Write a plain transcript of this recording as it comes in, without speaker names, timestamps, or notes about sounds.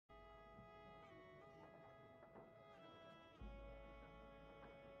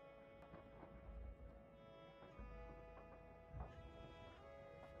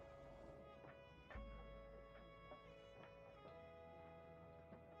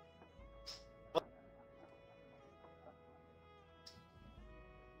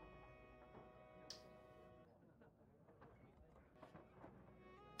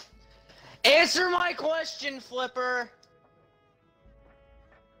Answer my question, Flipper!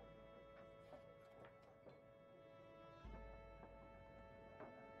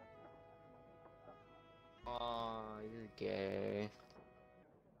 Aw, you're gay.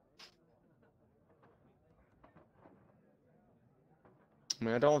 I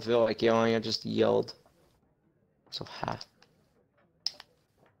mean, I don't feel like yelling, I just yelled. So ha.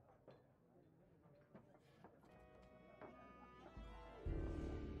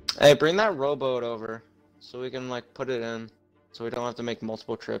 Hey, bring that rowboat over so we can like put it in so we don't have to make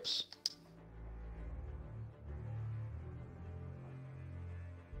multiple trips.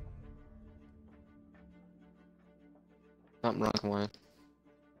 Not wrong way.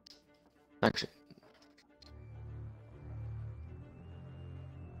 Actually.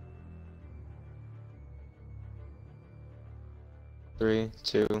 Three,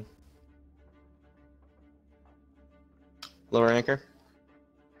 two. Lower anchor.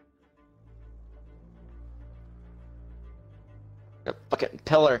 A fucking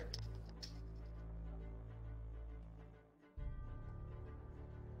pillar.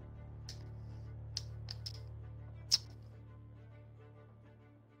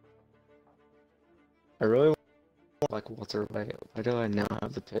 I really want like Walter White. Why do I now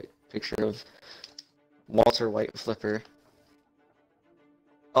have the picture of Walter White Flipper?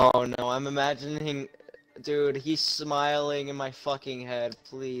 Oh no, I'm imagining, dude, he's smiling in my fucking head,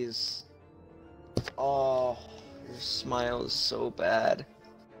 please. Oh, your smile is so bad.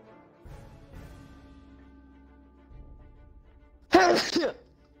 Oh, that's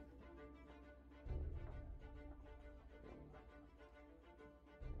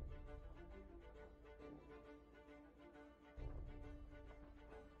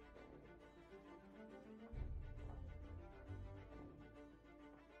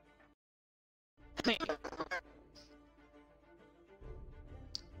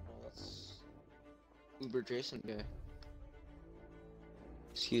Uber Jason guy.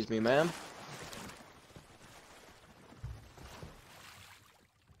 Excuse me, ma'am.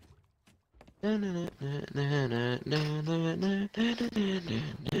 I'm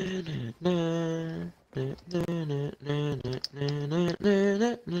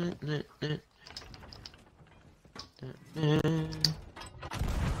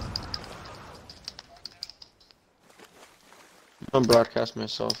gonna broadcast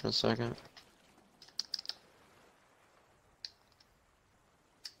myself in a second.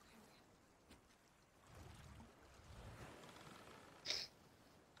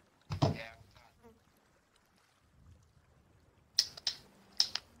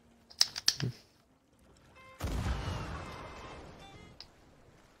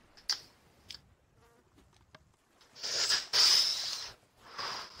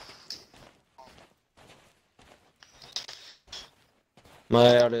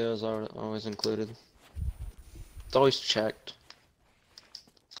 My audio is always included. It's always checked.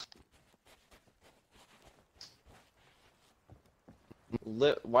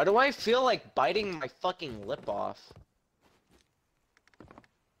 Why do I feel like biting my fucking lip off?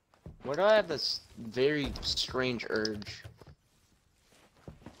 Why do I have this very strange urge?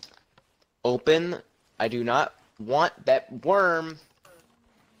 Open. I do not want that worm.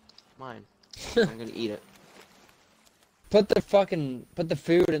 Mine. I'm gonna eat it. Put the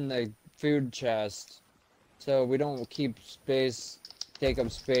food in the food chest, so we don't take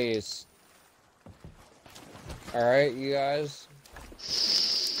up space. All right, you guys.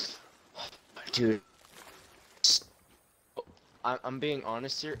 Dude, I'm being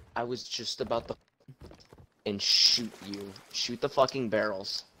honest here. I was just about to and shoot you. Shoot the fucking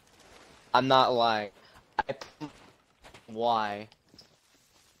barrels. I'm not lying. Why?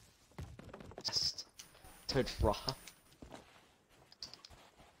 Just to draw.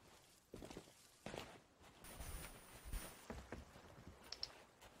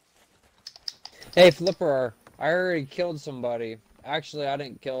 Hey, Flipper, I already killed somebody. Actually, I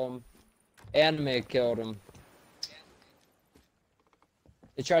didn't kill him. Anime killed him.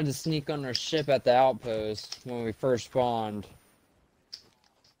 They tried to sneak on our ship at the outpost when we first spawned.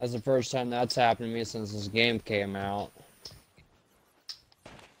 That's the first time that's happened to me since this game came out.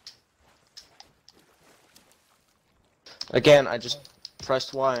 Again, I just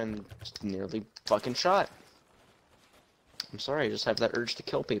pressed Y and just nearly fucking shot. I'm sorry, I just have that urge to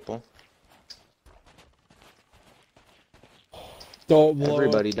kill people. Don't blow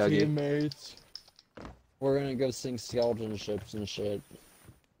Everybody up dug teammates. We're gonna go sink skeleton ships and shit.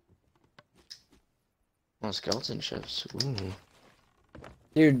 Oh, skeleton ships. Ooh.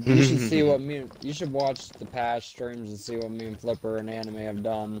 Dude, you should see what you should watch the past streams and see what me and Flipper and Anime have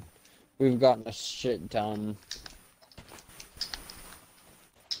done. We've gotten a shit ton.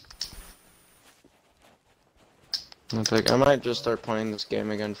 I might just start playing this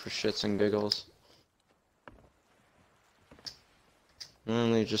game again for shits and giggles.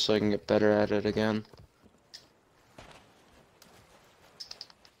 Only just so I can get better at it again.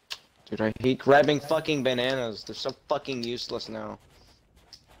 Dude, I hate grabbing fucking bananas. They're so fucking useless now.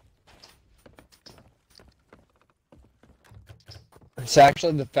 It's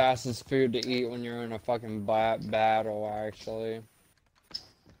actually the fastest food to eat when you're in a fucking battle, actually.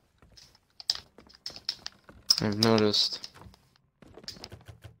 I've noticed.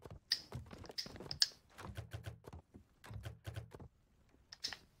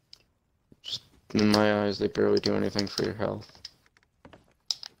 Just in my eyes, they barely do anything for your health.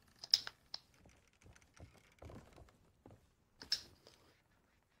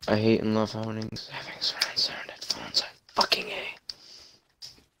 I hate and love having surround sound headphones. I fucking hate.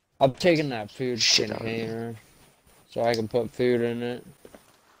 I'm taking that food Shit container so I can put food in it.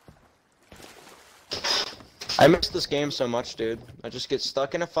 I miss this game so much, dude. I just get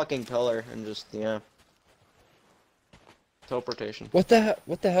stuck in a fucking pillar and just, yeah. Teleportation. What the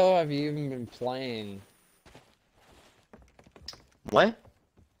hell have you even been playing? What?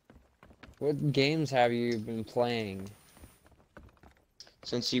 What games have you been playing?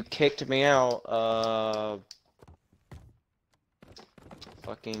 Since you kicked me out,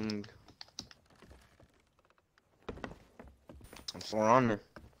 fucking... I'm For Honor.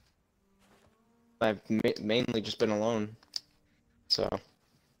 I've mainly just been alone, so...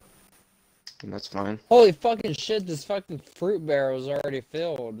 And that's fine. Holy fucking shit, this fucking fruit barrel is already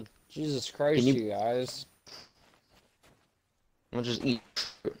filled. Jesus Christ, you- you guys. I'll just eat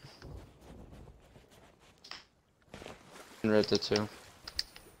fruit. And read that too.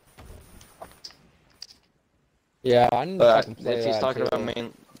 Yeah, I need to But fucking play if he's that talking too.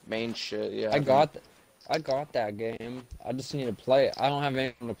 about main shit, yeah. I got that game. I just need to play it. I don't have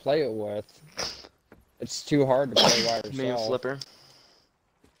anyone to play it with. It's too hard to play by yourself. Me and Flipper.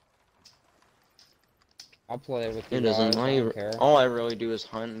 I'll play it with you It guys. isn't. I don't care. All I really do is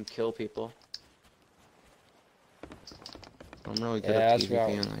hunt and kill people. I'm really good at that's PvP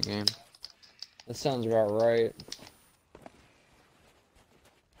in that game. That sounds about right.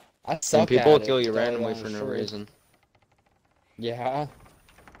 I And suck people will at kill it, you to tell randomly the for no truth. reason. Yeah,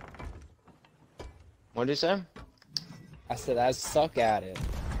 What did you say? I said I suck at it.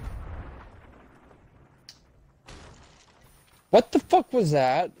 What the fuck was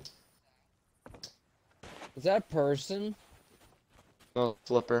that? Was that a person? Oh,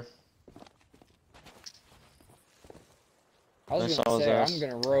 Flipper. I was I gonna saw his say, ass. I'm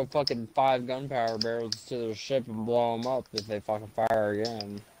gonna row fucking 5 gunpowder barrels to their ship and blow them up if they fucking fire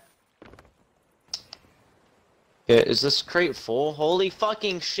again. Yeah, is this crate full? Holy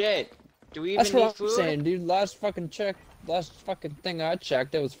fucking shit! Do we even That's need what I'm food? saying, dude. Last fucking thing I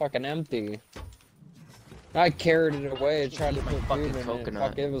checked, it was fucking empty. I carried it away and tried to put fucking food in it. coconut.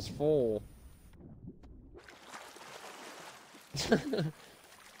 Fuck, it was full.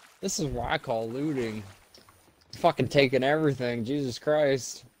 This is what I call looting. Fucking taking everything, Jesus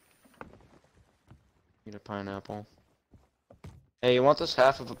Christ. Need a pineapple. Hey, you want this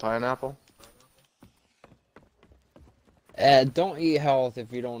half of a pineapple? Don't eat health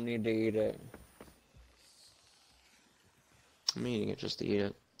if you don't need to eat it. I'm eating it just to eat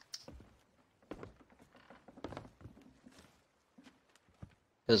it.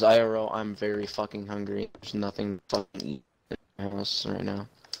 Because IRL, I'm very fucking hungry. There's nothing to fucking eat in my house right now.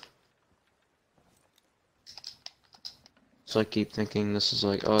 So I keep thinking this is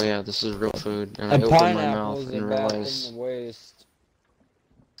like, oh yeah, this is real food. And I A open my pineapple mouth is a and bad realize thing to waste.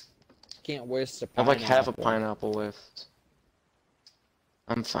 Can't waste a I have pineapple. like half a pineapple left.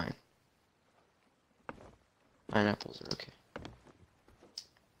 I'm fine. Pineapples are okay.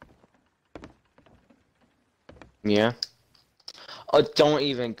 Yeah? Oh, don't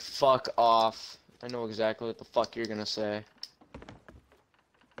even fuck off. I know exactly what the fuck you're gonna say.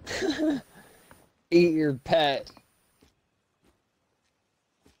 Eat your pet.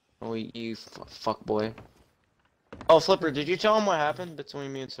 Oh, you fuck boy. Oh, Flipper, did you tell him what happened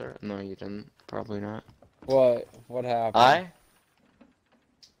between me and Sarah? No, you didn't. Probably not. What? What happened? I?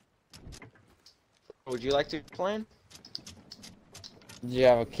 Would you like to explain? Did you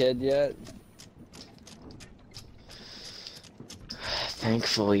have a kid yet?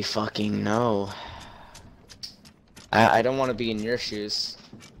 Thankfully, fucking no. I don't want to be in your shoes.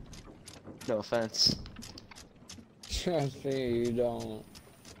 No offense. Trust me, you don't.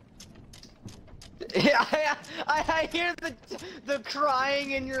 I hear the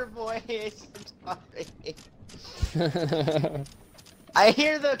crying in your voice. I'm sorry. I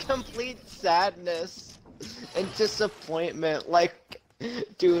hear the complete sadness and disappointment. Like,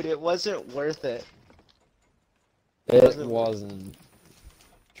 dude, it wasn't worth it. It wasn't.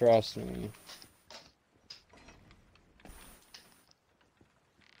 Trust me.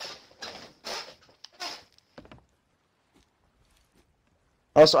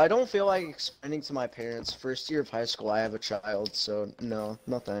 Also, I don't feel like explaining to my parents, first year of high school, I have a child, so no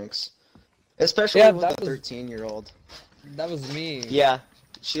thanks. Especially Yeah, with a 13-year-old. That was me. Yeah,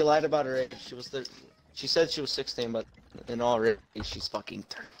 she lied about her age. She said she was 16, but in all reality, she's fucking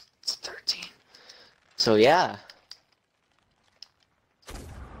 13. So yeah.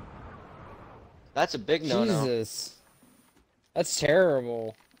 That's a big no-no. Jesus. That's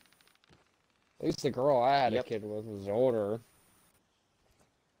terrible. At least the girl I had a Yep. kid with was older.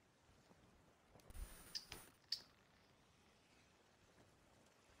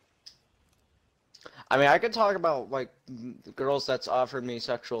 I mean, I could talk about, like, girls that's offered me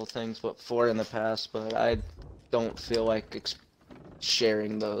sexual things before in the past, but I don't feel like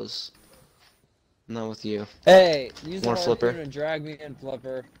sharing those. Not with you. Hey, use the More harpoon Flipper. and drag me in,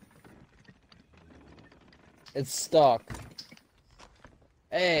 Flipper. It's stuck.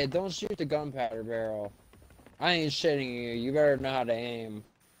 Hey, don't shoot the gunpowder barrel. I ain't shitting you. You better know how to aim.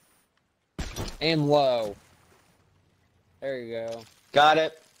 Aim low. There you go. Got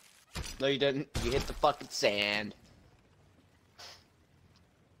it. No, you didn't. You hit the fucking sand.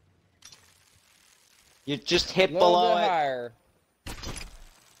 You just hit A little below bit it. higher.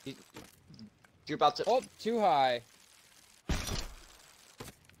 You're about to... Oh, too high.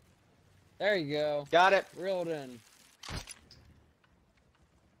 There you go. Got it. Reeled in.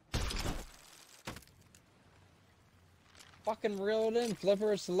 Fucking reeled in,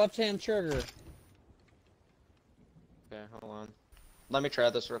 Flipper. It's the left-hand trigger. Okay, hold on. Let me try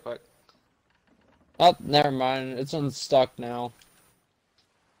this real quick. Oh, never mind. It's unstuck now.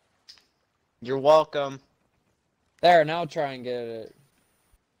 You're welcome. There, now try and get it.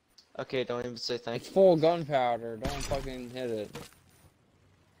 Okay, don't even say thank It's you. full gunpowder. Don't fucking hit it.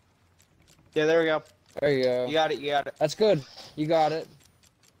 Yeah, there we go. There you go. You got it, you got it. That's good. You got it.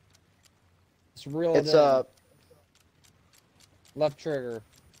 It's reeled It's, in. Left trigger.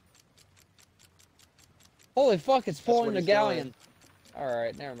 Holy fuck, it's pulling what the he's doing. galleon.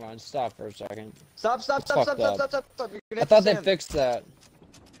 Alright, never mind. Stop for a second. Stop. It's Stop. fucked up. You're gonna I hit thought the they sand. fixed that.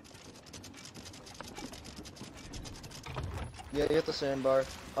 Yeah, you hit the sandbar.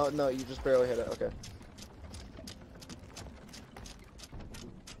 Oh, no, you just barely hit it. Okay.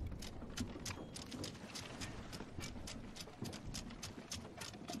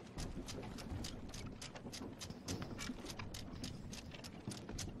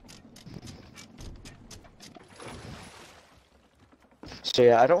 So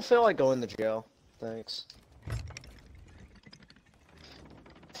yeah, I don't feel like going to jail. Thanks.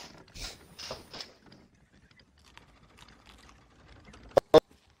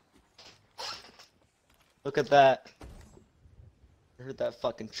 Look at that. I heard that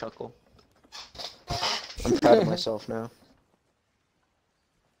fucking chuckle. I'm proud of myself now.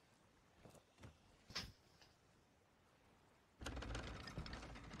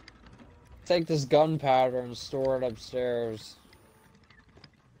 Take this gunpowder and store it upstairs.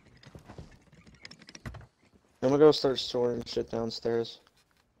 I'm gonna go start storing shit downstairs.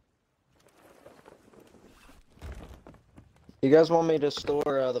 You guys want me to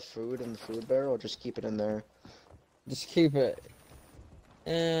store the food in the food barrel or just keep it in there? Just keep it.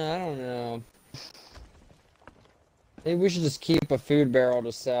 I don't know. Maybe we should just keep a food barrel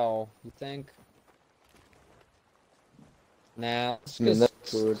to sell. You think? Nah, I mean,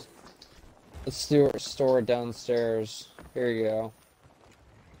 that's food. let's store it downstairs. Here you go.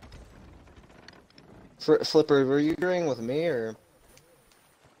 Flipper, were you agreeing with me or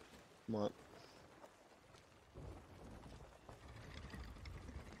what?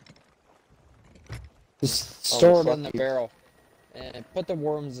 Just store it fuck in the you. barrel. And put the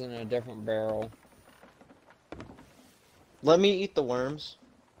worms in a different barrel. Let me eat the worms.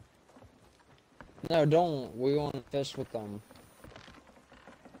 No, don't. We want to fish with them.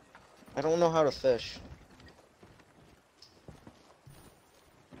 I don't know how to fish.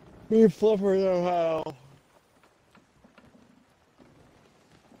 Me and Flipper know how.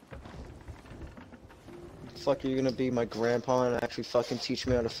 Fuck, are you gonna be my grandpa and actually fucking teach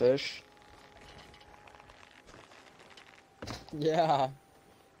me how to fish? Yeah.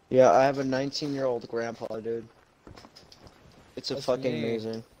 Yeah, I have a 19-year-old grandpa, dude. It's That's fucking me.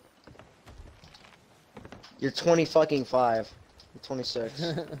 amazing. You're 20 fucking 5. You're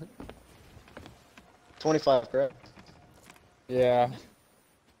 26. 25, correct? Yeah.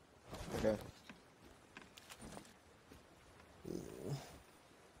 Okay.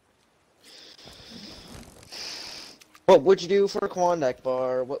 What would you do for a Klondike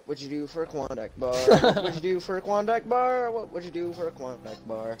bar? What would you do for a Klondike bar? What would you do for a Klondike bar? What would you do for a Klondike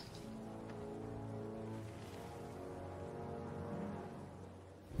bar?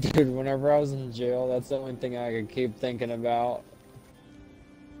 Dude, whenever I was in jail, that's the only thing I could keep thinking about.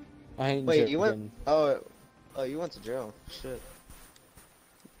 I ain't Wait, joking. you went? Oh, you went to jail. Shit.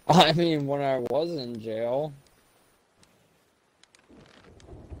 I mean, when I was in jail.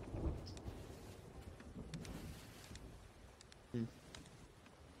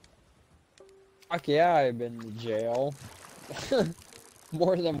 Fuck yeah, I've been to jail.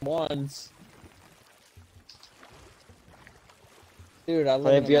 More than once. Dude, I I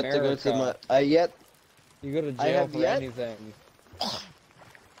live have in yet America. to go to my. You go to I jail have for yet- anything.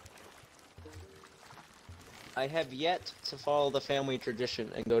 I have yet to follow the family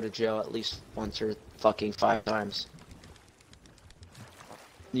tradition and go to jail at least once or fucking 5 times.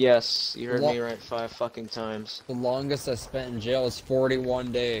 Yes, you heard me right, 5 fucking times. The longest I spent in jail is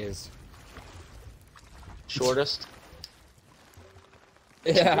 41 days. Shortest?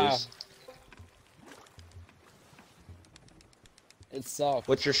 Yeah. Years. It sucked.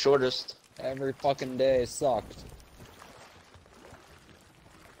 What's your shortest? Every fucking day sucked.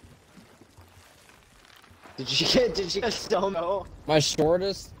 Did you guys still know? My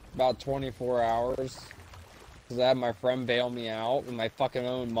shortest, about 24 hours. Because I had my friend bail me out with my fucking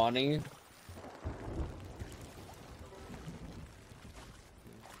own money.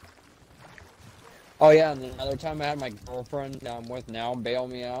 Oh yeah, and then another time I had my girlfriend that I'm with now bail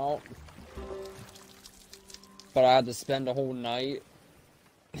me out. But I had to spend a whole night.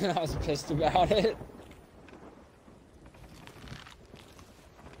 And I was pissed about it.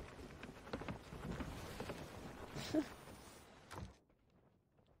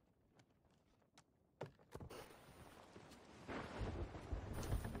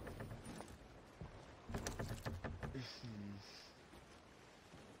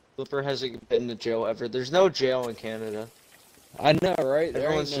 Flipper hasn't been to jail ever. There's no jail in Canada. I know, right? There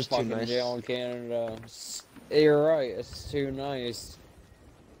Everyone's ain't no just too fucking nice. jail in Canada. You're right, it's too nice.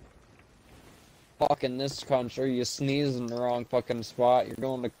 Fucking this country, you sneeze in the wrong fucking spot, you're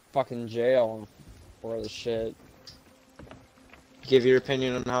going to fucking jail for the shit. Give your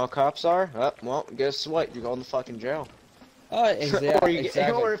opinion on how cops are? Well, guess what? You're going to fucking jail.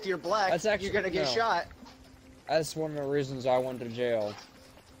 Exactly. Or if you're black, That's actually- you're gonna get no. shot. That's one of the reasons I went to jail.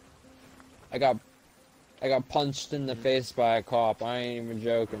 I got punched in the face by a cop, I ain't even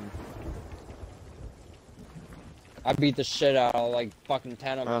joking. I beat the shit out of like fucking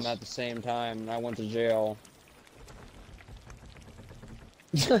 10 of them at the same time, and I went to jail.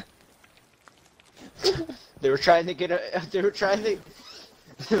 They were trying to get they were trying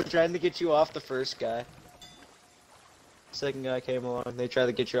to get you off the first guy. Second guy came along, they tried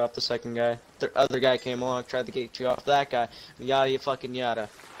to get you off the second guy. The other guy came along, tried to get you off that guy. Yada fucking yada.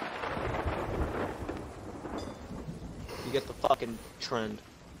 You get the fucking trend.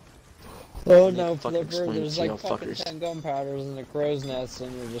 Oh You no, fucking Flipper, explain there's it to like you fucking fuckers. 10 gunpowders in the crow's nest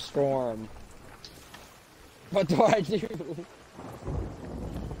and there's a storm. What do I do?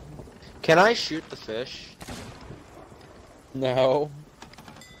 Can I shoot the fish? No.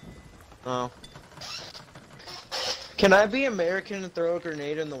 Oh. Can I be American and throw a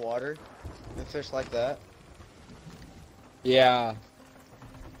grenade in the water and fish like that? Yeah.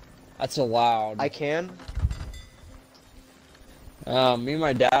 That's allowed. I can. Me and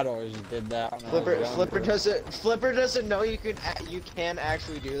my dad always did that when I was younger. Flipper doesn't know you can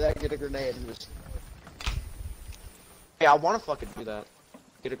actually do that. Get a grenade and just. Yeah, I want to fucking do that.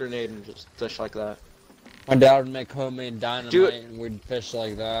 Get a grenade and just fish like that. My dad would make homemade dynamite Dude. and we'd fish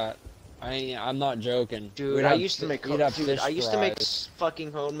like that. I'm not joking. Dude, We'd I have used to fi- make we'd have fish I used to make fries.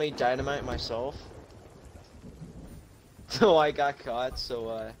 fucking homemade dynamite myself. So I got caught.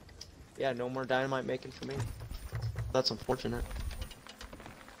 So yeah, no more dynamite making for me. That's unfortunate.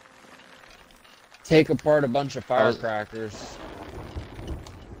 Take apart a bunch of I was- firecrackers.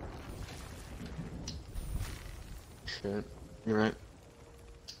 Shit, you're right.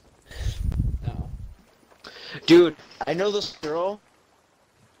 No. Dude, I know this girl.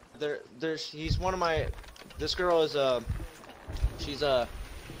 He's one of my. This girl is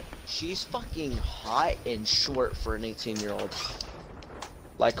she's fucking hot and short for an 18-year-old.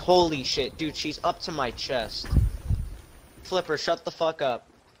 Like holy shit, dude, she's up to my chest. Flipper, shut the fuck up.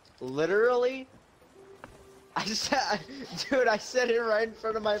 Literally, I said it right in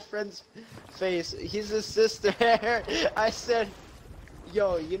front of my friend's face. He's his sister. I said,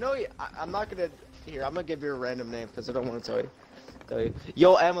 yo, you know, I'm not gonna. Here, I'm gonna give you a random name because I don't want to tell you.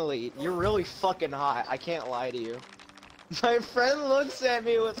 Yo, Emily, you're really fucking hot. I can't lie to you. My friend looks at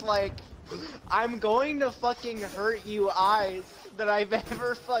me with like I'm going to fucking hurt you eyes that I've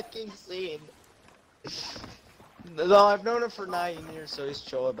ever fucking seen. Though I've known him for 9 years, so he's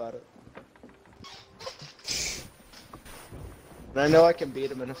chill about it. And I know I can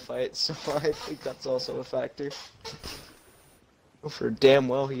beat him in a fight, so I think that's also a factor. For damn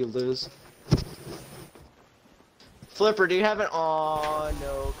well you lose. Flipper, do you have an— oh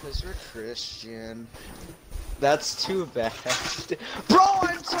no, cause you're Christian. That's too bad. Bro,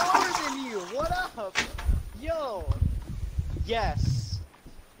 I'm taller than you! What up? Yo! Yes.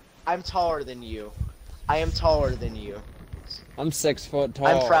 I'm taller than you. I am taller than you. I'm 6 foot tall.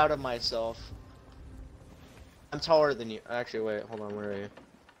 I'm proud of myself. I'm taller than you. Actually, wait, hold on, where are you?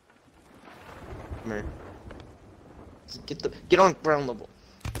 Come here. Get on ground level.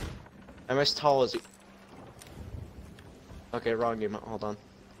 I'm as tall as you. Okay, wrong game. Hold on.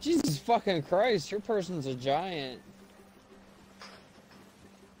 Jesus fucking Christ, your person's a giant.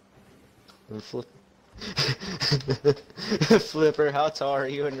 Flipper, how tall are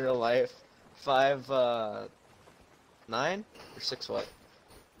you in real life? 5'9" or 6 what?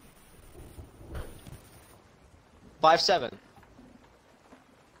 5'7".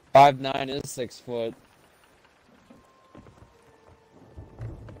 5'9" is 6 foot.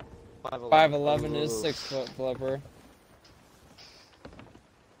 5'11" is 6 foot, Flipper.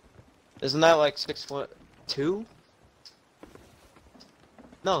 Isn't that like 6'2"?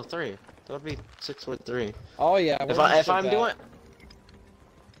 No, 3. That would be 6'3". Oh yeah. If I'm doing.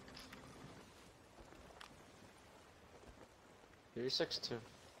 You're 6'2".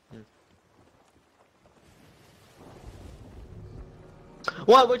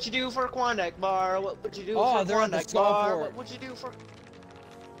 What would you do for a Klondike bar? What would you do for a Klondike bar? What would you do for?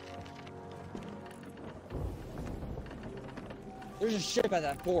 There's a ship at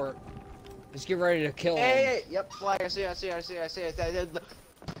that port. Let's get ready to kill him. Hey, yep, fly. I see it.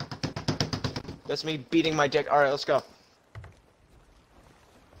 That's me beating my dick. Alright, let's go.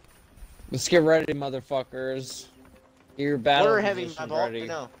 Let's get ready, motherfuckers. Get your battle Order heavy, my ball. ready.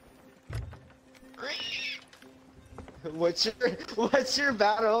 No. What's your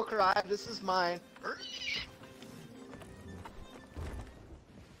battle cry? This is mine.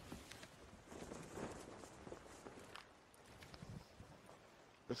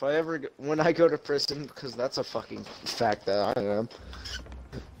 If I ever, when I go to prison, because that's a fucking fact that I am,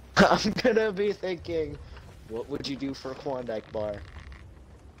 I'm gonna be thinking, what would you do for a Klondike bar?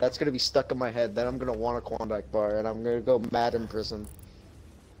 That's gonna be stuck in my head. Then I'm gonna want a Klondike bar, and I'm gonna go mad in prison.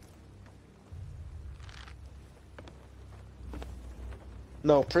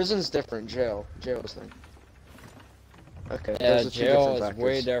 No, prison's different. Jail's thing. Okay. Yeah, those are two jail different is factors.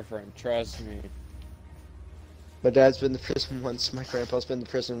 way different. Trust me. My dad's been to prison once. My grandpa's been to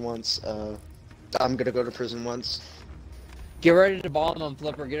prison once. I'm gonna go to prison once. Get ready to bomb him,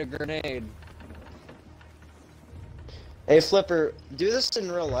 Flipper. Get a grenade. Hey, Flipper, do this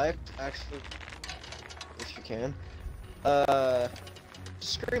in real life, actually, if you can.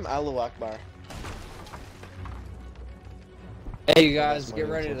 Scream Allahu Akbar. Hey, you guys, That's get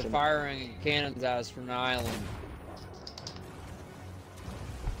my ready to intention. firing cannons at us from the island.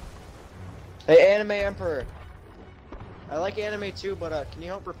 Hey, Anime Emperor. I like anime too, but can you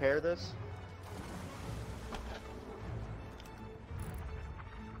help repair this?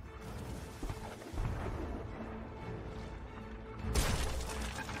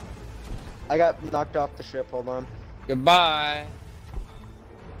 I got knocked off the ship, hold on. Goodbye.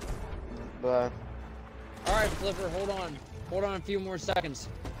 But Alright, Flipper, hold on. Hold on a few more seconds.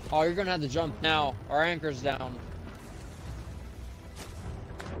 Oh, you're gonna have to jump now. Our anchor's down.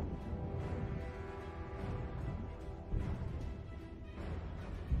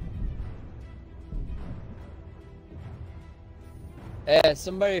 Hey,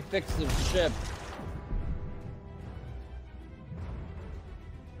 somebody fix the ship.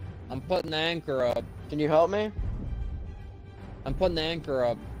 I'm putting the anchor up. can you help me? I'm putting the anchor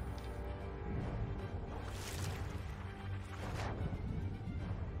up.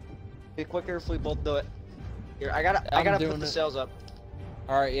 Be quicker if we both do it. Here, I gotta I'm put doing the it. sails up.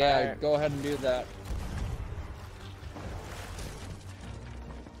 Alright, yeah, Alright. go ahead and do that.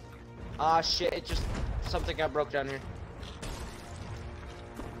 Ah shit, it just something got broke down here.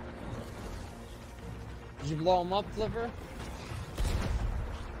 Did you blow him up, Flipper?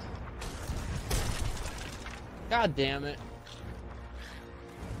 God damn it.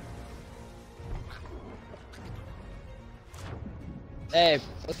 Hey,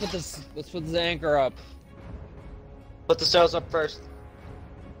 let's put this anchor up. Put the sails up first.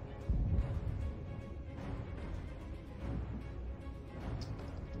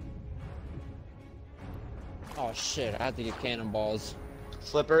 Oh shit, I have to get cannonballs.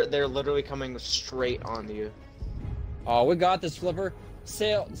 Flipper, they're literally coming straight on you. Oh, we got this, Flipper.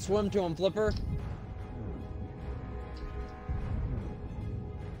 Sail, swim to him, Flipper.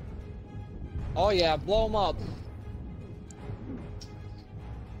 Oh yeah, blow him up.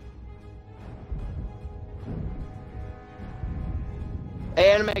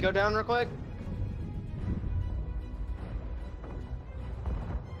 Hey, Anime, go down real quick.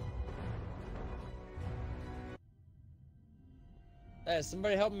 Hey,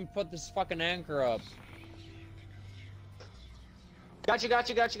 somebody help me put this fucking anchor up. Got you.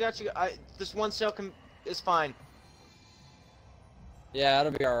 This one sail is fine. Yeah,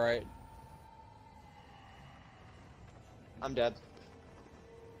 it'll be alright. I'm dead.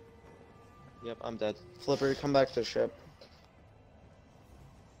 Yep, I'm dead. Flipper, come back to the ship.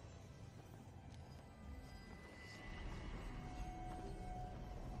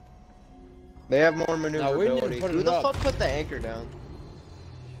 They have more maneuverability. Who the fuck put the anchor down?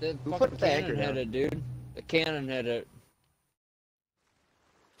 The Who fucking put the anchor cannon hit down? it, dude. The cannon hit it.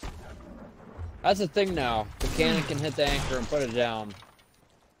 That's the thing now. The cannon can hit the anchor and put it down.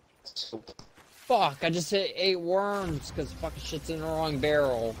 Fuck, I just hit 8 worms because fucking shit's in the wrong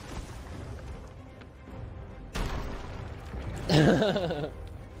barrel. Good.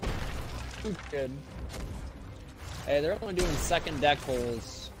 Hey, they're only doing second deck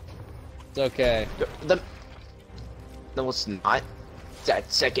holes. It's okay. No, it's not.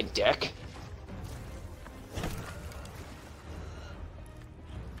 That second deck.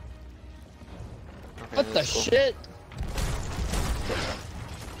 Okay, What the that's cool. shit?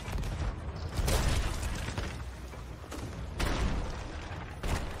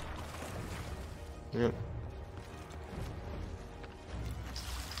 Yep.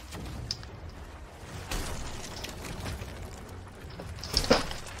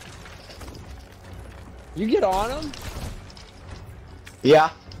 You get on him?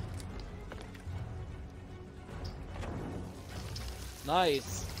 Yeah.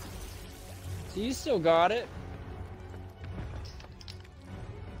 Nice. So you still got it.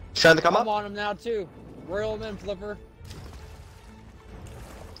 Trying to come I'm up? on him now too. Royal him in, Flipper.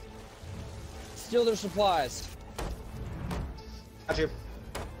 Steal their supplies. Got you.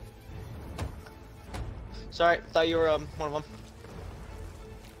 Sorry, thought you were one of them.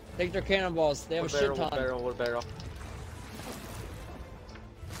 Take their cannonballs. They have a shit ton. What barrel?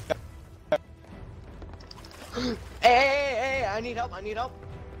 Hey, I need help,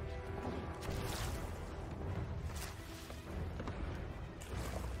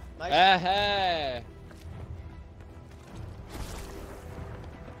 Nice. Hey.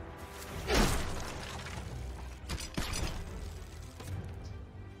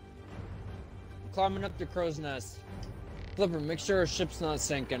 Climbing up the crow's nest. Flipper, make sure our ship's not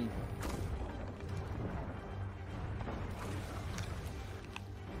sinking.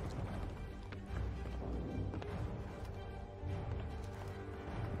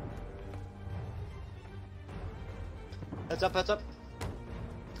 Heads up.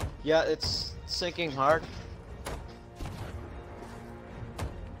 Yeah, it's sinking hard.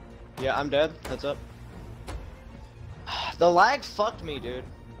 Yeah, I'm dead. Heads up. The lag fucked me, dude.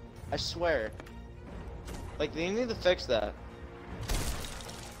 I swear. Like, they need to fix that.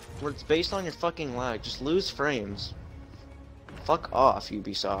 Where it's based on your fucking lag. Just lose frames. Fuck off,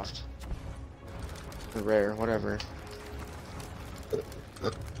 Ubisoft. Or Rare, whatever.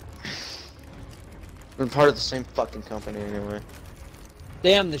 We're part of the same fucking company anyway.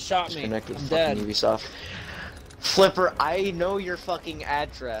 Damn, they shot me. Connected I'm to dead. fucking Ubisoft. Flipper, I know your fucking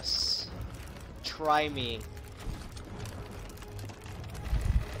address. Try me.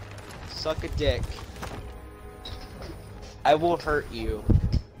 Suck a dick. I will hurt you.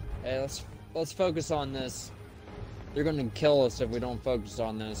 Hey, let's focus on this. They're gonna kill us if we don't focus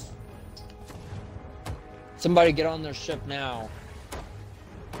on this. Somebody get on their ship now.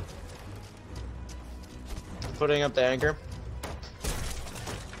 Putting up the anchor.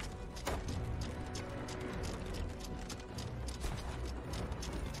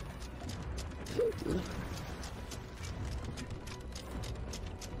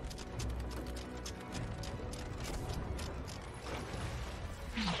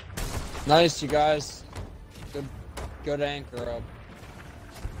 Nice, you guys. Good anchor up.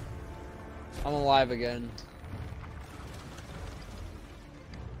 I'm alive again.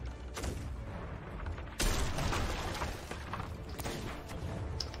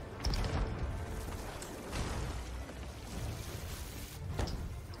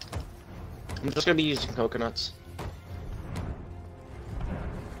 I'm just gonna be using coconuts.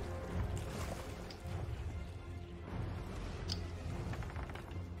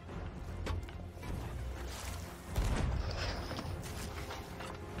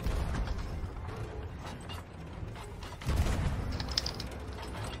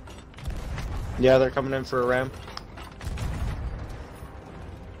 Yeah, they're coming in for a ram.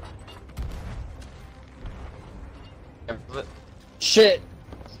 Shit!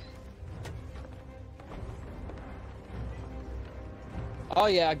 Oh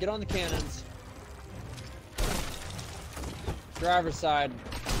yeah, get on the cannons. Driver's side.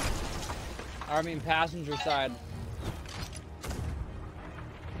 I mean passenger side.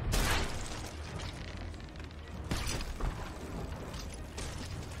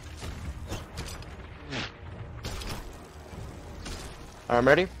 I'm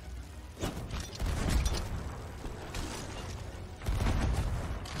ready.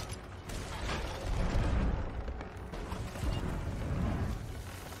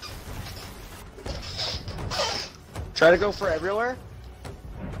 Try to go for everywhere.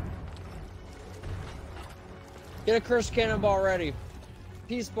 Get a cursed cannonball ready.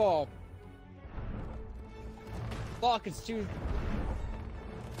 Peace ball. Fuck, it's too...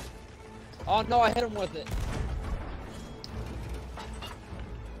 Oh no, I hit him with it.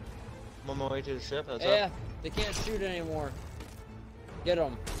 I'm on my way to the ship. That's Yeah, up. they can't shoot anymore. Get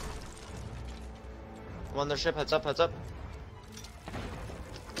them. I'm on their ship. Heads up. Heads up.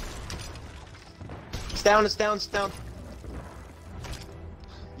 It's down. It's down. It's down.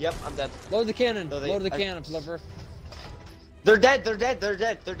 Yep, I'm dead. Load the cannon. No, Load the cannon, Flipper. They're dead. They're dead. They're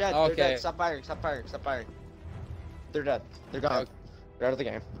dead. They're dead. Okay. They're dead. Stop firing. Stop firing. Stop firing. They're dead. They're gone. Okay. They're out of the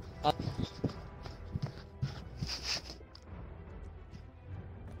game.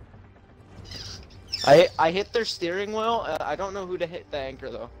 I hit their steering wheel. I don't know who to hit the anchor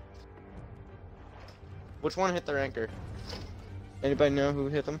though. Which one hit their anchor? Anybody know who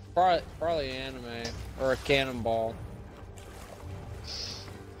hit them? Probably anime or a cannonball.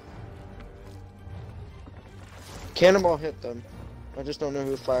 Cannonball hit them. I just don't know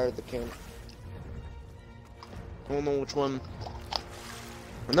who fired the cannon. I don't know which one.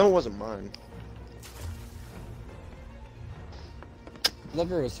 I know it wasn't mine.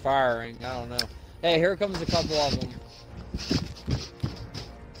 Flipper was firing. I don't know. Hey, here comes a couple of them.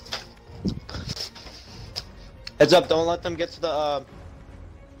 Heads up! Don't let them get to the.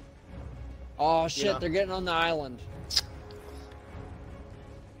 Oh shit! Yeah. They're getting on the island.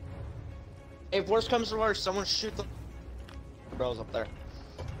 If worse comes to worse, someone shoot the bros up there.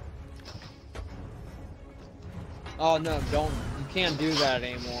 Oh no! Don't. You can't do that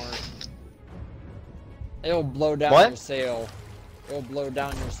anymore. It'll blow down What? your sail. It'll blow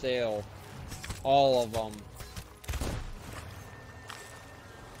down your sail. All of them.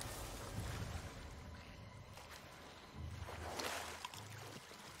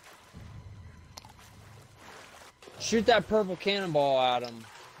 Shoot that purple cannonball at them.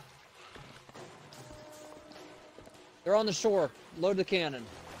 They're on the shore. Load the cannon.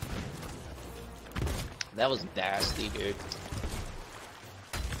 That was nasty, dude.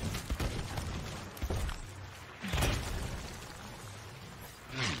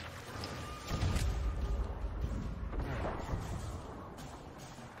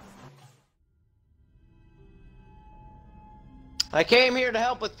 I came here to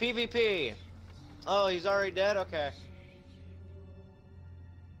help with PvP. Oh, he's already dead? Okay.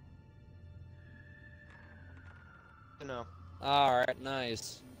 No. Alright,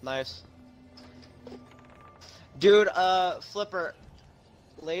 nice. Nice. Dude, Flipper,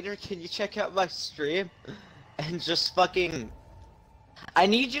 later can you check out my stream and just fucking... I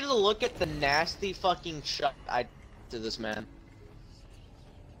need you to look at the nasty fucking shot I to this man.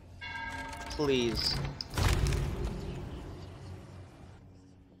 Please.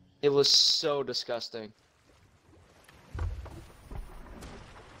 It was so disgusting.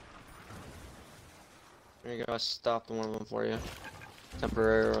 There you go, I stopped one of them for you.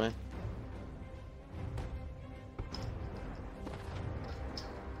 Temporarily.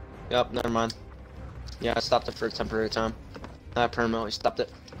 Yep, never mind. Yeah, I stopped it for a temporary time. I permanently stopped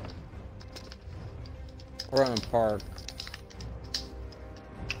it. We're on a park.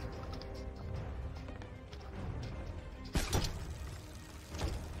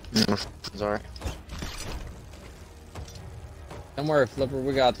 Sorry. Don't worry, Flipper,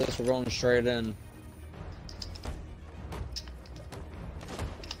 we got this. We're going straight in.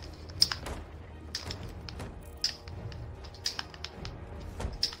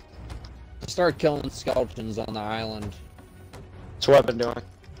 Start killing skeletons on the island. That's what I've been doing.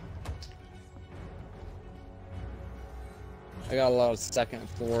 I got a lot of second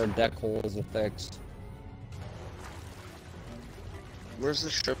floor deck holes to fix. Where's the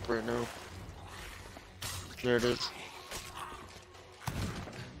ship right now? There it is.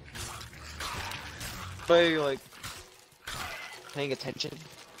 Are you like paying attention?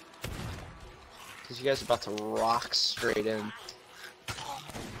 Because you guys are about to rock straight in.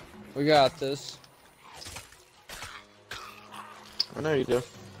 We got this. I know you do.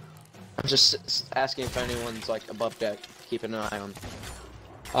 I'm just asking if anyone's like above deck. Keep an eye on.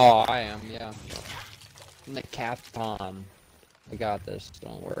 Oh, I am, yeah. I'm the captain. I got this,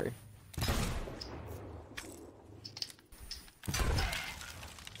 don't worry.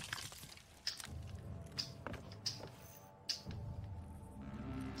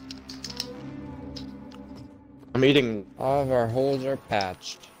 I'm eating. All of our holes are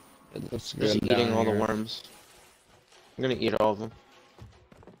patched. It looks good. Just eating down all here. the worms. I'm gonna eat all of them.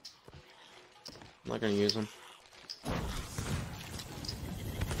 I'm not gonna use them.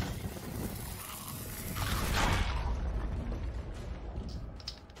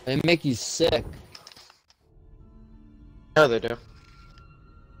 They make you sick. Yeah, they do.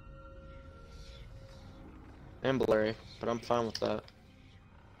 And blurry, but I'm fine with that.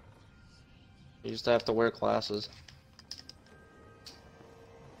 You just have to wear glasses.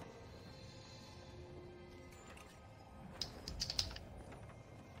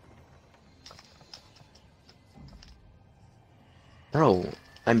 Bro,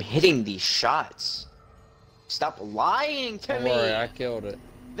 I'm hitting these shots. Stop lying to Don't me! worry, I killed it.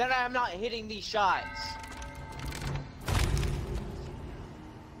 That I'm not hitting these shots.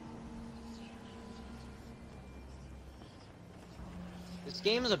 This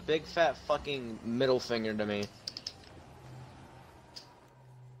game is a big fat fucking middle finger to me.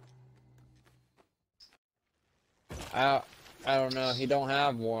 I don't know. He don't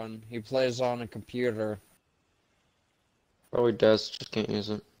have one. He plays on a computer. Probably does, just can't use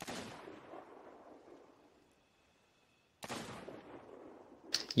it.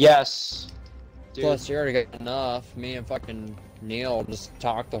 Yes. Dude. Plus, you already got enough. Me and fucking Neil just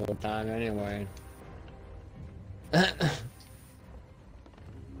talk the whole time anyway.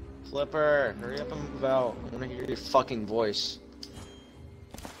 Flipper, hurry up and move out. I wanna hear your fucking voice.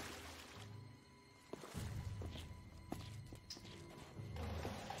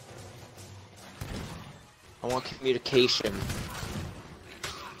 I want communication.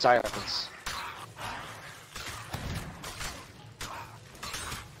 Silence.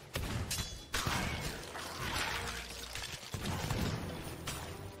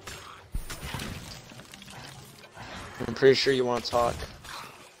 I'm pretty sure you want to talk.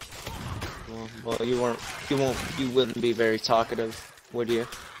 Well, you wouldn't be very talkative, would you?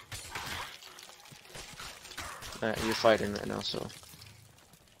 You're fighting right now, so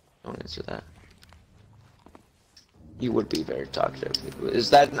don't answer that. You would be very talkative. Is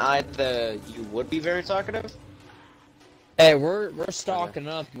that not you would be very talkative? Hey, we're stocking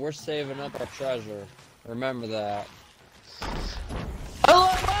up. We're saving up our treasure. Remember that.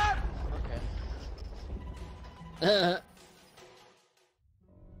 Okay.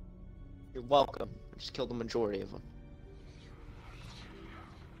 You're welcome. I just killed the majority of them.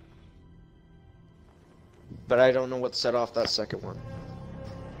 But I don't know what set off that second one.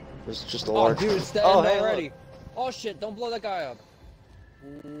 It was just a large. Oh, dude, it's the oh, end hey, already. look. Oh shit! Don't blow that guy up.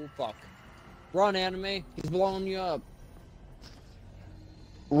 Ooh, fuck. Run, anime. He's blowing you up.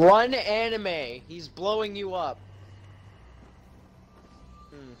 Run, anime. He's blowing you up.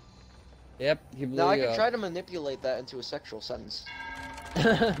 Yep, he blew Now I you can up. try to manipulate that into a sexual sentence.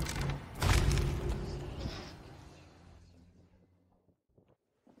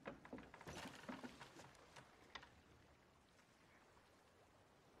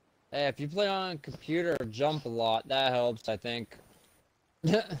 Hey, if you play on a computer or jump a lot, that helps, I think.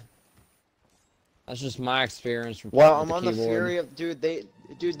 That's just my experience from Well, with I'm the on the keyboard. Fury of dude.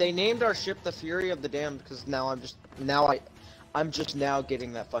 They named our ship the Fury of the Damned because now I'm just now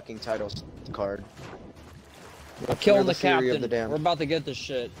getting that fucking title card. We're killing the Fury of captain. the Damned. We're about to get this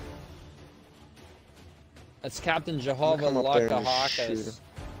shit. That's Captain Jehovah come up there and just shoot him. Lakahakas.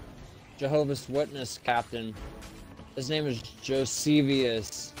 Jehovah's Witness Captain. His name is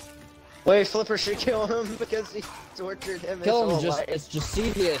Josevius. Wait, Flipper should kill him because he tortured him. Kill him, his whole life. it's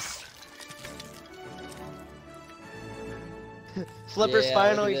Josevius. Flipper's Yeah,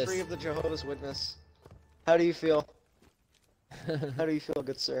 finally look at free this. of the Jehovah's Witness. How do you feel? How do you feel,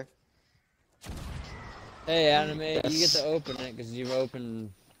 good sir? Hey, anime, you get Yes. to open it because you've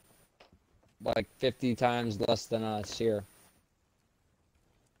opened like 50 times less than us here.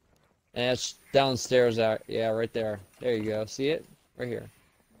 And it's downstairs out. Yeah, right there. There you go. See it? Right here.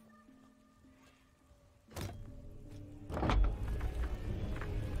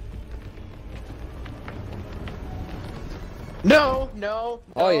 No, no.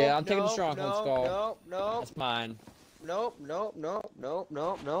 Oh, no, yeah, I'm taking the no, Stronghold no, skull. No, no, That's mine. no, no, no, no,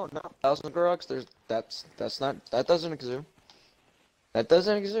 no, no, no. Thousand Garuks, that's not, that doesn't exist. That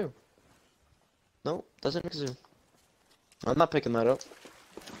doesn't exist. No, doesn't exist. I'm not picking that up.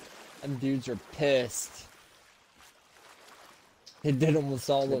 Them dudes are pissed. They did almost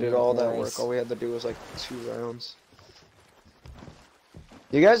all They of did it all for that work. us. All we had to do was like 2 rounds.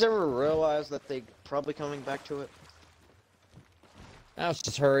 You guys ever realize that they probably coming back to it? Now let's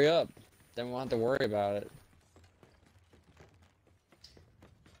just hurry up. Then we won't have to worry about it.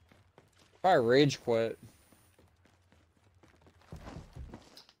 Probably rage quit.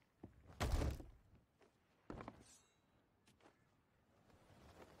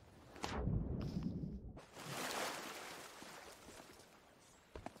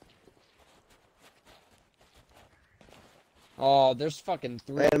 Oh, there's fucking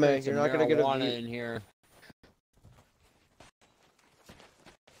 3 Anime, crates of you're not gonna get a marijuana view. in here.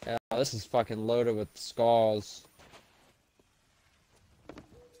 Yeah, this is fucking loaded with skulls.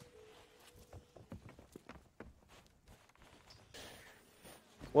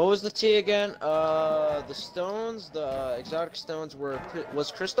 What was the tea again? The stones, the exotic stones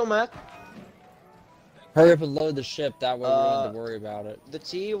was crystal meth. Hurry up and load the ship, that way we don't have to worry about it. The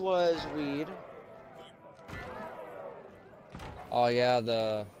tea was weed. Oh yeah,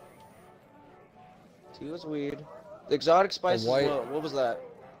 the Tea was weed. The exotic spices, white- what was that?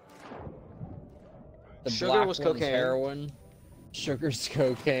 Sugar black was one's cocaine. heroin. Sugar's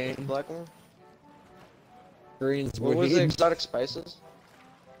cocaine. Black one? Green's What weed. was the exotic spices?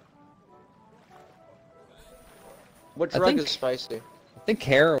 What I drug think- is spicy? I think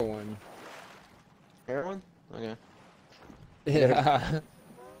heroin. Heroin? Okay. Yeah.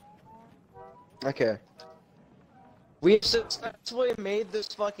 Okay. We successfully made this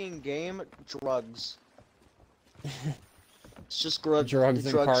fucking game drugs. It's just Drugs and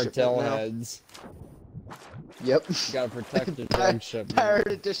drug cartel shipment now. heads. Yep. You gotta protect the drug shipment. Pirate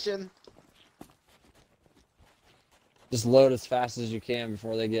edition. Just load as fast as you can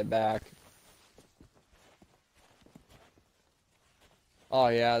before they get back. Oh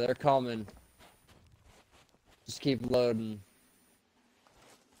yeah, they're coming. Just keep loading.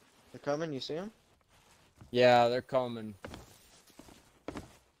 They're coming, you see them? Yeah, they're coming.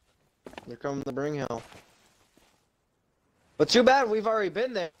 They're coming to bring hell. But too bad we've already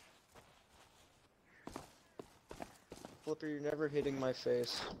been there. Flipper, you're never hitting my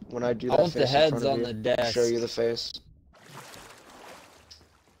face when I do that. I want the face in heads front of on you. the desk. Show you the face.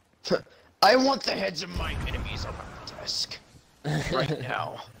 I want the heads of my enemies on my desk right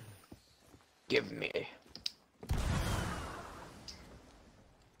now. Give me.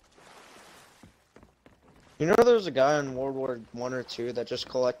 You know, there was a guy in World War I or II that just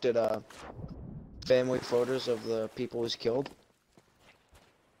collected family photos of the people he's killed.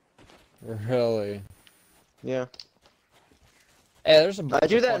 Really? Yeah. Hey, there's a bunch I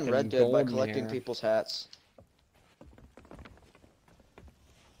do of that in fucking Red Dead by gold in collecting here. people's hats.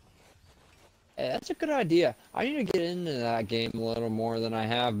 Hey, that's a good idea. I need to get into that game a little more than I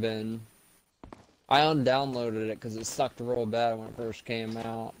have been. I undownloaded it because it sucked real bad when it first came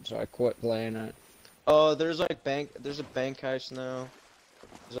out, so I quit playing it. Oh, there's a bank heist now.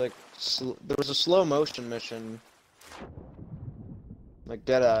 There's like there was a slow motion mission, like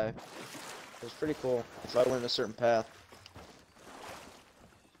Deadeye. It was pretty cool if I went a certain path.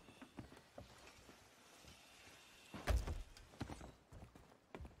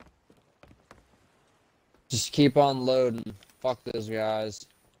 Just keep on loading. Fuck those guys.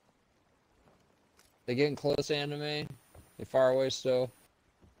 They getting close, anime? They far away still?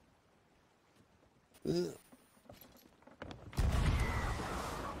 Ugh.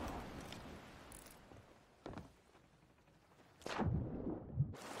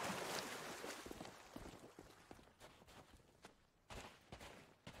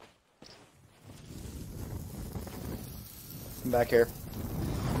 Come back here.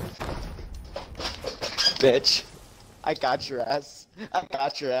 Bitch. I got your ass. I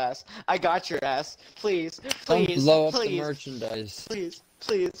got your ass. I got your ass. Please, Don't please, blow up the please, merchandise. please,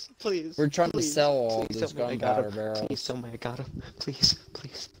 please, please. We're trying to please, sell all please this tell me I got gunpowder him. barrel. Please tell me I got him. Please,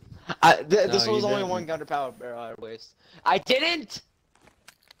 please. No, This you was only didn't. one gunpowder barrel I waste. I didn't!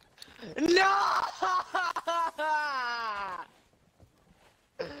 No!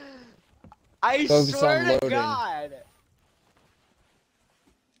 I Focus swear on to loading. God!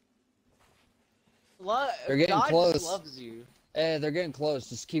 They're getting God close. loves you. Hey, they're getting close.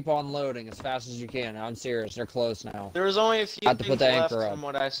 Just keep on loading as fast as you can. I'm serious. They're close now. There was only a few Have to put things the left anchor up. from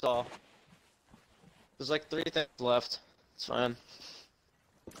what I saw. There's like 3 things left. It's fine.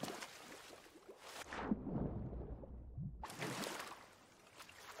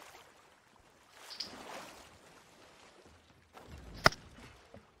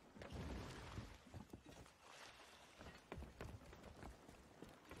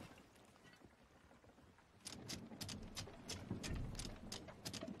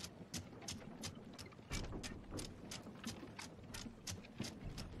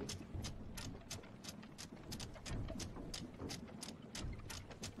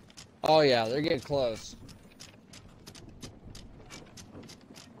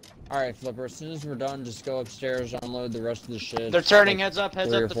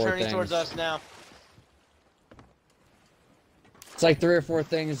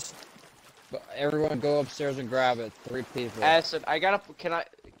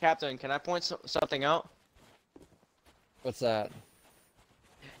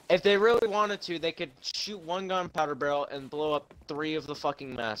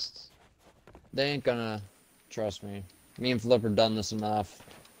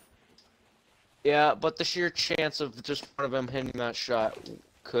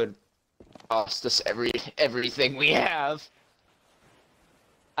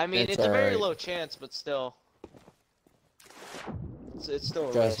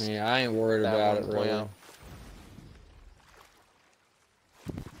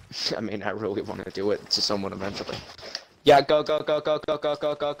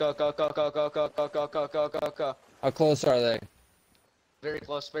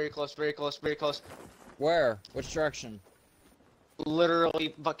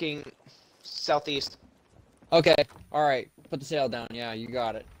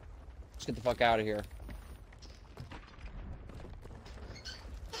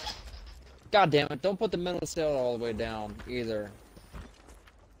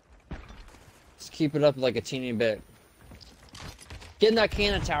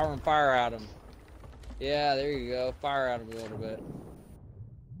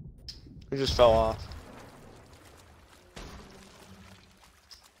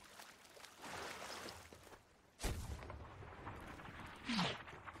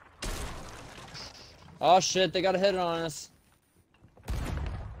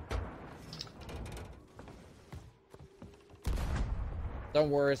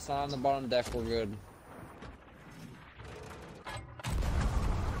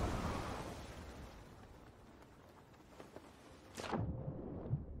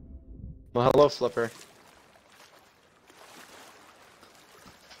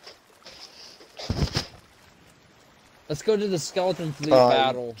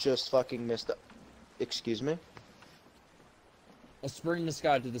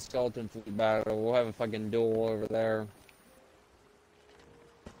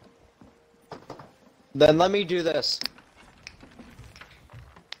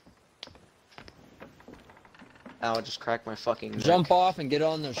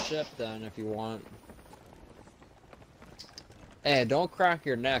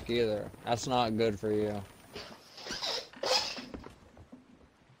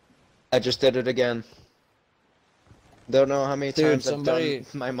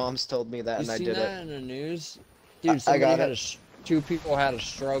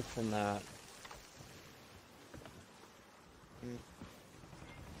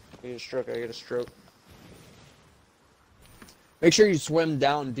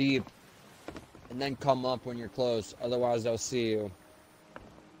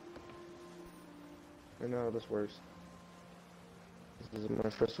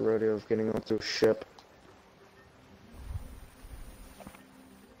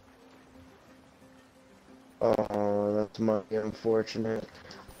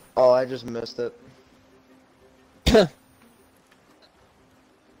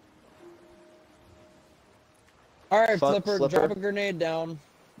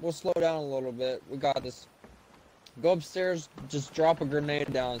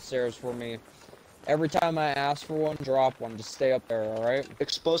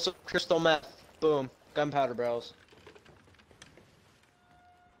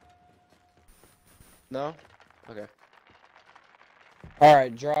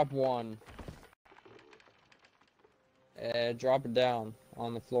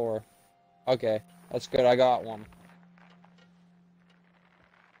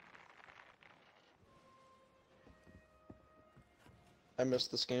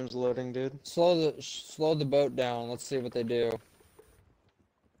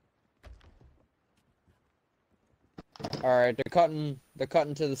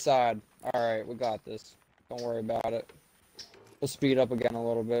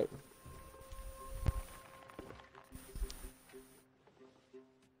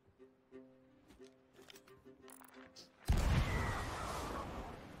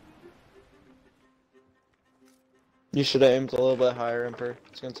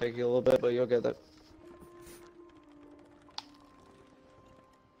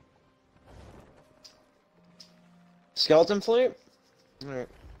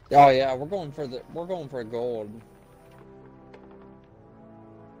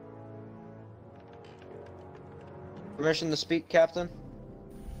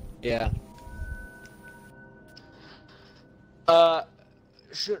 Yeah.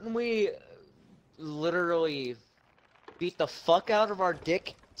 Shouldn't we literally beat the fuck out of our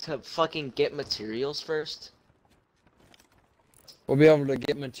dick to fucking get materials first? We'll be able to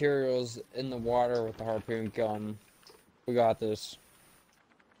get materials in the water with the harpoon gun. We got this.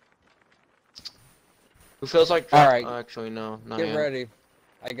 Who feels like Alright. actually, no. Not Get yet. ready.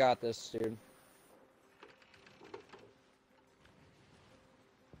 I got this, dude.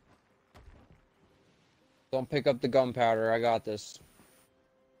 Don't pick up the gunpowder. I got this.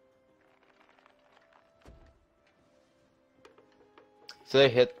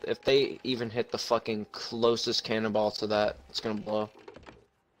 If they even hit the fucking closest cannonball to that, it's gonna blow.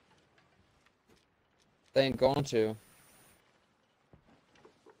 They ain't going to.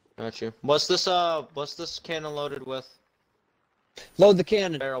 Got you. What's this cannon loaded with? Load the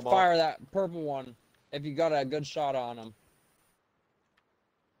cannon. Barrel ball. Fire that purple one. If you got a good shot on him.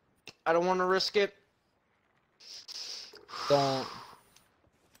 I don't want to risk it. Don't.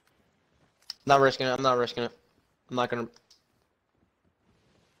 Not risking it. I'm not risking it. I'm not gonna.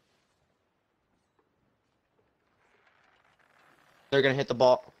 They're gonna hit the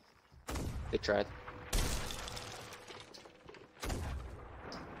ball. They tried.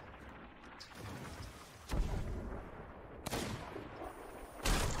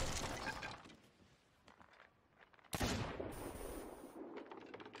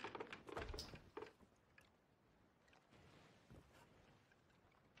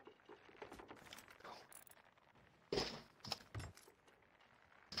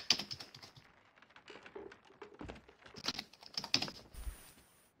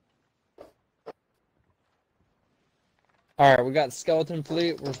 Alright, we got skeleton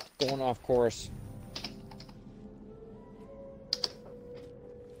fleet. We're going off course.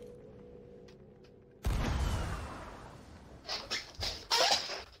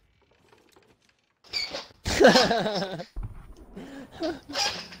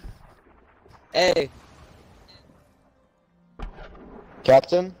 Hey.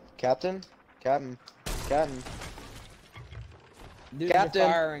 Captain? Captain? Captain? Captain? Dudes Captain.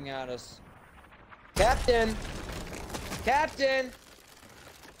 are firing at us. Captain! Captain!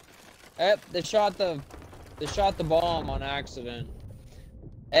 They shot the bomb on accident.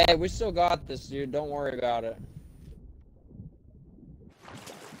 Hey, we still got this, dude. Don't worry about it.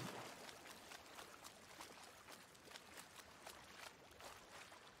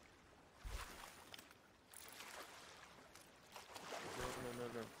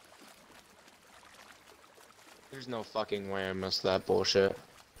 No. There's no fucking way I missed that bullshit.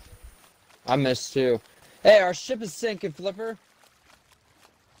 I missed too. Hey, our ship is sinking, Flipper.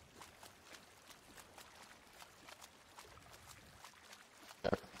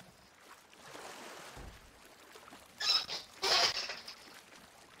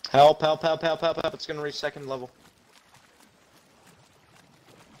 Help, help, help, help, help, help. It's gonna reach second level.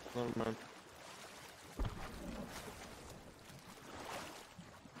 Never mind.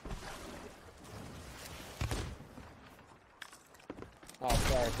 Oh,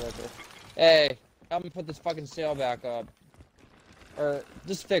 sorry, Flipper. Hey, help me put this fucking sail back up. Or,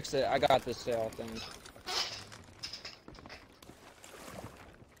 just fix it. I got this sail thing.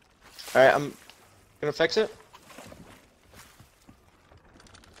 Alright, I'm gonna fix it.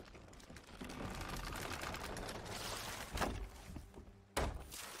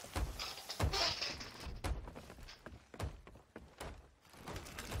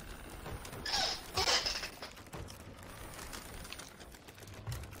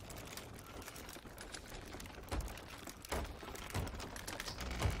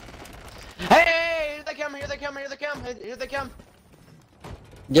 Hey, here they come, here they come, here they come, here they come.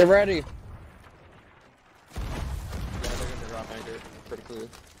 Get ready. Yeah, they're gonna drop anchor pretty clearly.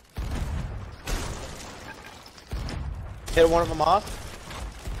 Hit one of them off.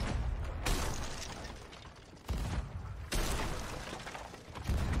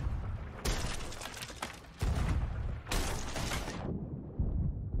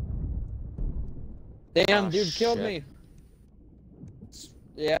 Damn, Oh, dude killed shit. me.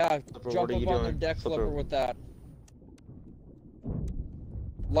 Yeah, Flipper, jump what are up you on the doing? deck, Flipper. Flipper, with that.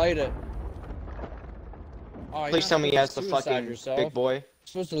 Light it. Oh, you're Please not tell me he has supposed the to suicide fucking yourself. big boy. You're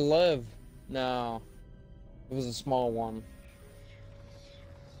supposed to live. No. It was a small one.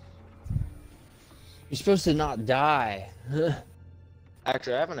 You're supposed to not die.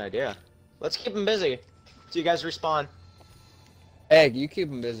 Actually, I have an idea. Let's keep him busy. So you guys respawn. Hey, you keep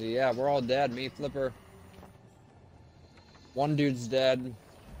him busy. Yeah, we're all dead. Me, Flipper. One dude's dead.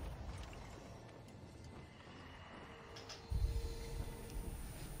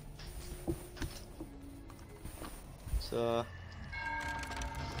 So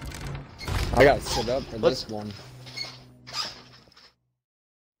I got set up for Let's- this one.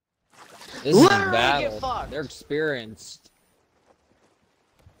 This is Literally battle. get fucked. They're experienced.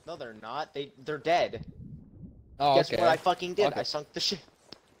 No, they're not. They're dead. Oh, Guess okay. what I fucking did? Okay. I sunk the ship.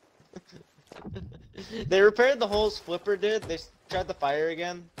 They repaired the holes Flipper did. They tried the fire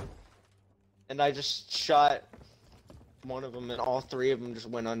again. And I just shot one of them and all three of them just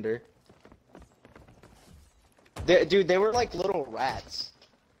went under. Dude, they were like little rats.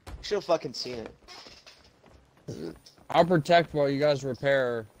 You should have fucking seen it. I'll protect while you guys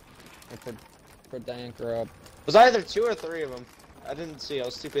repair. Or put the anchor up. It was either 2 or 3 of them. I didn't see. I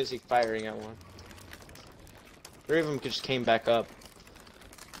was too busy firing at one. 3 of them just came back up.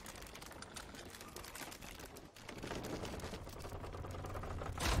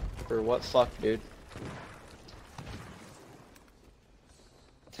 For what fuck, dude?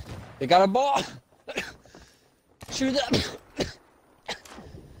 They got a ball! Shoot it!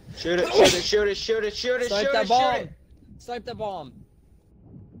 Shoot it, shoot it, shoot it, shoot it, shoot it, Snipe shoot that it, bomb! shoot it! Snipe that bomb!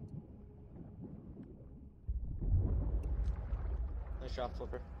 Nice shot,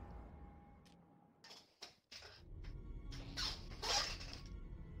 Flipper.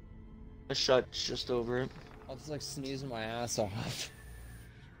 I shot just over it. I'll just like sneezing my ass off.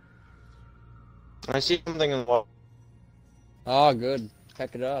 I see something in the wall. Oh, good.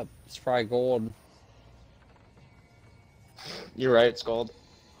 Pick it up. It's probably gold. You're right, it's gold.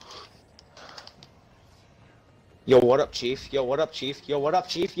 Yo, what up, Chief? Yo, what up, Chief? Yo, what up,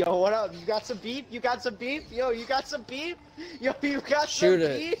 Chief? Yo, what up? You got some beef? You got some beef? Yo, you got some beef? Yo, you got Shoot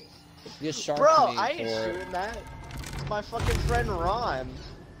some it. beef? Get shark Bro, meat I ain't for it. shooting that. It's my fucking friend Ron.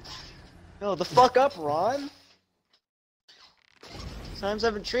 No, the fuck up, Ron. Times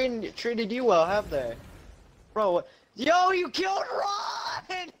haven't treated you well, have they? Bro, what? Yo, you killed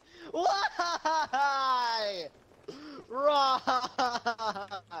Ron! Why? Ron!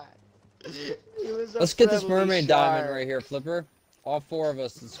 He was a Let's get this friendly mermaid shark. diamond right here, Flipper. All 4 of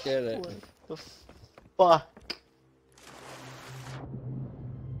us, let's get it. What the fuck?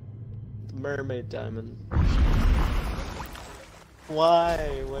 The mermaid diamond.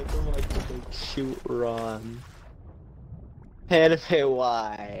 Why? Why do I have to shoot Ron? Anime,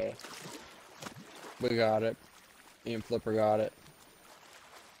 why? We got it. Me and Flipper got it.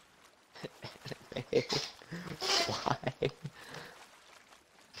 Why?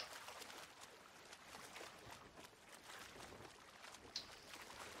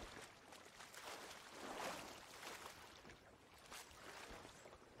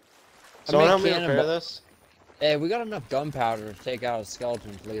 Someone help me repair this? Hey, we got enough gunpowder to take out a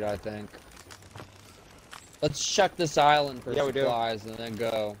skeleton fleet, I think. Let's check this island for supplies and then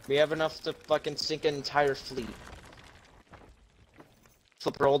go. We have enough to fucking sink an entire fleet.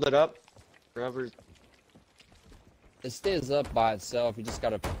 Flip rolled it up. Forever. It stays up by itself, you just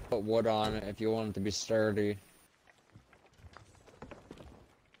gotta put wood on it if you want it to be sturdy.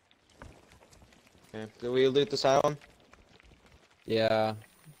 Okay, did we loot this island? Yeah,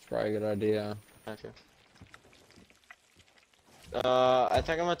 it's probably a good idea. Okay. I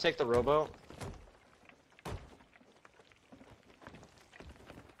think I'm gonna take the rowboat.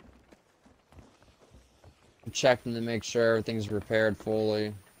 I'm checking to make sure everything's repaired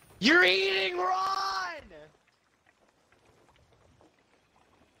fully. You're eating Ron!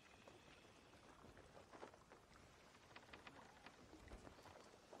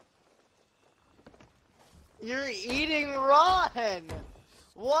 You're eating Ron!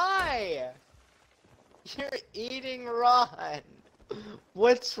 Why? You're eating Ron!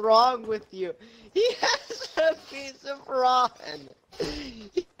 What's wrong with you? He has a piece of Ron!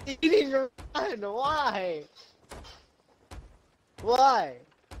 He's eating Ron! Why? Why?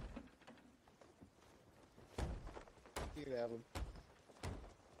 You can have him.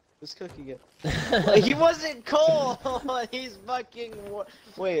 Just cooking it. He wasn't cold! He's fucking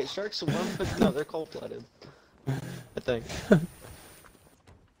wait, sharks are warm? No, they're cold-blooded. I think.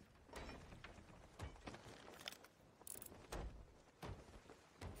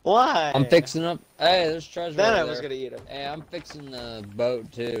 Why? I'm fixing up. Hey, there's treasure. Then over I was there. gonna eat him. Hey, I'm fixing the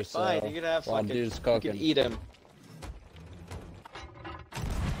boat too. So Fine, you can have while fucking. dude's You cooking. can eat him.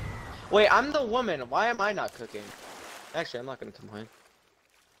 Wait, I'm the woman. Why am I not cooking? Actually, I'm not gonna complain.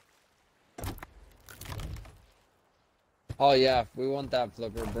 Oh yeah, if we want that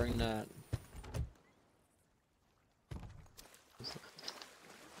Flipper, bring that.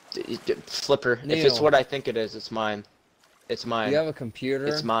 Flipper. If it's Neil. what I think it is, it's mine. It's mine. You have a computer?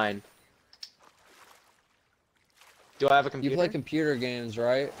 It's mine. Do I have a computer? You play computer games,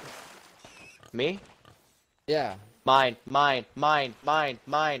 right? Me? Yeah. Mine. You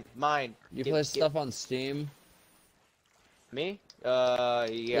play stuff on Steam? Me?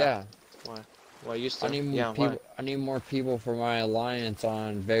 Yeah. Why? Why you I still? need more Yeah, people. why? I need more people for my alliance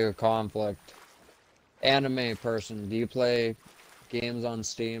on Vega Conflict. Anime person, do you play games on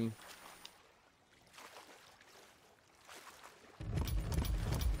Steam?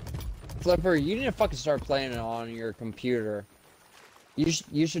 Flipper, you need to fucking start playing it on your computer. You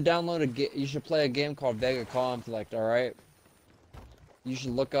should download you should play a game called Vega Conflict, alright? You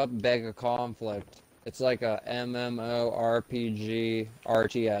should look up Vega Conflict. It's like a MMORPG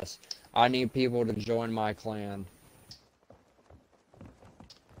RTS. I need people to join my clan.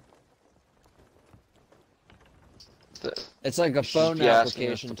 It's like a You should phone be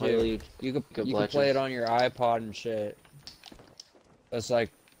asking us application to play too. League You of can play it Legends. on your iPod and shit. It's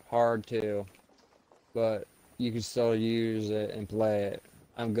like hard to, but you can still use it and play it.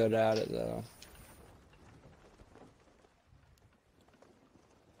 I'm good at it though.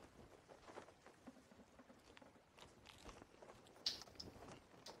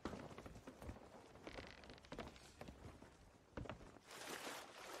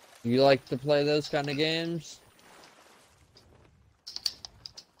 You like to play those kind of games?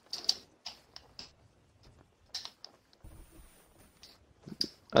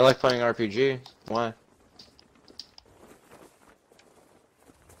 I like playing RPG. Why?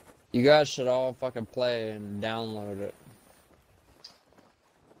 You guys should all fucking play and download it.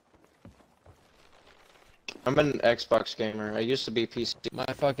 I'm an Xbox gamer. I used to be PC. My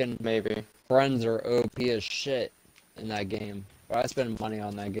fucking Maybe. friends are OP as shit in that game. But I spend money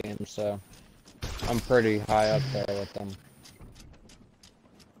on that game, so I'm pretty high up there with them.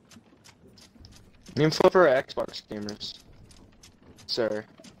 Me and Flipper are Xbox gamers. Sir.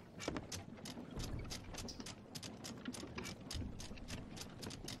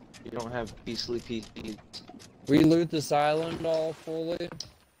 You don't have beastly PCs. We loot this island all fully?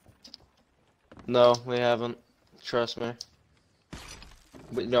 No, we haven't. Trust me.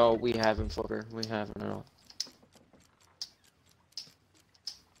 No, we haven't, Flipper. We haven't at all.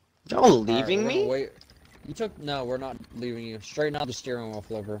 Y'all leaving me? Wait. No, we're not leaving you. Straighten out the steering wheel,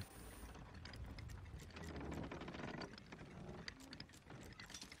 Flipper.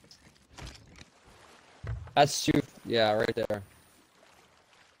 That's yeah, right there.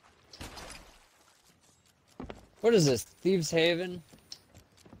 What is this? Thieves Haven?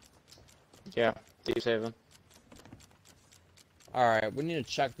 Yeah, Thieves Haven. Alright, we need to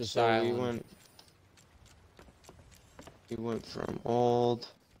check this So island. we went from old.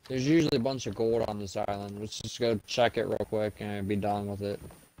 There's usually a bunch of gold on this island. Let's just go check it real quick and be done with it.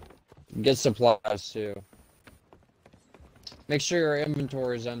 Get supplies too. Make sure your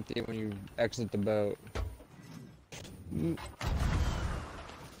inventory is empty when you exit the boat.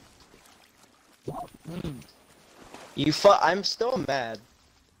 I'm still mad.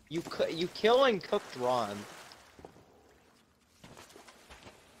 You kill and cooked Ron.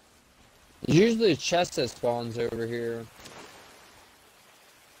 There's usually a chest that spawns over here.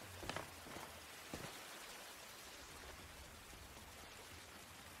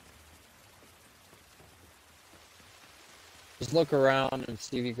 Just look around and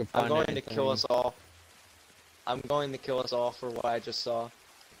see if you can find I'm going anything. to kill us all. I'm going to kill us all for what I just saw.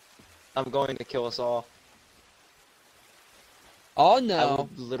 I'm going to kill us all. Oh I no! will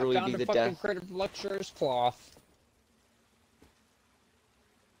literally I found be the a fucking death. crate of lecturer's cloth.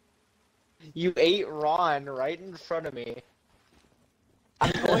 You ate Ron right in front of me.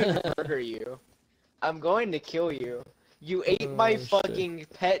 I'm going to murder you. I'm going to kill you. You ate my shit. fucking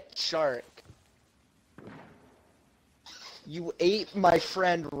pet shark. You ate my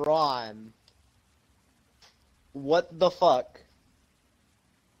friend Ron. What the fuck?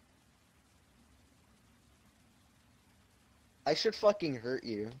 I should fucking hurt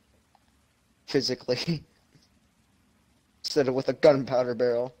you. Physically. Instead of with a gunpowder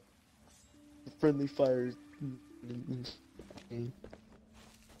barrel. Friendly fire.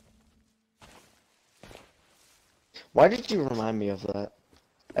 Why did you remind me of that?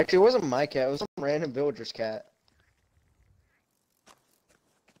 Actually, it wasn't my cat, it was some random villager's cat.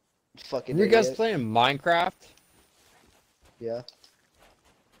 Fucking You guys idiot. playing Minecraft? Yeah.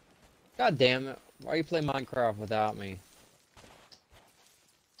 God damn it. Why you play Minecraft without me?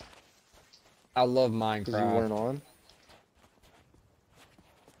 I love Because you Minecraft. weren't on?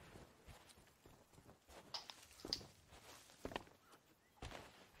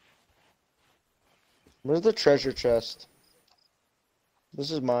 Where's the treasure chest?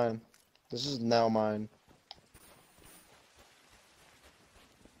 This is mine. This is now mine.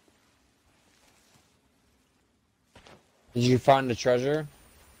 Did you find the treasure?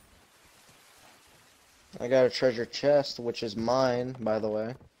 I got a treasure chest, which is mine, by the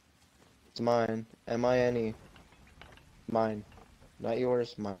way. It's mine. M-I-N-E. Mine. Not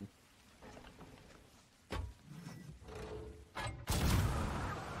yours, mine.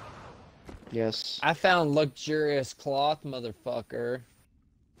 Yes. I found luxurious cloth, motherfucker.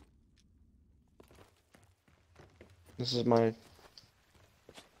 This is my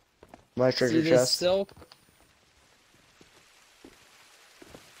See treasure this chest. silk?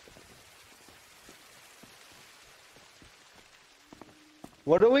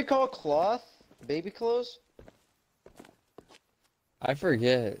 What do we call cloth? Baby clothes? I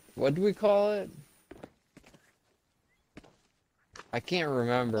forget. What do we call it? I can't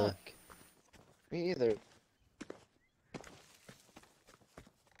remember. Fuck. Me either.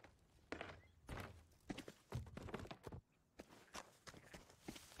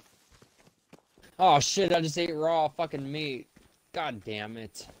 Oh shit, I just ate raw fucking meat. God damn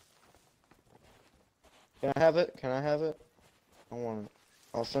it. Can I have it? Can I have it? I want it.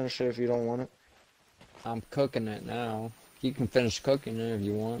 I'll finish it if you don't want it. I'm cooking it now. You can finish cooking it if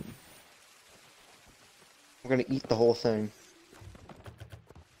you want. I'm gonna eat the whole thing.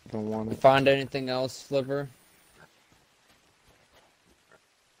 Don't want You it. find anything else, Flipper?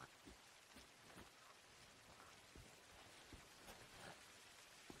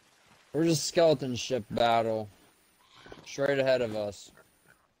 Where's a skeleton ship battle? Straight ahead of us.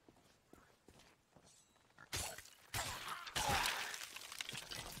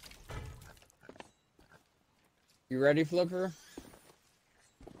 You ready, Flipper?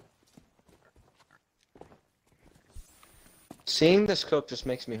 Seeing this cook just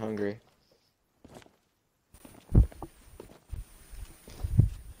makes me hungry.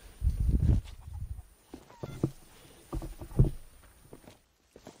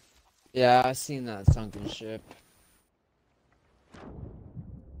 Yeah, I seen that sunken ship.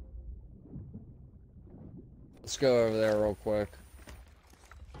 Let's go over there real quick.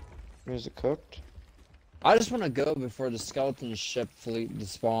 Is it cooked? I just want to go before the skeleton ship fleet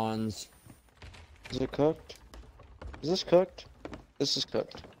despawns. Is it cooked? Is this cooked? This is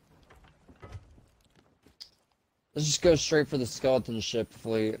cooked. Let's just go straight for the skeleton ship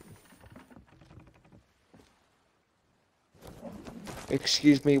fleet.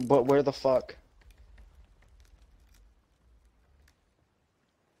 Excuse me, but where the fuck?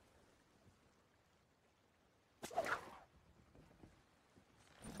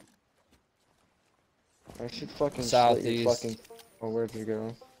 I should fucking slit your Southeast. fucking... Oh, where'd you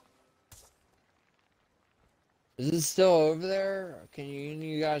go? Is it still over there? Can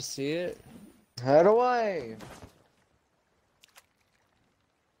you guys see it? How do I?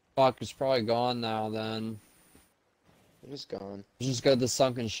 Fuck, it's probably gone now then. It is gone. Let's just go to the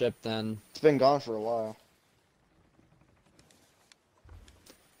sunken ship then. It's been gone for a while.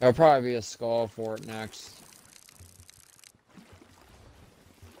 There'll probably be a skull for it next.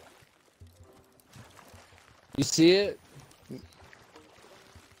 You see it?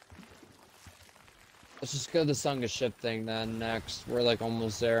 Let's just go to the sunken ship thing then next. We're like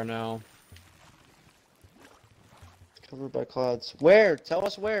almost there now. Covered by clouds. Where? Tell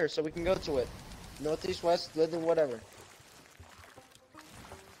us where so we can go to it. Northeast, west, whatever.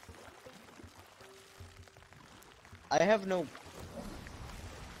 I have no...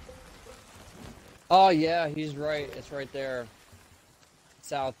 Oh yeah, he's right. It's right there.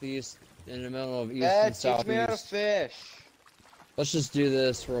 Southeast, in the middle of east and teach me how to southeast. fish. Let's just do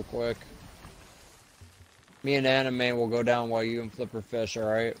this real quick. Me and Anime will go down while you and Flipper fish,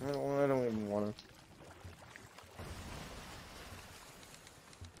 alright? I don't even want to.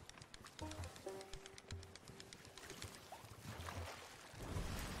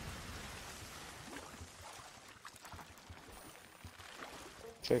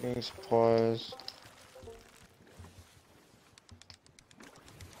 Checking supplies.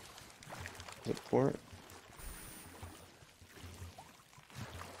 Is it port?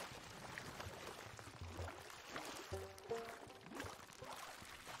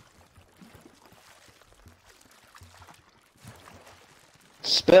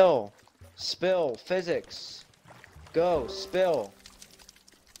 Spill! Spill! Physics! Go! Spill!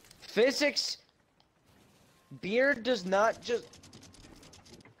 Physics! Beer does not just...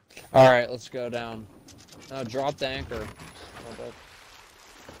 Alright, let's go down. Drop the anchor. Oh, bad.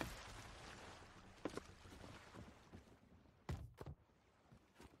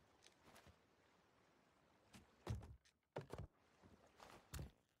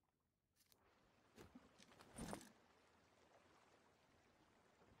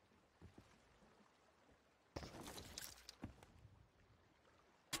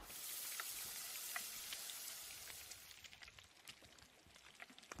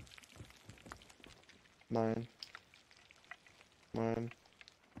 Mine.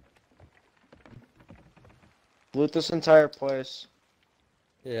 Loot this entire place.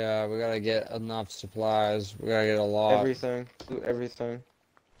 Yeah, we gotta get enough supplies. We gotta get a lot. Everything. Loot everything.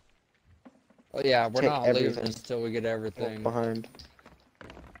 Oh yeah, we're Take not leaving everything. until we get Look everything. behind.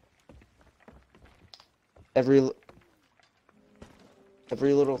 Every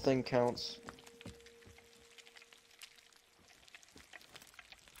little thing counts.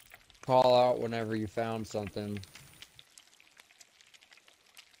 Call out whenever you found something.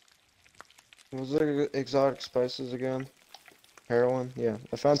 What was the exotic spices again? Heroin? Yeah,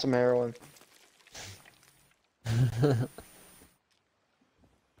 I found some heroin.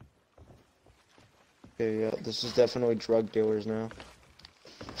 Okay, yeah, this is definitely drug dealers now.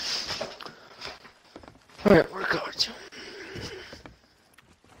 Alright, we're going to.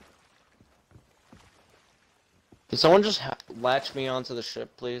 Can someone just latch me onto the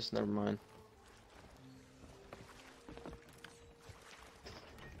ship, please? Never mind.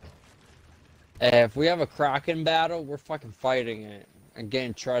 Hey, if we have a Kraken battle, we're fucking fighting it and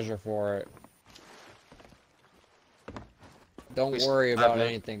getting treasure for it. Don't worry about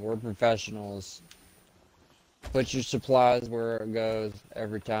anything. We're professionals. Put your supplies where it goes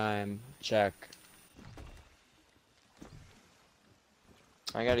every time. Check.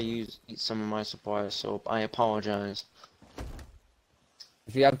 I gotta eat some of my supplies, so I apologize.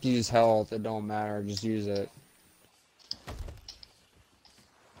 If you have to use health, it don't matter. Just use it.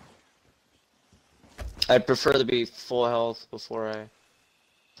 I'd prefer to be full health before I...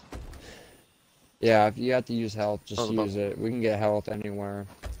 Yeah, if you have to use health, just use it. We can get health anywhere.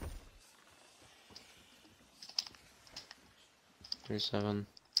 37.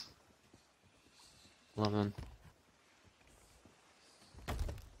 11.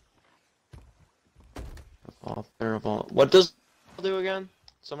 Oh, terrible. What does it do again?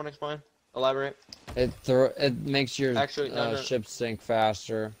 Someone explain. Elaborate. It makes your Actually, ship sink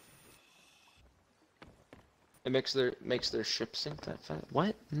faster. It makes their ship sink that fast.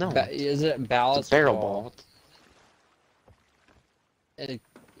 What? No. Is it ballast? It's a barrel ball. It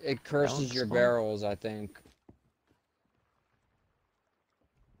curses Ballast your ball? barrels, I think.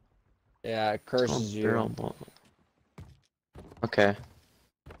 Yeah, it curses you. Barrel ball. Okay.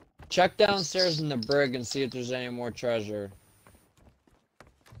 Check downstairs in the brig and see if there's any more treasure.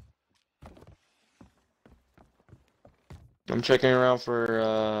 I'm checking around for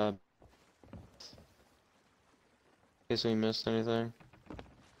in case we missed anything.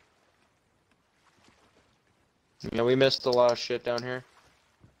 Yeah, we missed a lot of shit down here.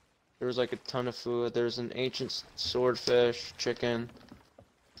 There was like a ton of food. There's an ancient swordfish, chicken.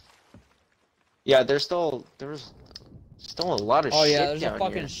 Yeah, there was still a lot of Oh shit yeah, there's down a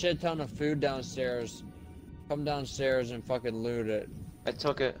fucking here. shit ton of food downstairs. Come downstairs and fucking loot it. I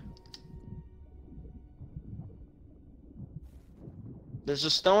took it. There's a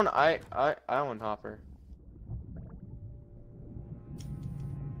stone island hopper.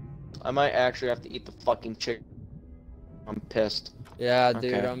 I might actually have to eat the fucking chicken. I'm pissed. Yeah,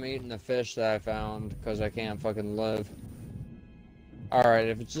 dude, Okay. I'm eating the fish that I found because I can't fucking live. Alright,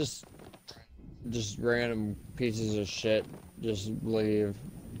 if it's just random pieces of shit, just leave.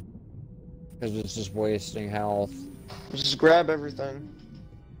 Because it's just wasting health. Just grab everything.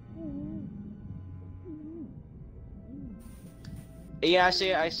 Yeah, I see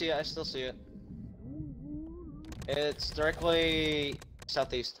it, I still see it. It's directly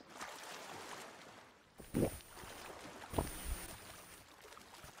southeast.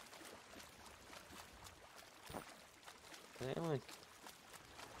 They like...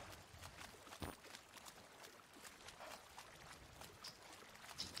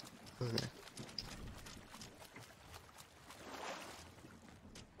 Okay.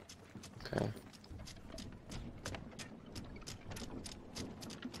 Okay.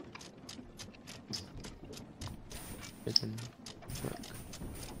 Hidden truck.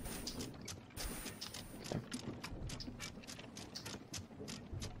 Okay.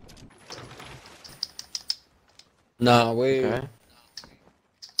 No, Okay.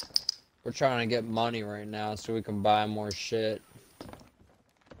 we're trying to get money right now so we can buy more shit.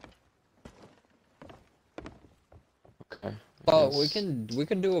 Okay. But Yes. we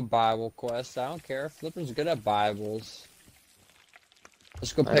can do a Bible quest. I don't care. Flipper's good at Bibles.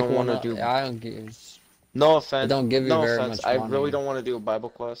 Let's go I pick don't one wanna up. do- I don't give. No It offense. don't give you No very offense. much I money. really don't want to do a Bible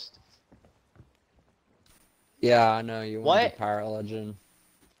quest. Yeah, I know you want to What? be Pirate Legend.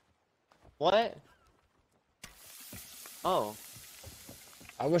 What? Oh.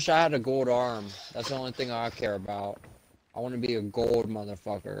 I wish I had a gold arm. That's the only thing I care about. I want to be a gold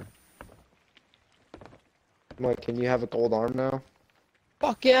motherfucker. What, can you have a gold arm now?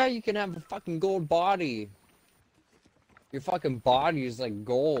 Fuck yeah, you can have a fucking gold body. Your fucking body is like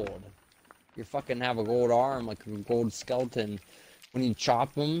gold. You fucking have a gold arm, like a gold skeleton. When you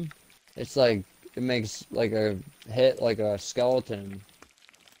chop them, it's like, it makes like a hit like a skeleton.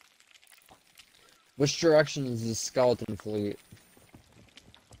 Which direction is the skeleton fleet?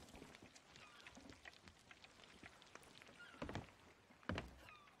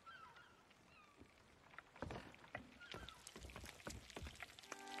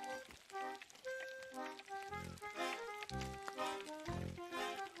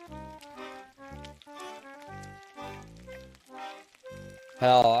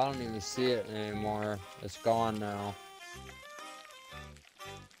 Hell, I don't even see it anymore. It's gone now.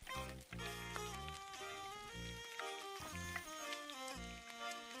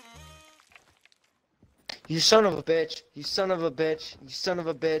 You son of a bitch. You son of a bitch. You son of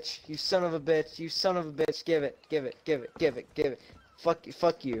a bitch. You son of a bitch. You son of a bitch. Give it. Give it. Give it. Give it. Give it. Fuck you.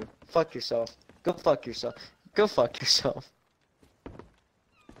 Fuck you. Fuck yourself. Go fuck yourself. Go fuck yourself.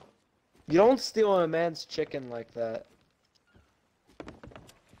 You don't steal a man's chicken like that.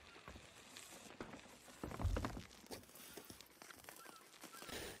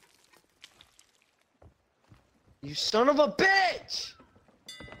 You son of a bitch!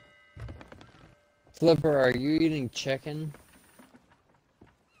 Flipper, are you eating chicken?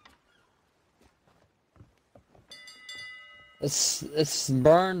 It's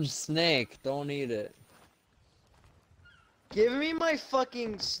burned snake. Don't eat it. Give me my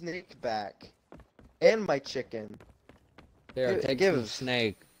fucking snake back. And my chicken. Here, take some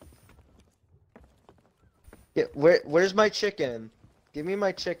snake. Yeah, where's my chicken? Give me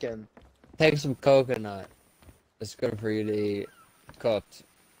my chicken. Take some coconut. It's good for you to eat. Cooked.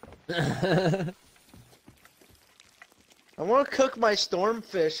 I want to cook my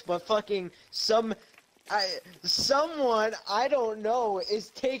stormfish, but fucking someone I don't know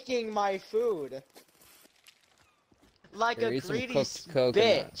is taking my food. Like Here, a eat some greedy cooked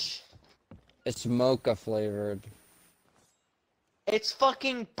coconut. bitch. It's mocha flavored. It's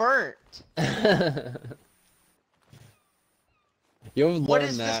fucking burnt. You'll What learn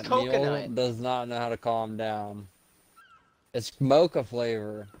is this that. coconut? Neil does not know how to calm down. It's mocha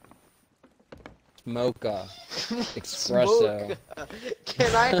flavor. It's mocha. Espresso. Smoke.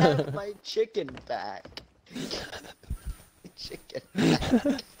 Can I have my chicken back? Chicken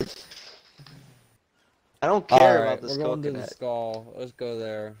back. I don't care about this we're going coconut. to the skull. Let's go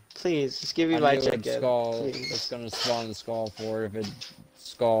there. Please, just give me I my knew chicken. Skull. Please. It's gonna spawn the skull for it if it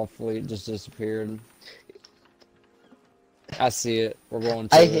skull fleet just disappeared. I see it. We're going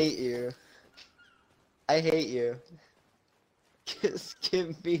to I it. hate you. I hate you. Just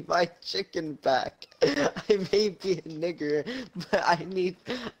give me my chicken back. I may be a nigger, but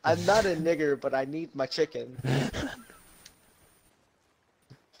I'm not a nigger, but I need my chicken.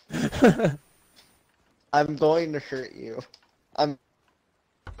 I'm going to hurt you. I'm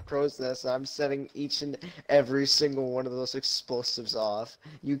process. I'm setting each and every single one of those explosives off.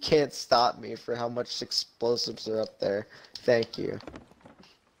 You can't stop me for how much explosives are up there. Thank you.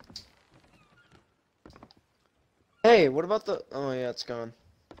 Hey, what about the... Oh yeah, it's gone.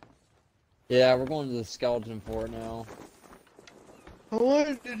 Yeah, we're going to the skeleton fort now. I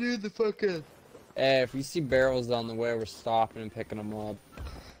wanted to do the fucking... Hey, if you see barrels on the way, we're stopping and picking them up.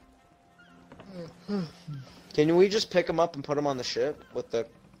 Can we just pick them up and put them on the ship with the...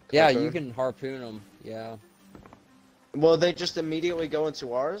 Yeah, cover? you can harpoon them. Yeah. Will they just immediately go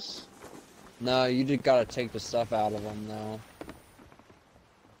into ours? No, you just gotta take the stuff out of them, though.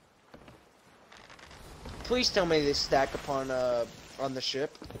 Please tell me they stack upon on the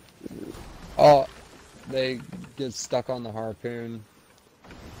ship. Oh, they get stuck on the harpoon.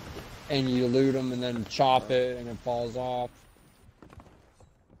 And you loot them and then chop it and it falls off.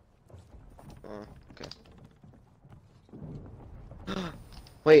 Oh, okay.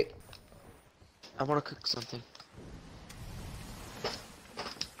 Wait. I want to cook something.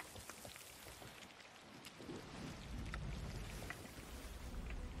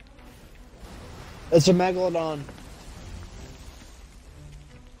 It's a megalodon.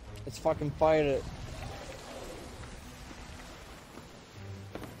 Let's fucking fight it.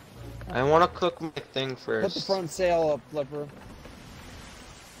 I want to cook my thing first. Put the front sail up, Flipper.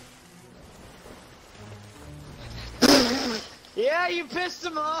 Yeah, you pissed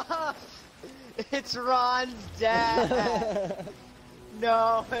him off! It's Ron's dad!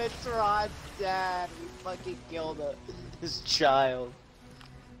 No, it's Ron's dad. We fucking killed his child.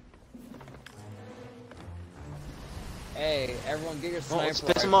 Hey, everyone get your sniper let's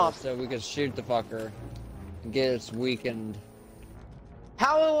piss him rifle off. so we can shoot the fucker and get its weakened.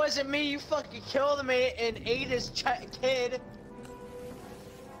 How it wasn't me? You fucking killed me and ate his kid.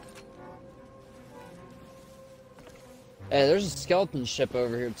 Hey, there's a skeleton ship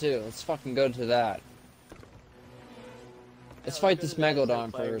over here too. Let's fucking go to that. Let's fight this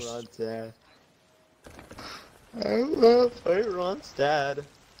megalodon first. Ron's dad. I love fight Ron's dad.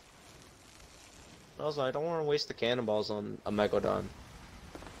 Also, I don't want to waste the cannonballs on a Megalodon.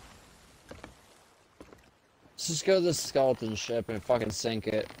 Let's just go to the skeleton ship and fucking sink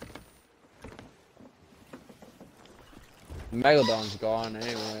it. The Megalodon's gone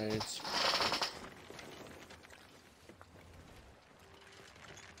anyways.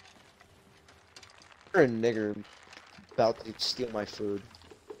 You're a nigger about to steal my food.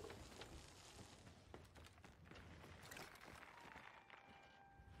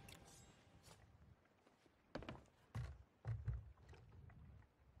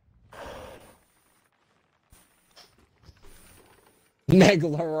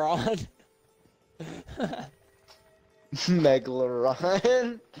 Megalodon.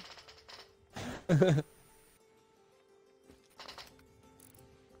 Megalodon.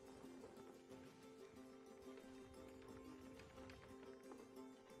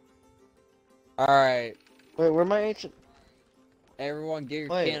 Alright. Wait, where my ancient? Everyone get your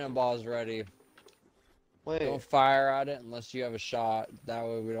Wait. cannonballs ready. Wait. Don't fire at it unless you have a shot. That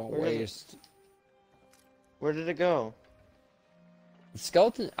way we don't Where did it- waste. Where did it go? The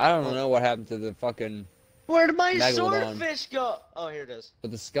skeleton, I don't know what happened to the fucking... Where did my Megalodon. swordfish go? Oh, here it is.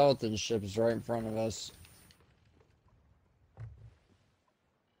 But the skeleton ship is right in front of us.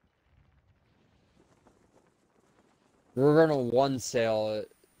 We're gonna one sail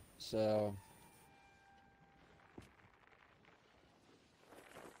it, so...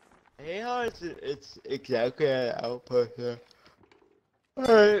 Hey, how it's exactly an output here.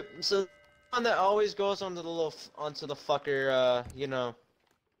 Alright, so the one that always goes onto the onto the fucker, you know,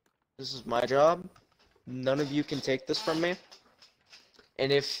 this is my job. None of you can take this from me.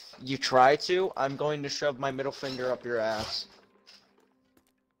 And if you try to, I'm going to shove my middle finger up your ass.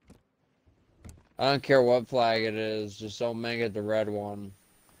 I don't care what flag it is, just don't make it the red one.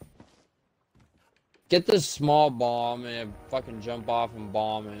 Get this small bomb and fucking jump off and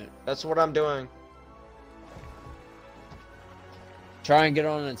bomb it. That's what I'm doing. Try and get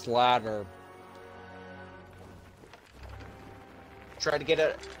on its ladder. Try to get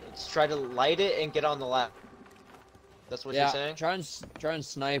it. Try to light it and get on the lap. That's what you're saying? Try and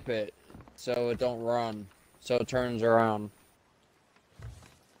snipe it so it don't run. So it turns around.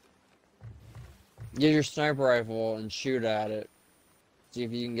 Get your sniper rifle and shoot at it. See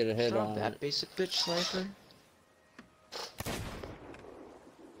if you can get a hit It's not on that it. basic bitch sniper.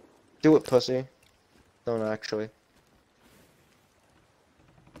 Do it, pussy. Don't actually.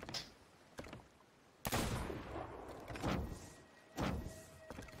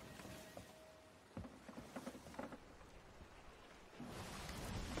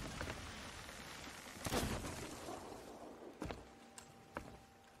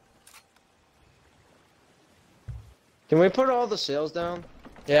 Can we put all the sails down?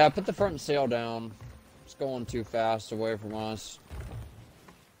 Yeah, put the front sail down. It's going too fast away from us.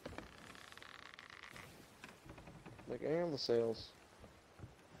 Like, any of the sails.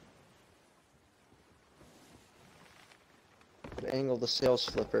 Angle the sails,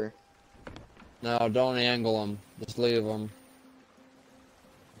 Flipper. No, don't angle them. Just leave them.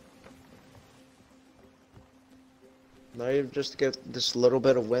 Not even just to get this little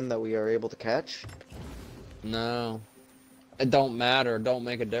bit of wind that we are able to catch. No. It don't matter. Don't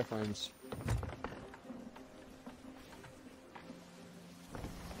make a difference.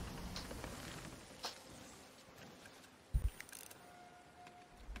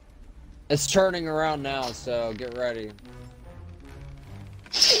 It's turning around now, so get ready.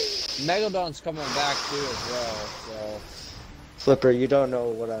 Megalodon's coming back too as well, so... Flipper, you don't know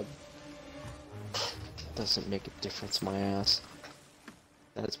what I... Doesn't make a difference, my ass.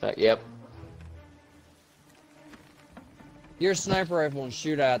 That's back, yep. Your sniper rifle and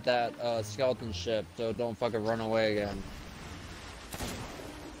shoot at that skeleton ship, so don't fucking run away again.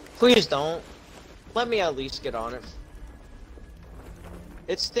 Please don't. Let me at least get on it.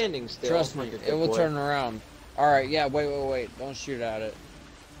 It's standing still. Trust me, like a it good will boy. turn around. Alright, yeah, wait. Don't shoot at it.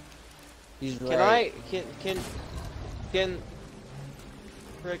 He's right. Can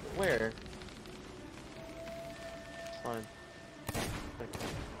Rick, where? Fine.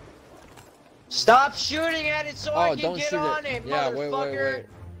 Stop shooting at it so I can don't get shoot on it. it, Yeah, motherfucker! wait.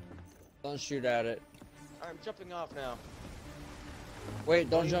 Don't shoot at it. I'm jumping off now. Wait,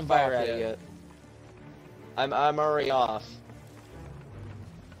 don't jump fire off at yet. it yet. I'm already off.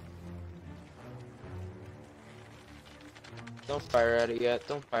 Don't fire at it yet.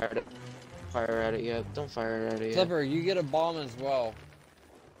 Don't fire at it. Fire at it yet. Don't fire at it yet. Flipper, you get a bomb as well.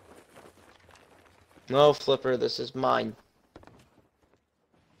 No, Flipper, this is mine.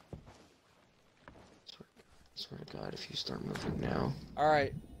 Swear to God, if you start moving now.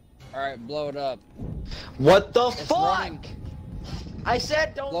 Alright, blow it up. What the It's fuck? running. I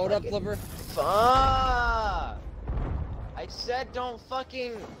said don't Blow it up, fucking- Flipper. Fuck! I said don't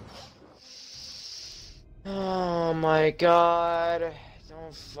fucking... Oh my god.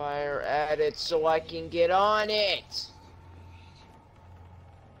 Don't fire at it so I can get on it!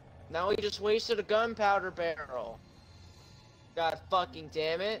 Now we just wasted a gunpowder barrel. God fucking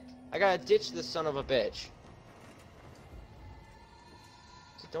damn it. I gotta ditch this son of a bitch.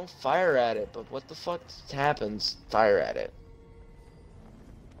 So don't fire at it, but what the fuck happens? Fire at it.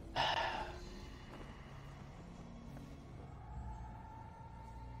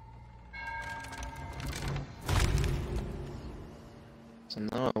 So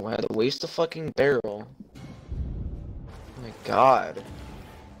no, I had to waste a fucking barrel. Oh my god.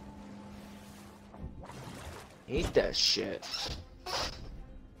 Hate that shit.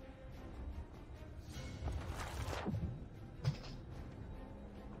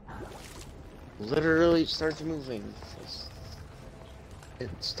 Literally starts moving. It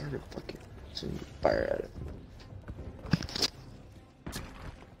started fucking to fire at it.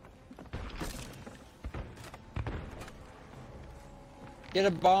 Get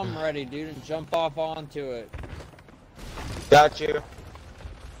a bomb ready, dude, and jump off onto it. Got you.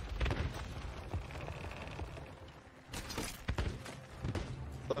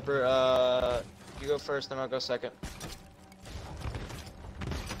 Flipper, you go first, then I'll go second.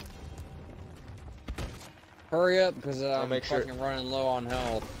 Hurry up, because I'm make sure. fucking running low on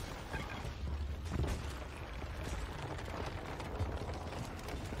health.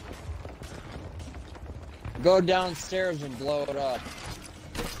 Go downstairs and blow it up.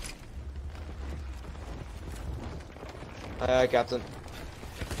 Captain.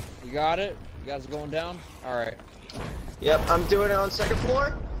 You got it? You guys going down? Alright. Yep, I'm doing it on second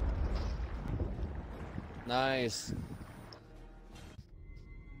floor. Nice.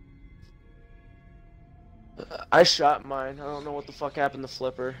 I shot mine. I don't know what the fuck happened to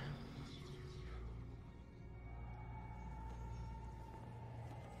Flipper.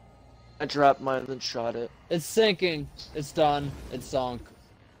 I dropped mine and then shot it. It's sinking. It's done. It's sunk.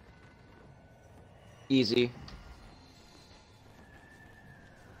 Easy.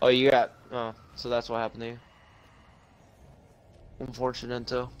 Oh, you got... Oh, so that's what happened to you. Unfortunate,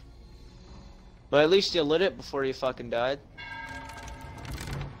 too. But at least you lit it before you fucking died.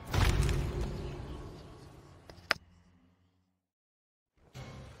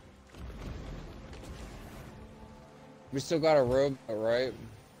 We still got a robot, right?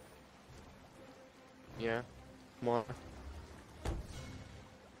 Yeah. More.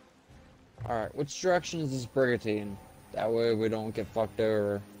 Alright, which direction is this brigantine? That way we don't get fucked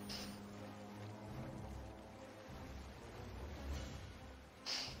over.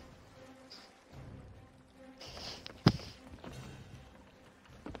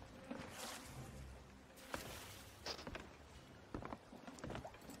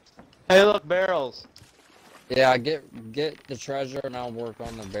 Hey, look, barrels. Yeah, get the treasure and I'll work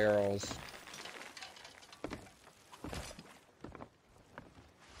on the barrels.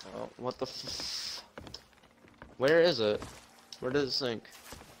 Oh, what the f... Where is it? Where does it sink?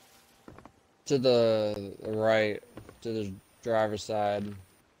 To the right, to the driver's side.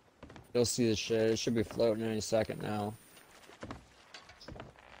 You'll see the shit. It should be floating any second now.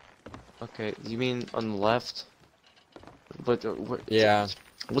 Okay, you mean on the left? But Yeah.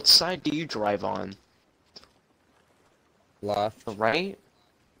 What side do you drive on? Left. The right?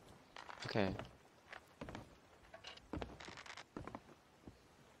 Okay.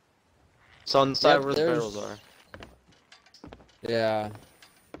 So on the side Yep, where the barrels are. Yeah.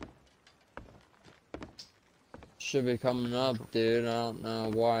 Should be coming up, dude. I don't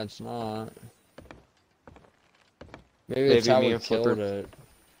know why it's not. Maybe it's how we killed it.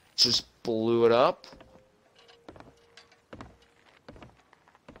 Just blew it up?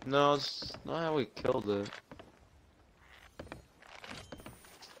 No, it's not how we killed it.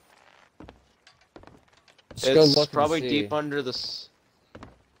 It's probably deep under this.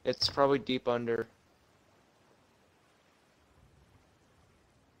 It's probably deep under.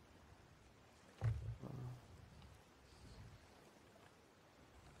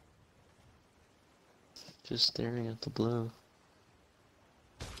 Just staring at the blue.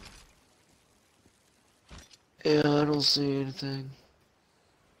 Yeah, I don't see anything.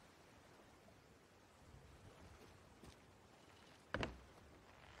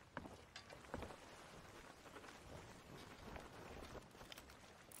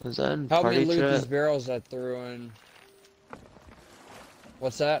 Is that in Help me party loot chat? these barrels I threw in.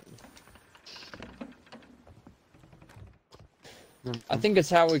 What's that? I think it's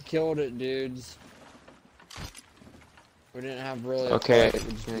how we killed it, dudes. We didn't have really a Okay, fight,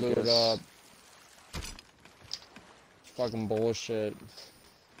 we just blew it up. Fucking bullshit.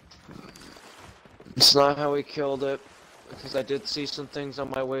 It's not how we killed it, because I did see some things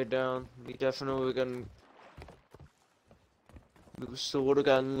on my way down. We definitely got. We still would have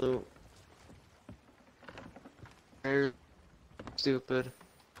gotten loot. Very stupid.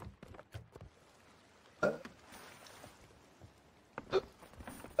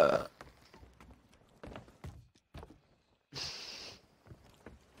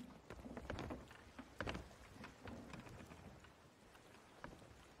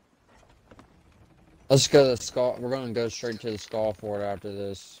 Let's go to the skull. We're gonna go straight to the skull fort after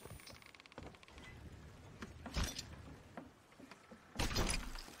this.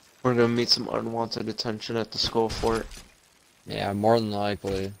 We're gonna meet some unwanted attention at the skull fort. Yeah, more than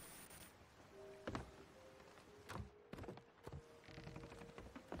likely.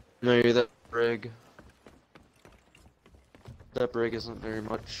 No, you're that brig. That brig isn't very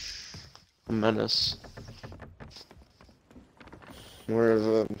much a menace. More of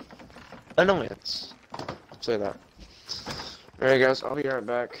a annoyance. Say that. Alright guys, I'll be right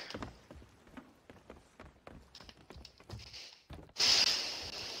back.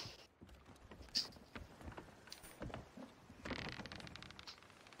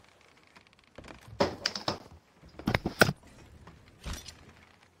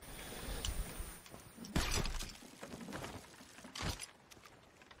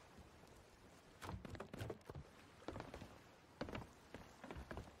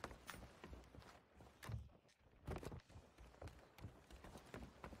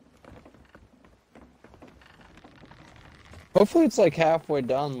 Hopefully it's like halfway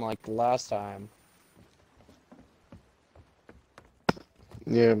done like the last time.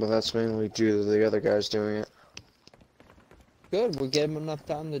 Yeah, but that's mainly due to the other guys doing it. Good, we gave him enough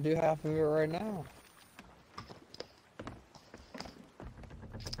time to do half of it right now.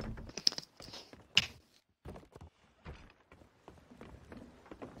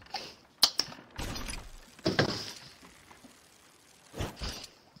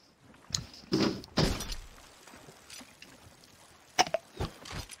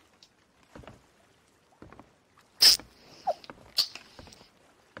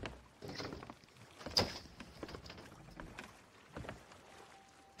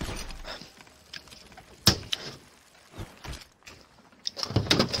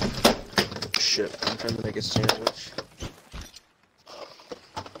 Shit, I'm trying to make a sandwich.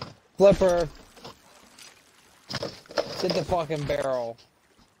 Flipper! Hit the fucking barrel.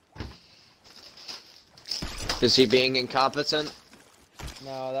 Is he being incompetent?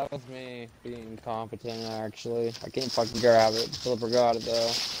 No, that was me being incompetent actually. I can't fucking grab it. Flipper got it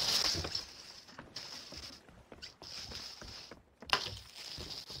though.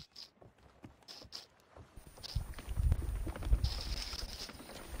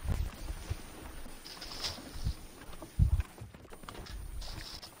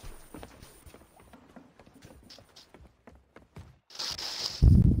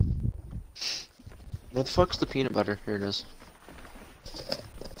 Where the fuck's the peanut butter? Here it is.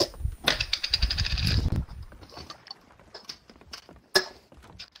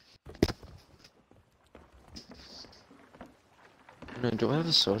 No, do I have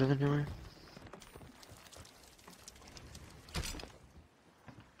a soda anywhere?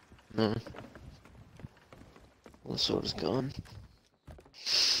 No. Well, the soda's gone.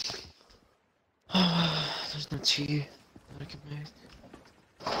 There's no tea that I can make.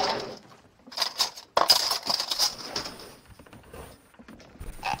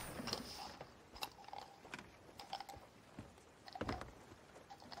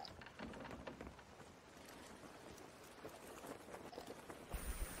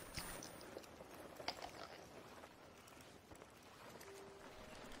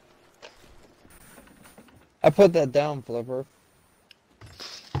 I put that down, Flipper.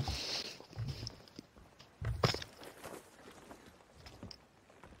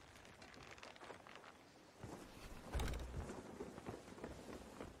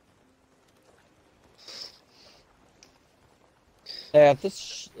 Yeah, if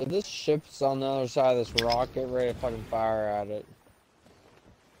this ship's on the other side of this rock, get ready to fucking fire at it.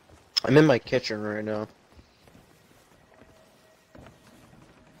 I'm in my kitchen right now.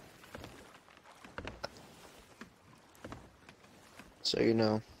 So you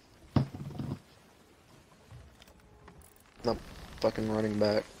know. Not fucking running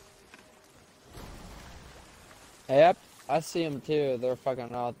back. Yep, I see them too. They're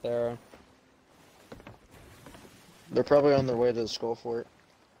fucking out there. They're probably on their way to the skull fort.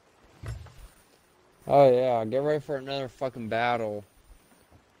 Oh yeah, get ready for another fucking battle.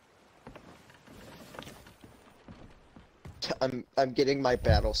 I'm getting my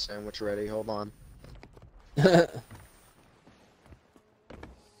battle sandwich ready. Hold on.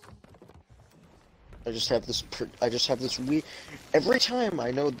 I just have this weird. Every time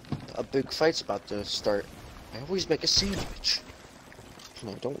I know a big fight's about to start, I always make a sandwich. And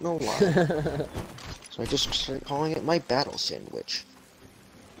I don't know why. So I just start calling it my battle sandwich.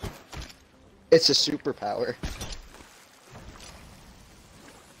 It's a superpower.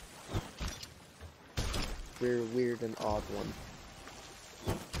 Very weird and odd one.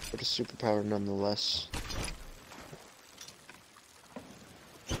 But a superpower nonetheless.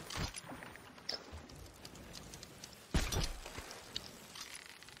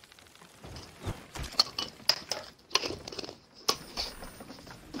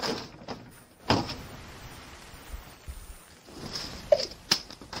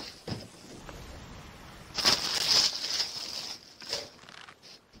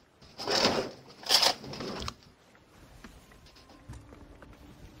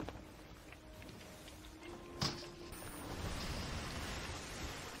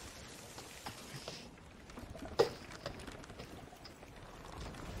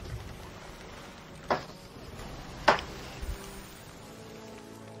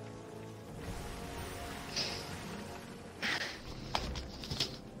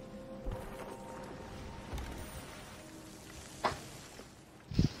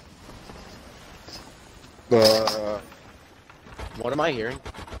 What am I hearing?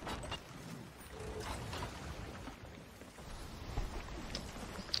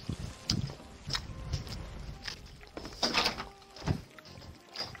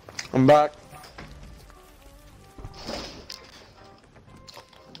 I'm back.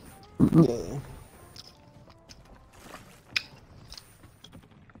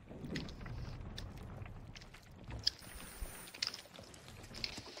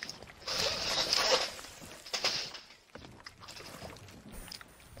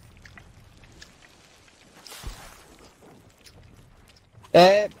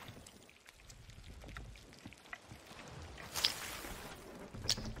 Eh.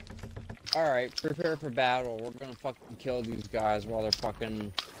 Alright, prepare for battle. We're gonna fucking kill these guys while they're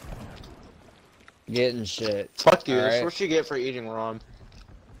fucking getting shit. Fuck you, Alright? that's what you get for eating raw.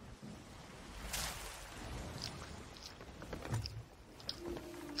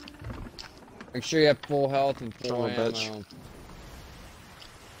 Make sure you have full health and full Oh, ammo. bitch.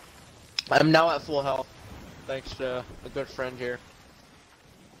 I'm now at full health, thanks to a good friend here.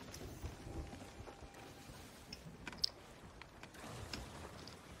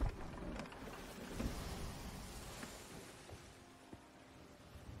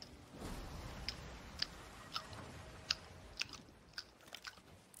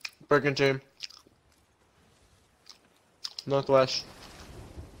 Breaking team. Northwest.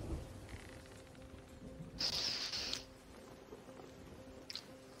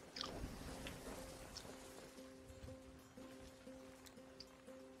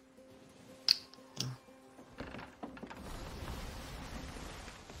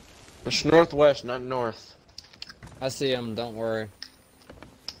 It's northwest, not north. I see him, don't worry.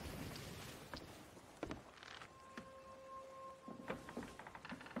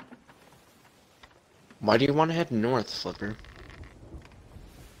 Why do you want to head north, Flipper?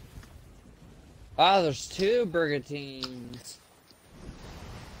 Ah, there's two brigantines.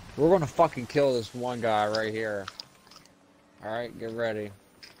 We're gonna fucking kill this one guy right here. Alright, get ready.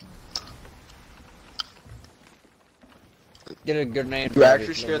 Get a good name. You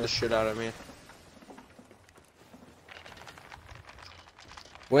actually scared the shit out of me.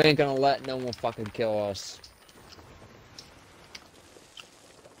 We ain't gonna let no one fucking kill us.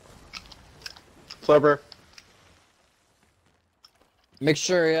 Flipper. Make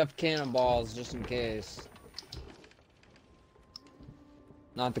sure you have cannonballs just in case.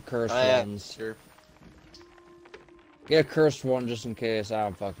 Not the cursed ones. Sure. Get a cursed one just in case. I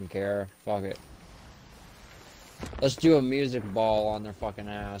don't fucking care. Fuck it. Let's do a music ball on their fucking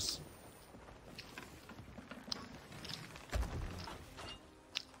ass.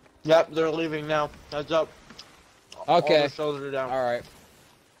 Yep, they're leaving now. Heads up. Okay. All their shoulders are down. Alright.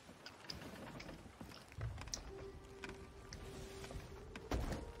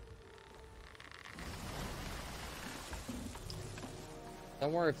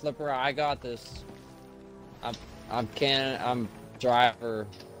 Don't worry, Flipper. I got this. I'm driver,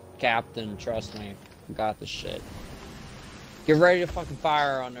 captain. Trust me. I got this shit. Get ready to fucking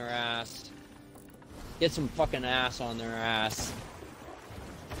fire on their ass. Get some fucking ass on their ass.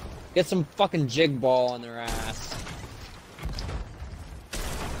 Get some fucking jig ball on their ass.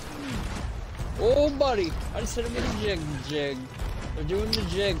 Oh, buddy. I just hit him with a jig. They're doing the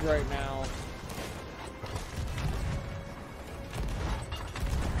jig right now.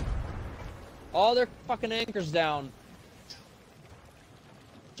 All their fucking anchors down.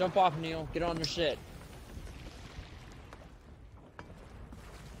 Jump off, Neil. Get on their shit.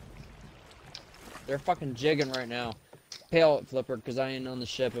 They're fucking jigging right now. Pale it, Flipper, because I ain't on the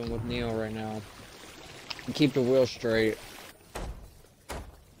ship and with Neo right now. And keep the wheel straight.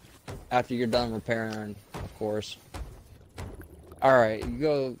 After you're done repairing, of course. Alright,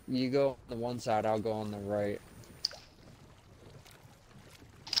 you go on the one side, I'll go on the right.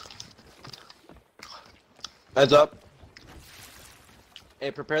 Heads up.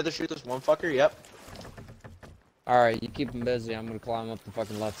 Hey, prepare to shoot this one fucker, yep. Alright, you keep him busy, I'm gonna climb up the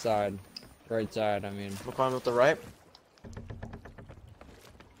fucking left side. Right side, I mean. We'll climb up the right.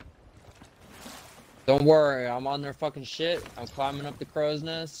 Don't worry, I'm on their fucking shit. I'm climbing up the crow's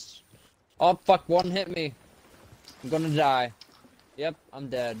nest. Oh, fuck, one hit me. I'm gonna die. Yep, I'm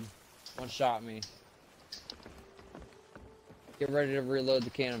dead. One shot me. Get ready to reload the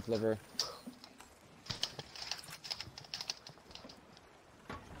cannon, Flipper.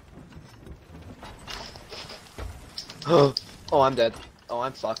 Oh, I'm dead. Oh,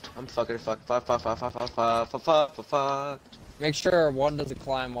 I'm fucked. I'm fucking fucked. Fuck. Make sure one doesn't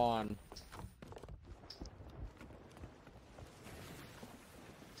climb on.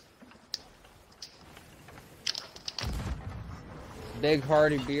 Big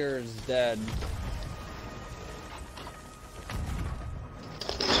Hearty Beer is dead.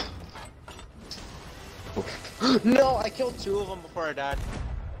 No, I killed 2 of them before I died.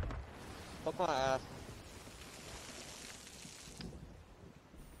 Fuck my ass.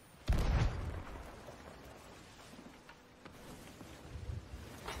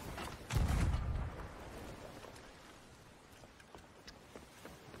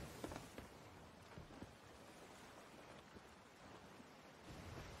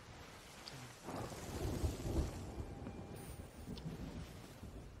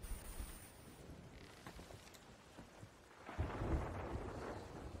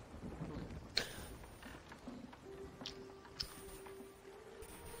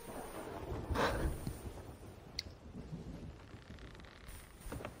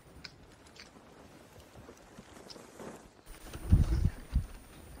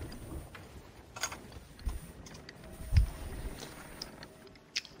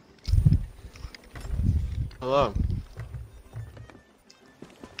 Hello.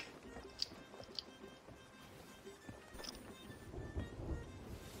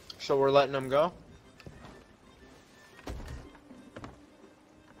 So we're letting them go? Is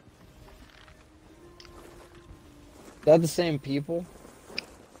that the same people?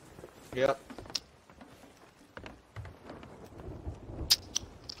 Yep.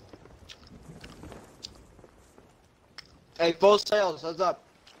 Hey, full sails, heads up.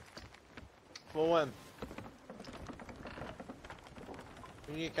 Full win.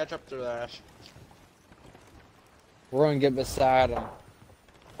 We need to catch up to that, Ash. We're gonna get beside him.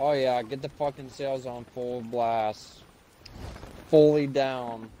 Oh yeah, get the fucking sails on full blast. Fully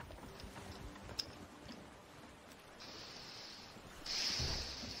down.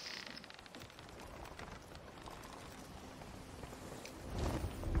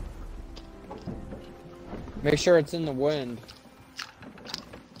 Make sure it's in the wind.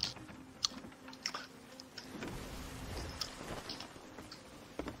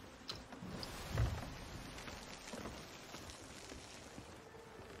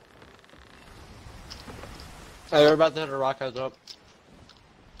 Hey, we're about to hit a rock, heads up.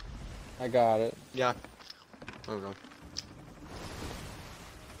 I got it. Yeah. There we go.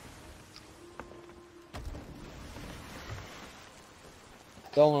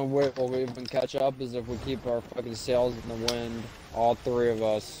 The only way we'll even catch up is if we keep our fucking sails in the wind. All 3 of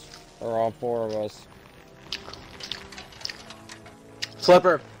us. Or all 4 of us.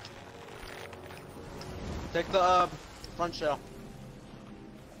 Flipper. Take the front shell.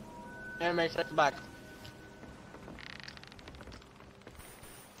 And make check the back.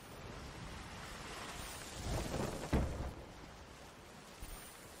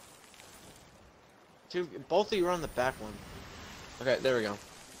 Both of you are on the back one. Okay, there we go.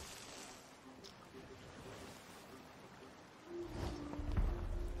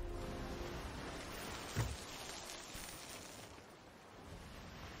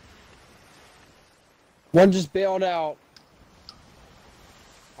 One just bailed out.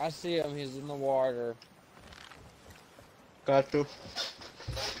 I see him, he's in the water. Got you.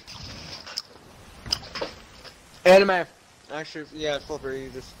 Anime. Actually, yeah, Flipper, you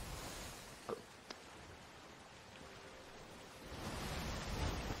just...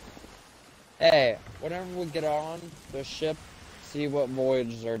 Hey, whenever we get on the ship, see what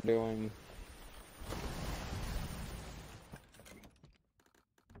voyages are doing.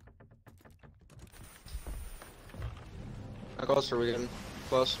 How close are we getting?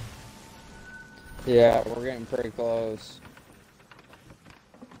 Close? Yeah, we're getting pretty close.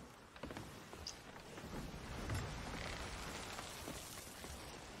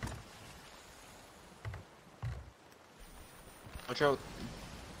 Watch out.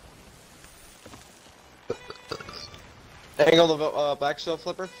 Angle the back sail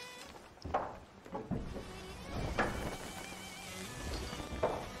flipper.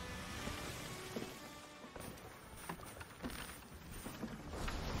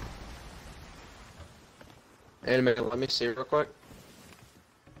 Anime, let me see real quick.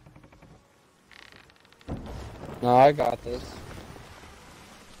 No, I got this.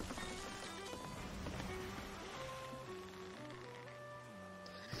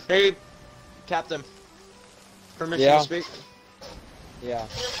 Hey, Captain. Permission Yeah. to speak? Yeah.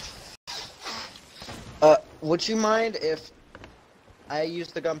 Would you mind if I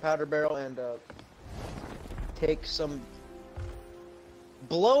use the gunpowder barrel and, take some...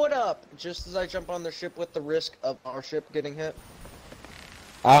 Blow it up just as I jump on the ship with the risk of our ship getting hit?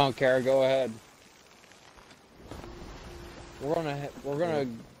 I don't care. Go ahead. We're gonna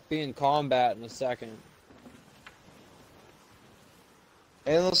be in combat in a second.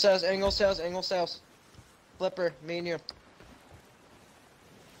 Angle south, angle south, angle south. Flipper, me and you.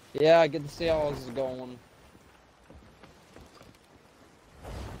 Yeah, I get to see how this is going.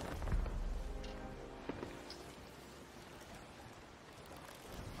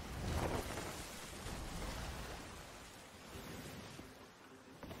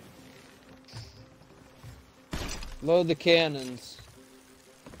 Load the cannons.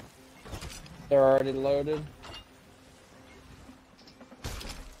 They're already loaded.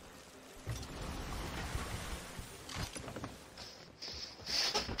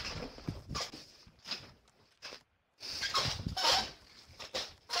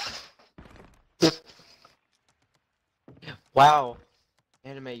 Wow.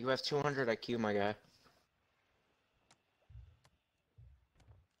 Anime, you have 200 IQ, my guy.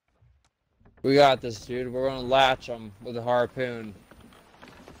 We got this, dude. We're gonna latch them with a harpoon.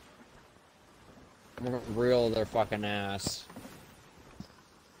 We're gonna reel their fucking ass.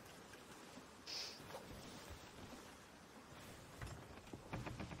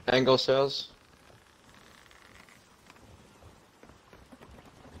 Angle sails.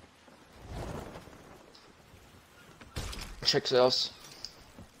 Check sails.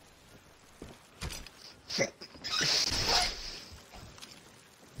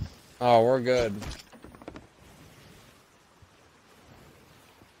 Oh, we're good.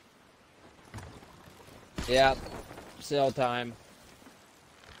 Yep. Sail time.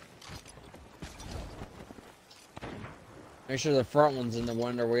 Make sure the front one's in the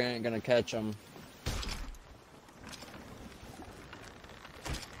wind or we ain't gonna catch them.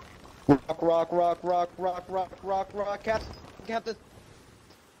 Rock, rock, rock, rock, rock, rock, rock, rock, Captain.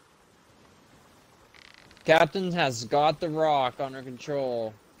 Captain has got the rock under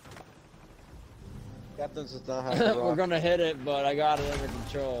control. Captain's does not have the rock. We're gonna hit it, but I got it under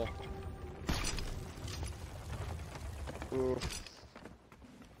control. Ooh.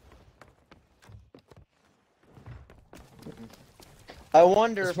 I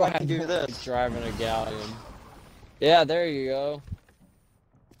wonder That's if I why can do don't this. like driving a galleon. Yeah, there you go.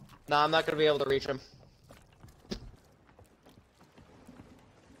 Nah, I'm not gonna be able to reach him.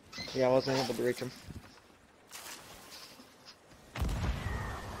 Yeah, I wasn't able to reach him.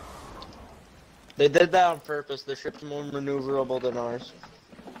 They did that on purpose. The ship's more maneuverable than ours.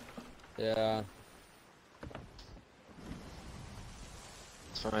 Yeah.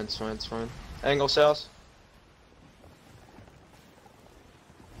 It's fine, it's fine, it's fine. Angle sails.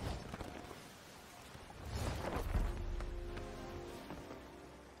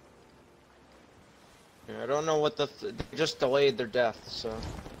 Yeah, I don't know what they just delayed their death, so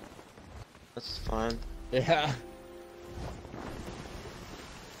that's fine. Yeah.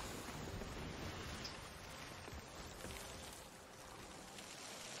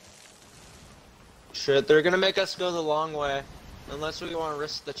 Shit, they're gonna make us go the long way, unless we want to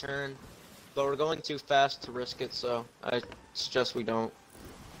risk the turn. But we're going too fast to risk it, so I suggest we don't.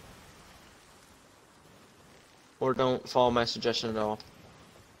 Or don't follow my suggestion at all.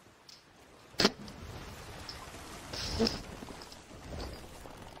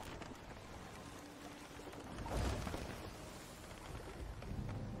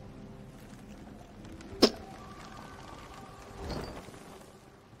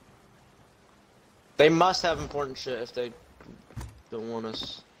 They must have important shit if they don't want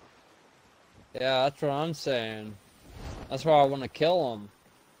us. Yeah, that's what I'm saying. That's why I want to kill them.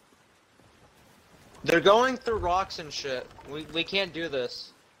 They're going through rocks and shit. We can't do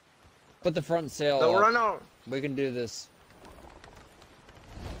this. Put the front sail They'll up. run out. We can do this.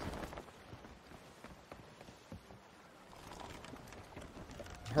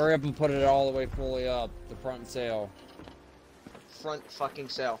 Hurry up and put it all the way fully up. The front sail. Front fucking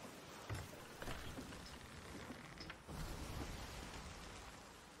sail.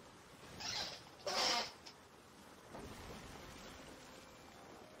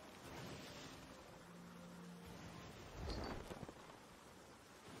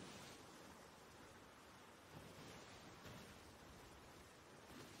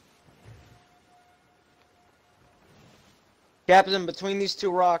 Captain, between these two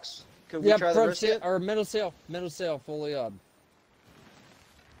rocks, could we Yep, try the front risk sail, it? or middle sail, fully up.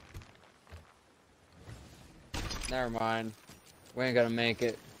 Never mind. We ain't gonna make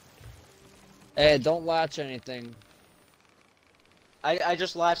it. Hey, don't latch anything. I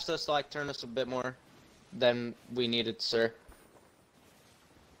just latched us to like turn us a bit more than we needed, sir.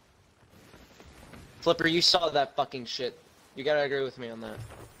 Flipper, you saw that fucking shit. You gotta agree with me on that.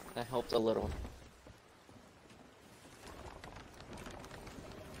 That helped a little.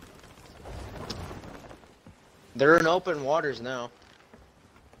 They're in open waters now.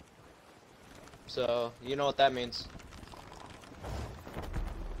 So, you know what that means.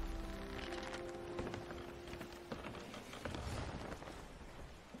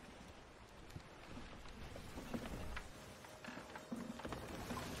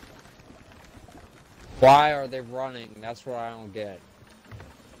 Why are they running? That's what I don't get.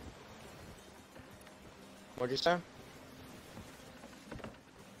 What'd you say?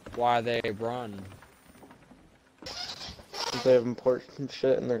 Why they run? They have important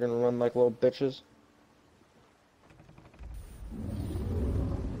shit and they're gonna run like little bitches.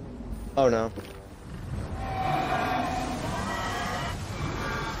 Oh no.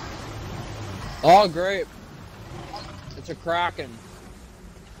 Oh, great. It's a Kraken.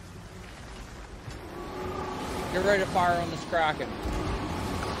 Get ready to fire on this Kraken.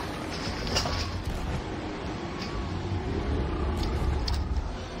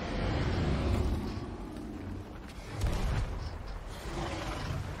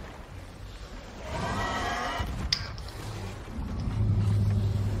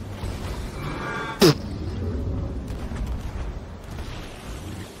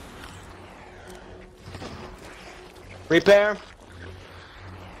 Repair.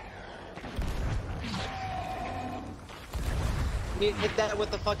 Hit that with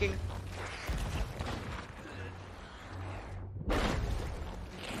the fucking...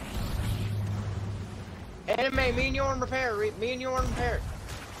 Anime, me and you on repair. Me and you on repair.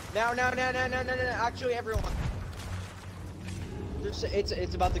 Now. Actually, everyone.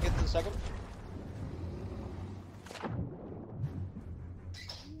 It's about to get to the second.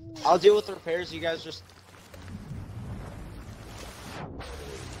 I'll deal with the repairs. You guys just...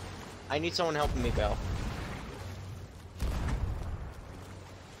 I need someone helping me, Belle.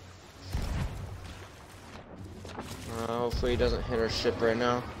 Hopefully he doesn't hit our ship right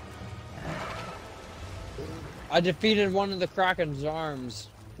now. I defeated one of the Kraken's arms.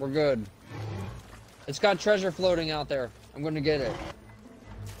 We're good. It's got treasure floating out there. I'm gonna get it.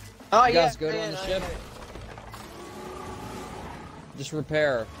 Oh, You yeah, guys good on the ship? Just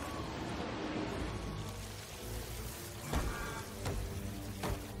repair.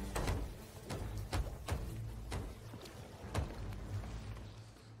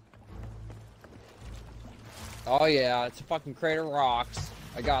 Oh yeah, it's a fucking crate of rocks.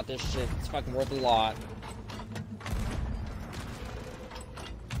 I got this shit. It's fucking worth a lot.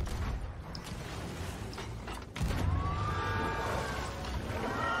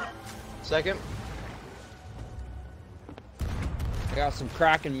 Second. I got some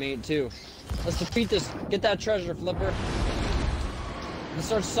Kraken meat too. Let's defeat this. Get that treasure, Flipper. It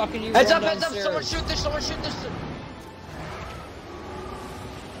starts sucking you. Heads run up, heads up! downstairs. Someone shoot this!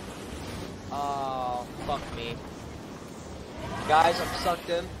 Oh, fuck me. Guys, I'm sucked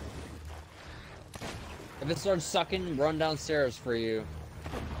in. If it starts sucking, run downstairs for you.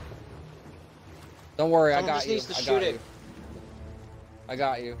 Don't worry, Someone I got just you. needs to I shoot got it. you. I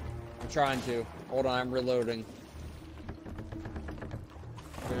got you. I'm trying to. Hold on, I'm reloading.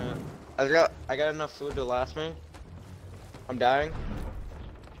 Yeah. I got enough food to last me. I'm dying.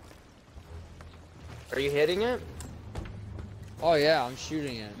 Are you hitting it? Oh yeah, I'm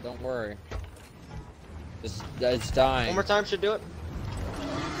shooting it. Don't worry. It's dying. One more time should do it.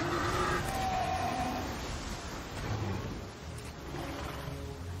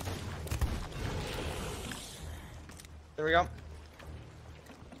 There we go.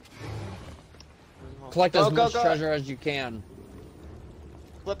 Collect as much go. treasure as you can.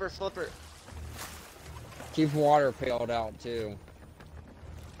 Flipper. Keep water pailed out too.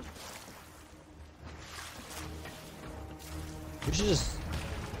 We should just...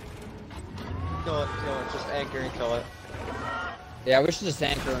 Kill it. Just anchor and kill it. Yeah, we should just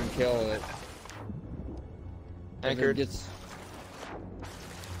anchor and kill it. Anchored.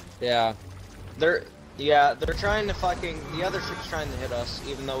 Yeah. They're trying to fucking... The other ship's trying to hit us,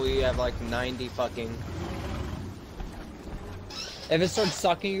 even though we have like 90 fucking... If it starts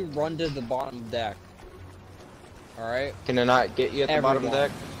sucking you, run to the bottom deck. Alright? Can it not get you at the bottom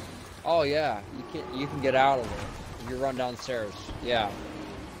deck? Oh yeah, you can get out of it if you run downstairs. Yeah.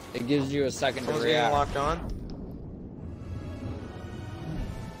 It gives you a second to Someone's getting react. locked on.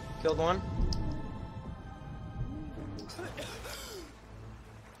 Killed one.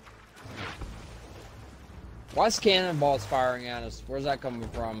 Why's cannonballs firing at us? Where's that coming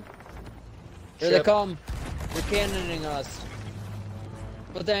from? Here Ship. they come. They're cannoning us.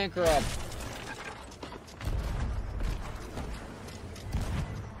 Put the anchor up.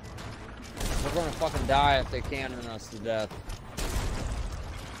 We're gonna fucking die if they cannon us to death.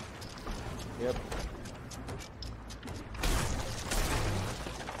 Yep.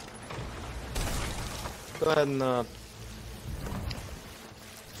 Go ahead and I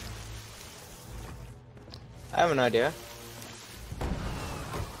have an idea.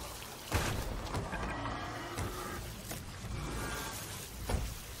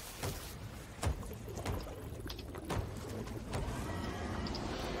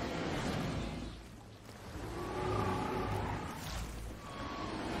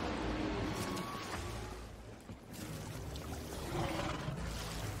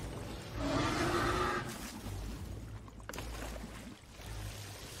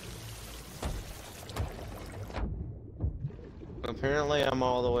 Apparently I'm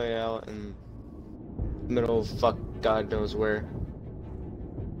all the way out in the middle of fuck God knows where.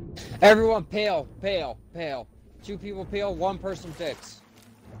 Everyone pale, pale, pale. 2 people pale, 1 person fix.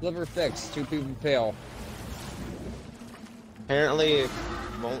 Liver fix, 2 people pale. Apparently it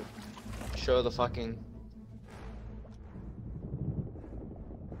won't show the fucking...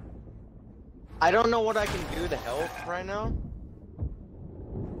 I don't know what I can do to help right now.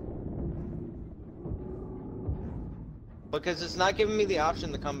 Because it's not giving me the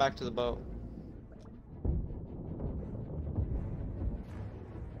option to come back to the boat.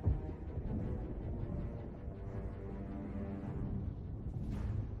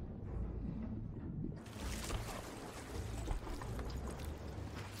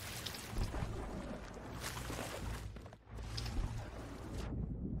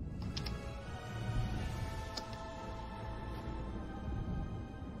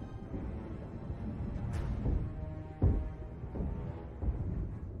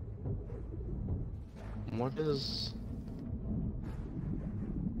 What is...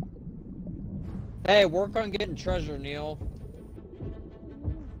 Hey, work on getting treasure, Neil.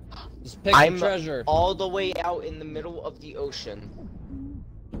 Just pick I'm the treasure. all the way out in the middle of the ocean.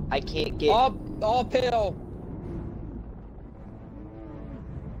 I can't get... All pale.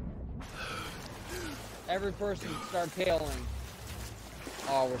 Every person start paling.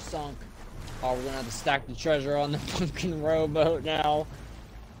 Oh, we're sunk. Oh, we're gonna have to stack the treasure on the fucking rowboat now.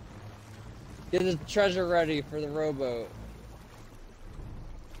 Get the treasure ready for the rowboat.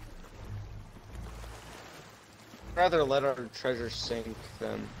 I'd rather let our treasure sink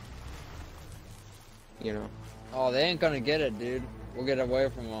than... You know. Oh, they ain't gonna get it, dude. We'll get away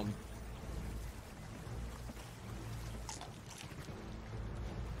from them.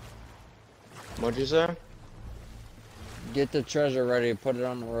 What'd you say? Get the treasure ready, put it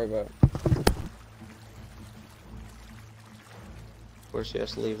on the rowboat. Of course he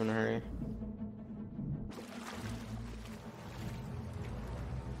has to leave in a hurry.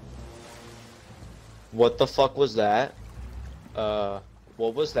 What the fuck was that?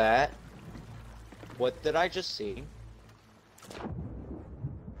 What was that? What did I just see?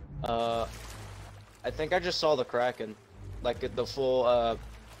 I think I just saw the Kraken. Like, the full,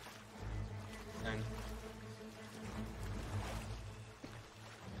 thing.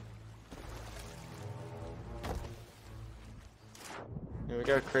 Yeah, we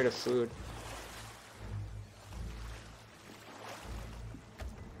gotta create a food.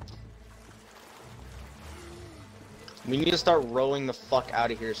 We need to start rowing the fuck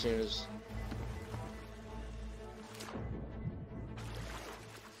out of here as soon as...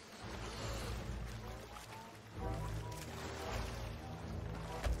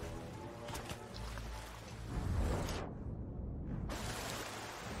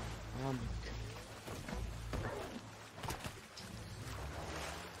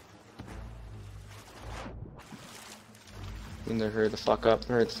 We need to hurry the fuck up,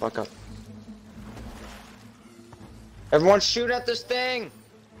 hurry the fuck up. Everyone shoot at this thing!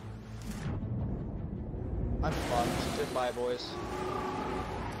 I'm fucked. Goodbye, boys.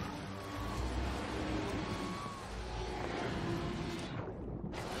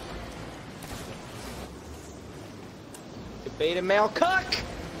 The beta male cuck!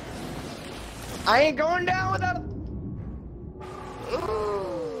 I ain't going down without a...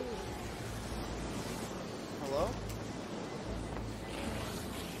 Ooh. Hello?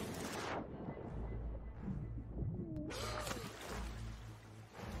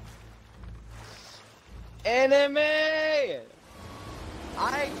 Enemy!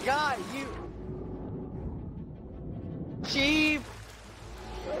 I got you! Chief!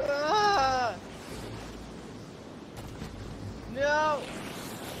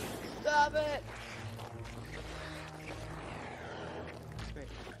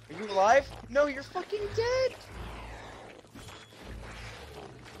 you're fucking dead!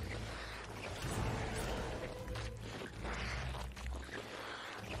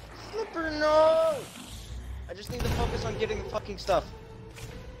 Flipper, no! I just need to focus on getting the fucking stuff.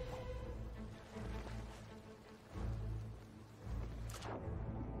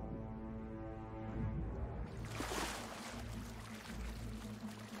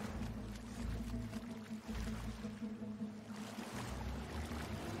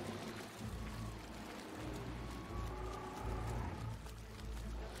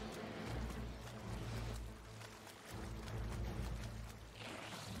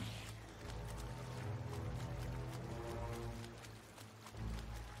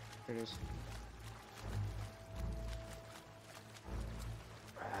 Here it is.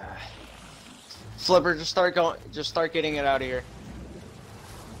 Flipper, just start going. Just start getting it out of here.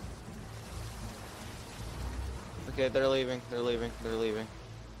 Okay, they're leaving. They're leaving. They're leaving.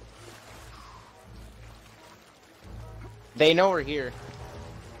 They know we're here.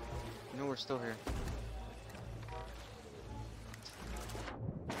 They know we're still here.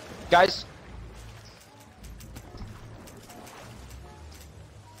 Guys.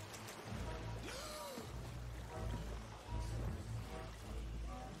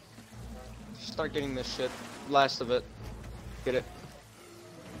 Start getting this shit. Last of it. Get it.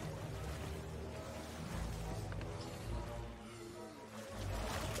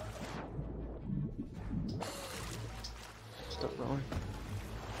 Stop rolling.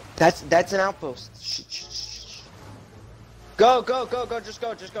 That's an outpost. Shh. Go. Just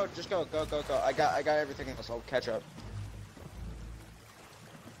go. Go. I got everything else. I'll catch up.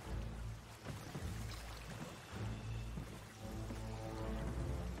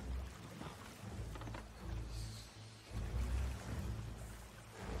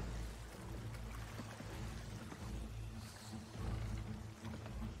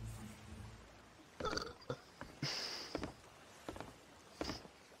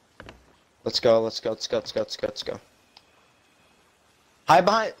 Let's go. Hide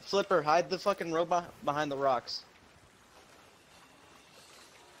behind Flipper, hide the fucking road behind the rocks.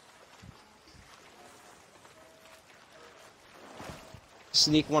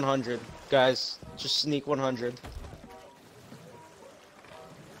 Sneak 100, guys. Just sneak 100.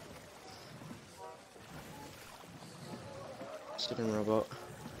 Sitting rowboat.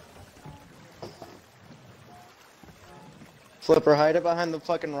 Flipper, hide it behind the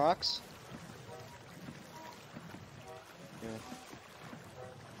fucking rocks. Yeah.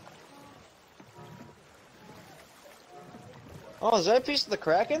 Oh, is that a piece of the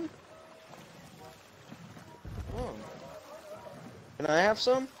Kraken? Oh. Can I have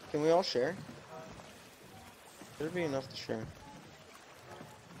some? Can we all share? There'd be enough to share.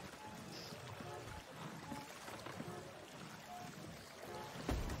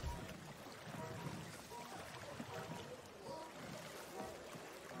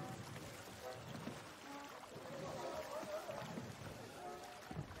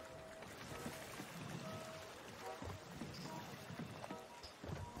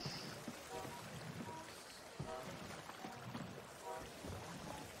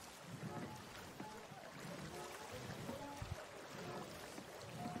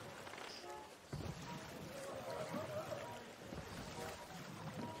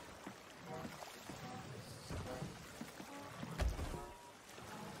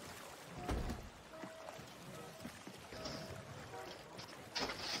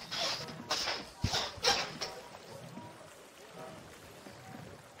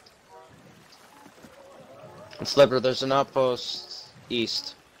 Slipper, there's an outpost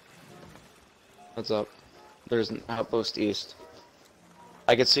east. What's up? There's an outpost east.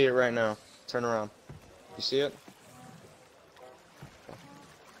 I can see it right now. Turn around. You see it?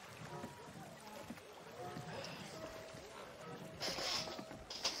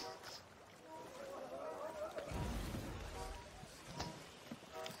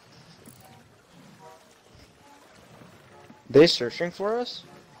 They searching for us?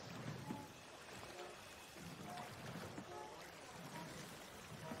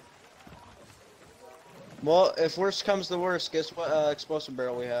 Well, if worst comes to worst, guess what explosive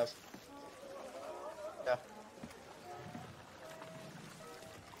barrel we have? Yeah.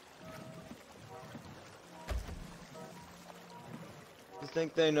 You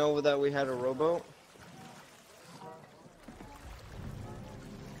think they know that we had a rowboat?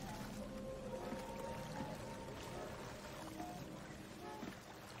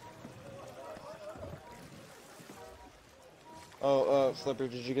 Oh, Flipper,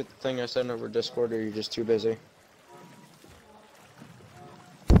 did you get the thing I sent over Discord, or are you just too busy?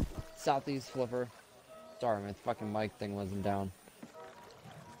 Southeast Flipper. Sorry, my fucking mic thing wasn't down.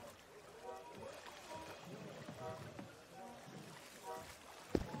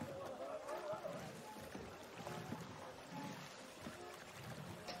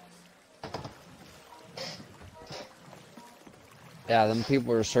 Yeah, them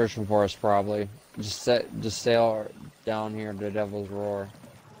people are searching for us probably. Just sail down here to Devil's Roar.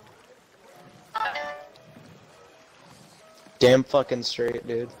 Damn fucking straight,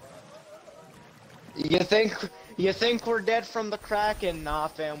 dude. You think we're dead from the Kraken? Nah,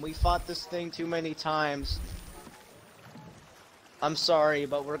 fam. We fought this thing too many times. I'm sorry,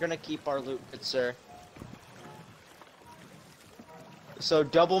 but we're gonna keep our loot, good sir. So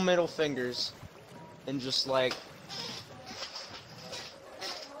double middle fingers, and just like.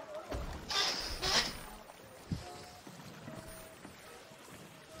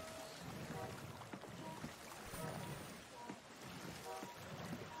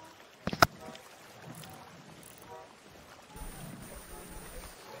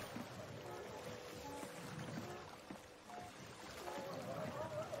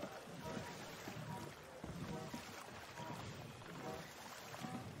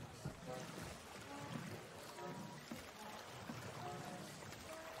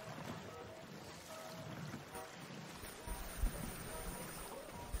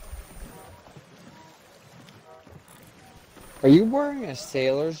 Are you wearing a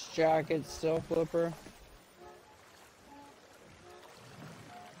sailor's jacket still, Flipper?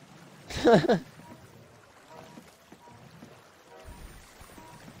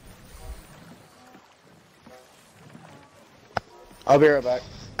 I'll be right back.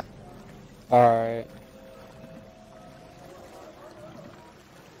 Alright.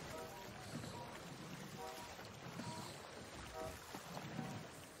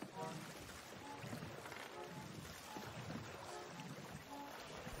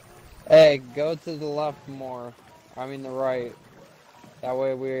 Hey, go to the left more. I mean the right. That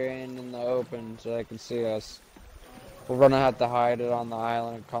way we're in the open so they can see us. We're gonna have to hide it on the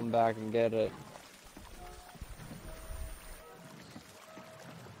island and come back and get it.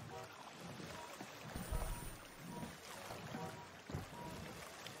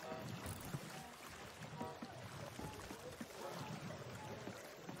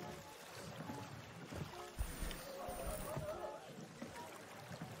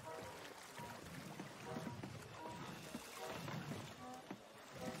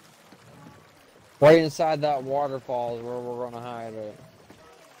 Right inside that waterfall is where we're gonna hide it.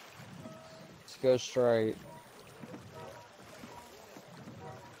 Let's go straight.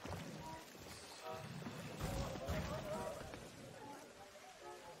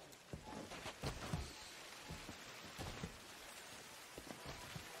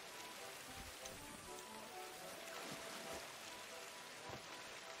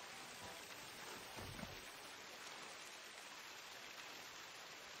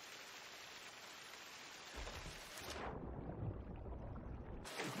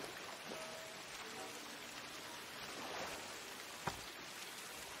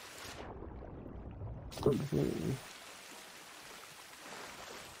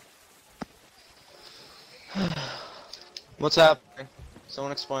 What's happening?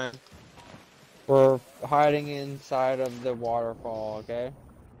 Someone explain. We're hiding inside of the waterfall, okay?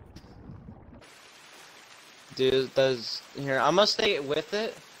 Dude, here. I'm gonna stay with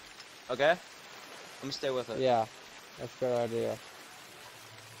it. Okay? I'm gonna stay with it. Yeah, that's a good idea.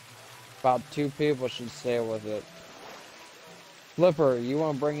 About 2 people should stay with it. Flipper, you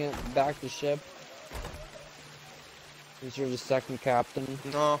wanna bring it back to ship? Since you're the second captain.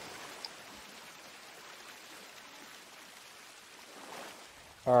 No.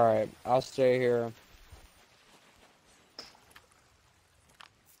 Alright, I'll stay here.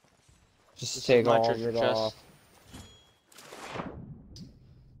 Just This take is my all of treasure it chest. off.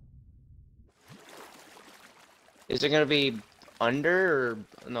 Is it gonna be under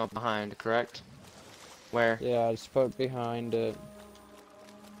or no behind? Correct. Where? Yeah, just put behind it.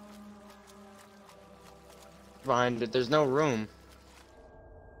 Behind it. There's no room.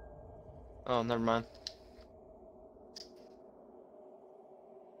 Oh, never mind.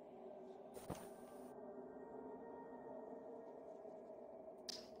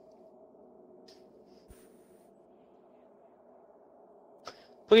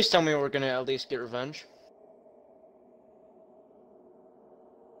 Please tell me we're gonna at least get revenge.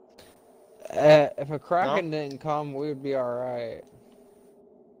 If a Kraken No? didn't come, we would be alright.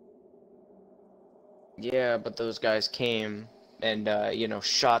 Yeah, but those guys came and, you know,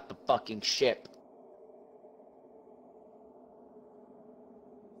 shot the fucking ship.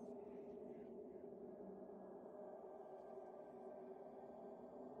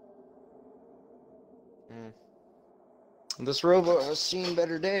 This rowboat has seen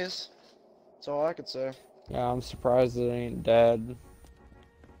better days. That's all I could say. Yeah, I'm surprised it ain't dead.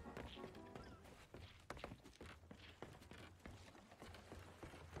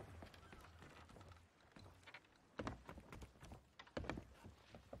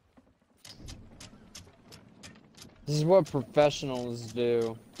 This is what professionals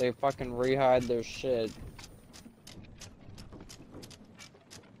do. They fucking rehide their shit.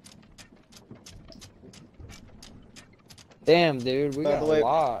 Damn, dude, we By got the a way,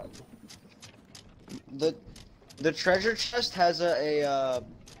 lot. the treasure chest has a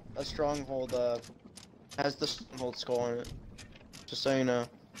stronghold, has the stronghold skull in it. Just so you know.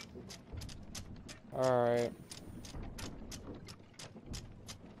 Alright.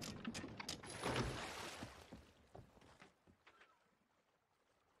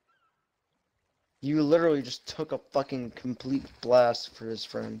 You literally just took a fucking complete blast for his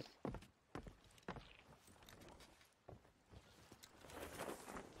friend.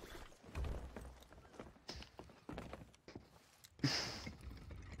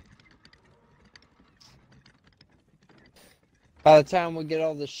 By the time we get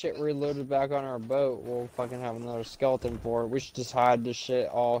all this shit reloaded back on our boat, we'll fucking have another skeleton for it. We should just hide this shit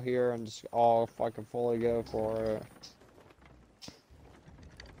all here and just all fucking fully go for it.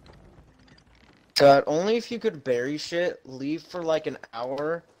 God, only if you could bury shit, leave for like an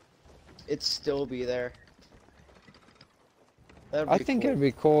hour, it'd still be there. That'd I be think cool. it'd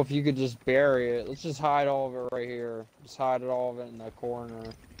be cool if you could just bury it. Let's just hide all of it right here. Just hide it all of it in the corner.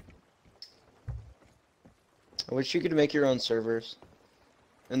 I wish you could make your own servers.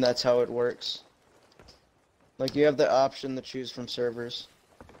 And that's how it works. Like, you have the option to choose from servers.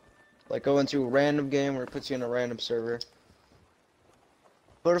 Like, go into a random game where it puts you in a random server.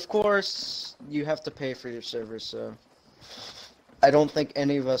 But of course, you have to pay for your servers, so... I don't think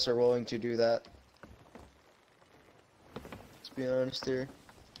any of us are willing to do that. Let's be honest here.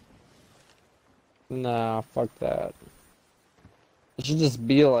 Nah, fuck that. It should just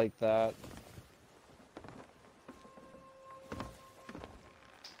be like that.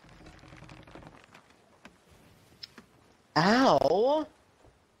 Ow!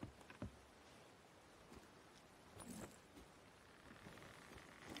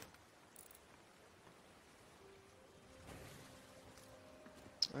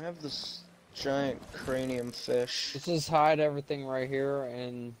 I have this giant cranium fish. Let's just hide everything right here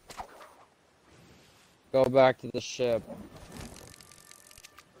and go back to the ship.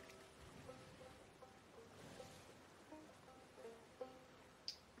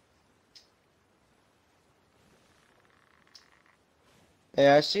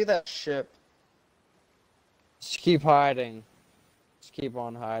 Hey, I see that ship. Just keep hiding. Just keep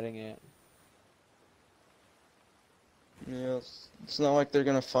on hiding it. Yeah, it's not like they're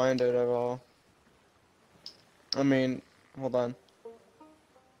gonna find it at all. I mean, hold on.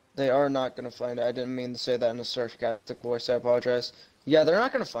 They are not gonna find it. I didn't mean to say that in a sarcastic voice. I apologize. Yeah, they're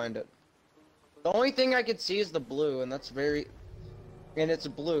not gonna find it. The only thing I could see is the blue, and that's very... And it's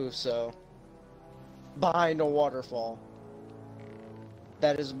blue, so... Behind a waterfall.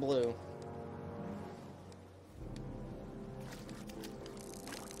 That is blue.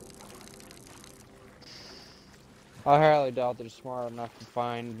 I highly doubt they're smart enough to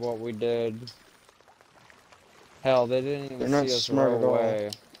find what we did. Hell, they didn't even They're not see us smart row at all.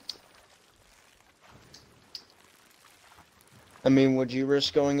 away. I mean, would you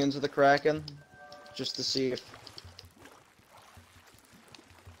risk going into the Kraken? Just to see if...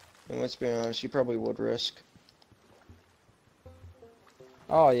 And let's be honest, you probably would risk.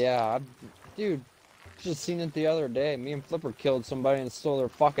 Oh yeah, dude, just seen it the other day. Me and Flipper killed somebody and stole their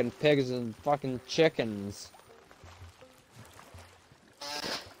fucking pigs and fucking chickens.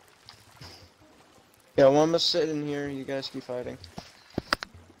 Yeah, well, I'm gonna sit in here, you guys keep fighting.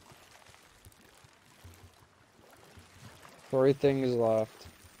 3 things left.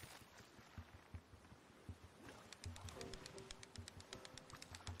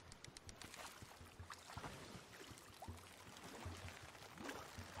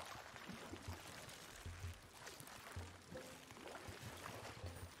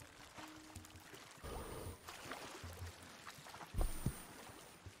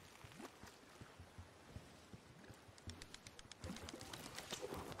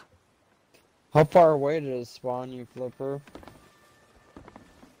 How far away did it spawn, you Flipper?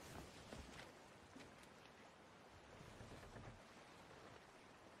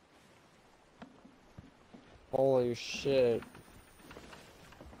 Holy shit.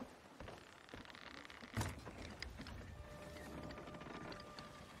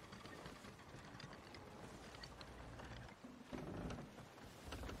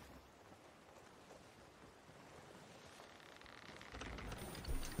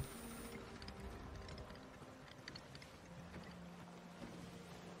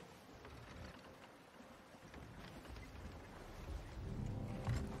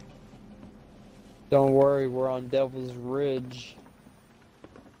 Don't worry, we're on Devil's Ridge.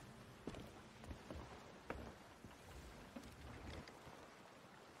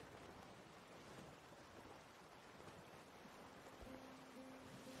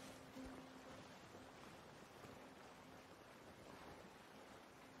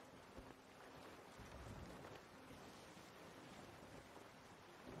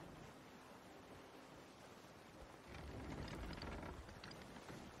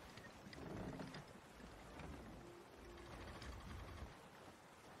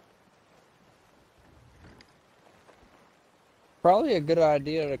 Probably a good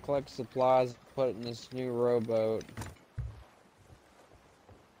idea to collect supplies, put it in this new rowboat.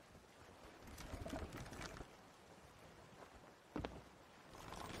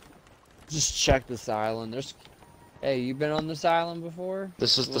 Just check this island. Hey, you been on this island before?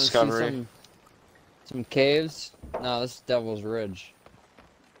 This is You wanna Discovery. see some caves? No, this is Devil's Ridge.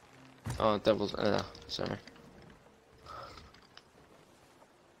 Oh, Devil's. Sorry.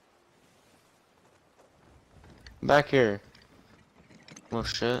 Back here. Oh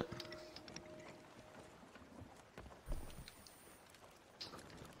shit.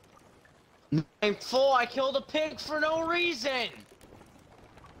 I'm full. I killed a pig for no reason.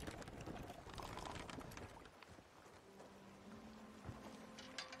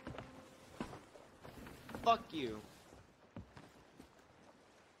 Fuck you.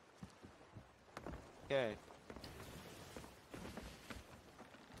 Okay.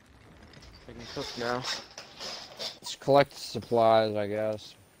 I can cook now. Just collect supplies, I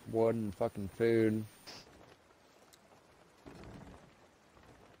guess. Wood and fucking food.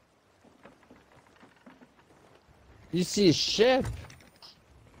 You see a ship?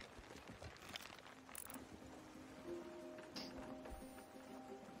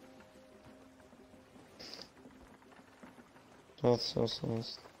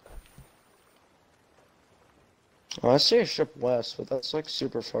 South. Oh, I see a ship west, but that's like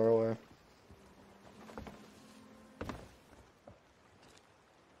super far away.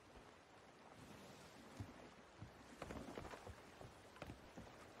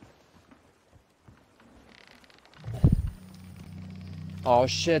 Oh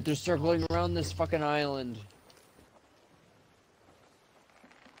shit, they're circling around this fucking island.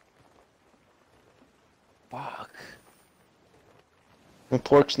 Fuck. The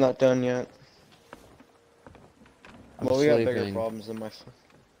pork's not done yet. I'm Well, we got bigger sleeping. problems than my.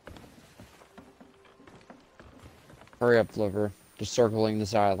 Hurry up, Flipper. Just circling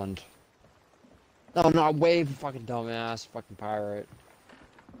this island. No, not wave, fucking dumbass, fucking pirate.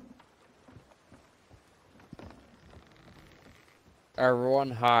 Everyone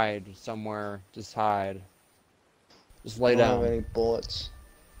hide somewhere. Just hide. Just lay I don't down. have any bullets.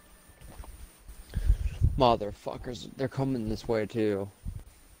 Motherfuckers, they're coming this way too.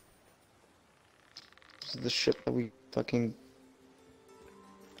 This is the ship that we fucking.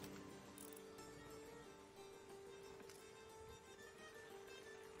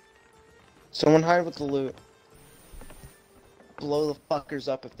 Someone hide with the loot. Blow the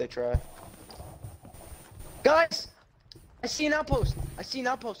fuckers up if they try. Guys! I see an outpost! I see an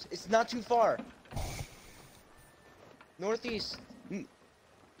outpost! It's not too far! Northeast.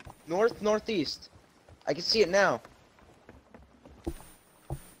 Northeast. I can see it now.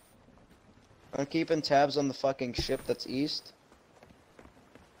 I'm keeping tabs on the fucking ship that's east.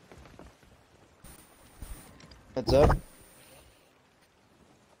 Heads up.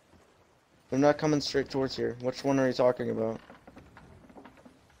 They're not coming straight towards here. Which one are you talking about?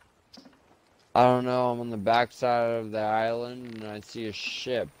 I don't know, I'm on the backside of the island and I see a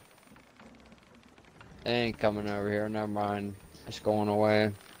ship. They ain't coming over here, never mind. It's going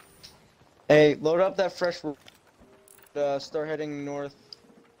away. Hey, load up that fresh. Start heading northeast.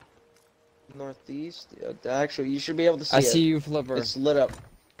 Actually, you should be able to see I it. see you, Flipper. It's lit up.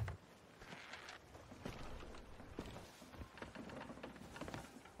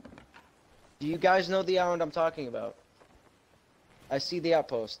 Do you guys know the island I'm talking about? I see the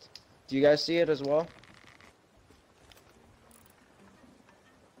outpost. Do you guys see it as well?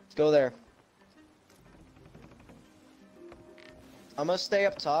 Let's go there. I'm gonna stay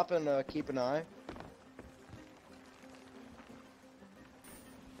up top and keep an eye.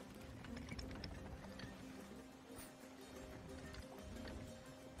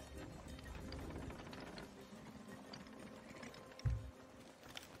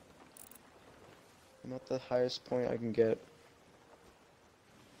 I'm at the highest point I can get.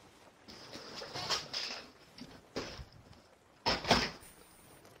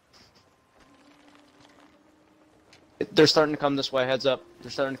 They're starting to come this way, heads up.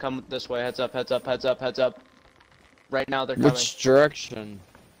 They're starting to come this way, heads up, heads up, heads up, heads up. Right now they're coming. Which direction?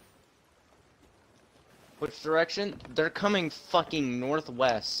 Which direction? They're coming fucking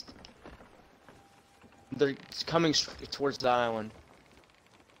northwest. They're coming straight towards the island.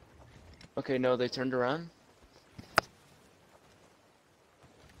 Okay, no, they turned around.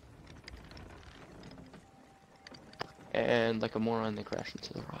 And like a moron, they crashed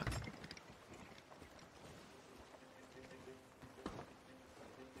into the rock.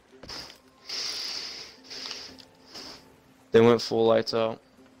 They went full lights out.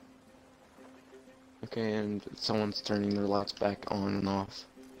 Okay, and someone's turning their lights back on and off.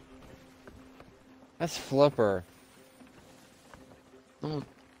 That's Flipper. Oh,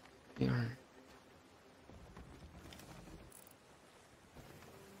 yeah.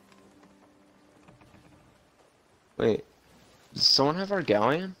 Wait, does someone have our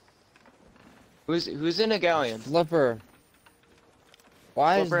galleon? Who's in a galleon? Flipper.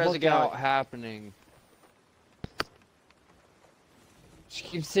 Why is Flipper has a lookout galleon. happening? Just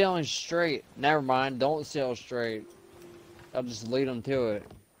keep sailing straight. Never mind, don't sail straight. I'll just lead them to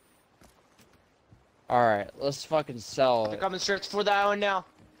it. Alright, let's fucking sell They're it. coming straight for the island now.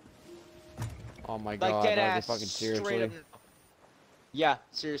 Oh my Like god, dead are they ass. fucking Straight seriously? up. Yeah,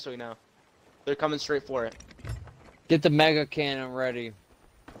 seriously now. They're coming straight for it. Get the mega cannon ready.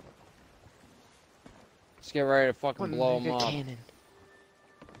 Let's get ready to fucking blow them up. Cannon.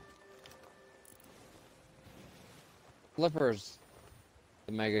 Flippers.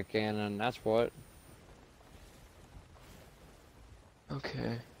 The mega cannon, that's what.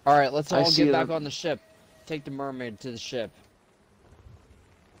 Okay. Alright, let's I all see get back them. on the ship. Take the mermaid to the ship.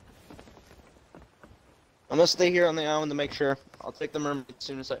 I'm gonna stay here on the island to make sure. I'll take the mermaid as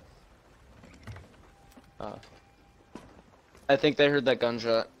soon as I think they heard that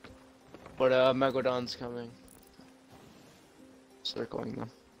gunshot. But Megalodon's coming. Circling them.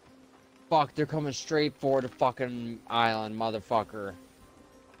 Fuck, they're coming straight for the fucking island, motherfucker.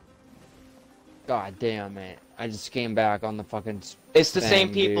 God damn it. I just came back on the fucking It's the same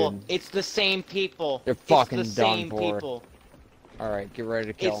thing, people. dude. It's the same people. They're fucking it's the done same for. people. Alright, get ready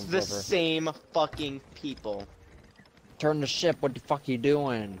to kill It's them, the Flipper. same fucking people. Turn the ship, what the fuck you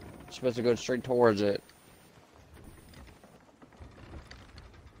doing? You're supposed to go straight towards it.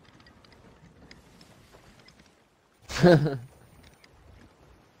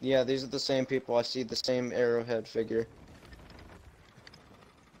 Yeah, these are the same people. I see the same arrowhead figure.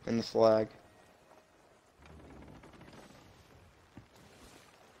 And the flag.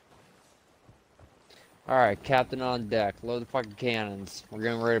 Alright, captain on deck. Load the fucking cannons. We're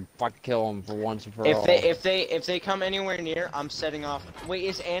getting ready to fucking kill them for once and for all. If they come anywhere near, I'm setting off. Wait,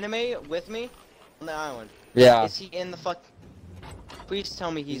 is Anime with me on the island? Yeah. Is he in the fuck? Please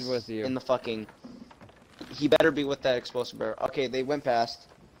tell me he's with you. in the fucking. He better be with that explosive barrel. Okay, they went past.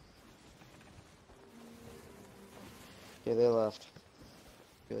 Okay, they left.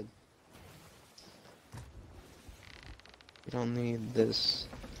 Good. We don't need this.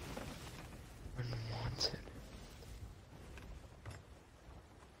 Unwanted.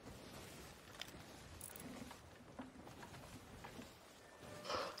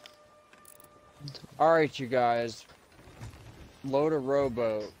 Alright, you guys. Load a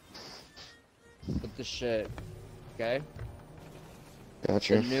rowboat. With the shit. Okay?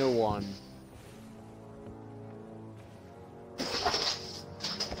 Gotcha. The new one.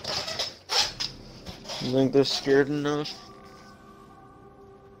 You think they're scared enough?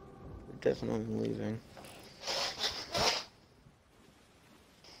 They're definitely leaving.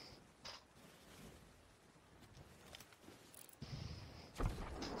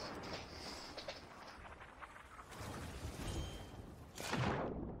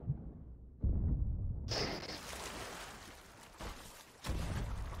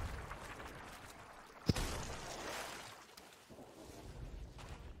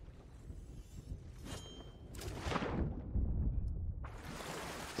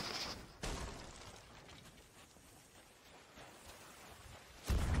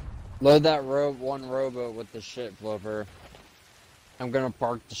 Load that one rowboat with the ship, Flipper. I'm gonna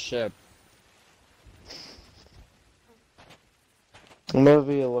park the ship. I'm gonna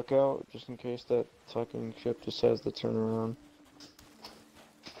be a lookout just in case that fucking ship decides to turn around.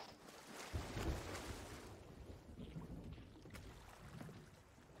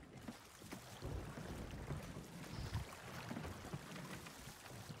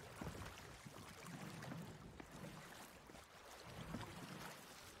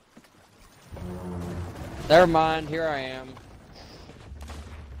 Never mind, here I am.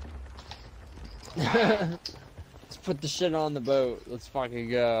 Let's put the shit on the boat. Let's fucking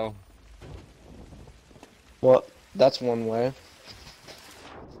go. Well, that's one way.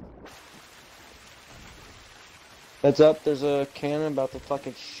 Heads up, there's a cannon about to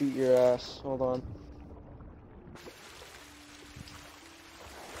fucking shoot your ass. Hold on.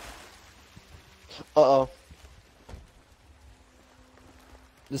 Uh-oh.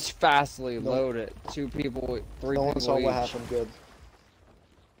 Just fastly No. load it. 2 people, 3 No people one saw each. what happened. Good.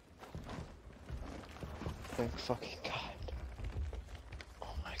 Thank fucking God.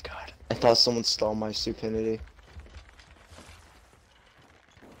 Oh my God. I thought someone stole my stupidity.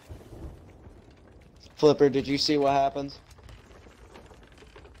 Flipper, did you see what happened?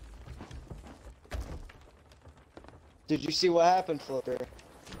 Did you see what happened, Flipper?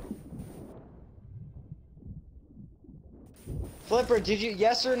 Flipper, did you,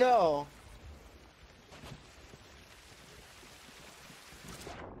 yes or no?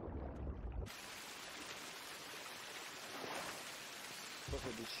 Flipper,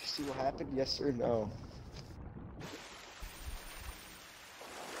 did you see what happened? Yes or no?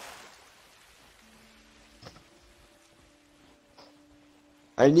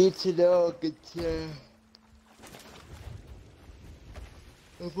 I need to know,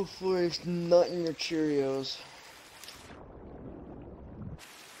 before it's not in your Cheerios.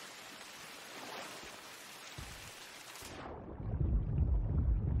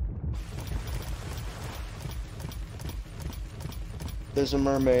 There's a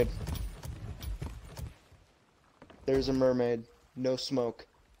mermaid. There's a mermaid. No smoke.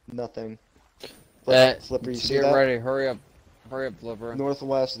 Nothing. Flipper, you see get that? ready. Hurry up, Flipper.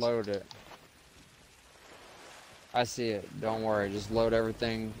 Northwest. Load it. I see it. Don't worry. Just load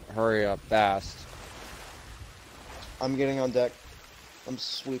everything. Hurry up, fast. I'm getting on deck. I'm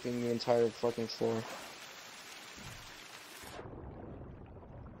sweeping the entire fucking floor.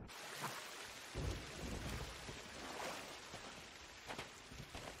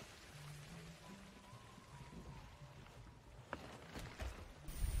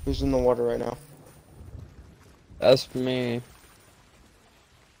 Who's in the water right now? That's me.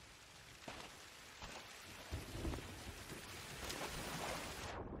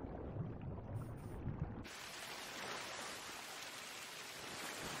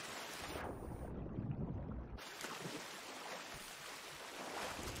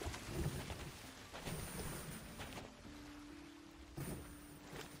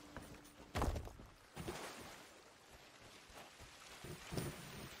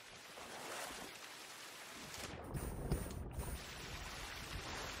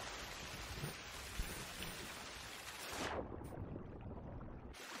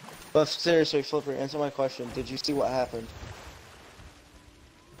 But seriously, Flipper, answer my question. Did you see what happened?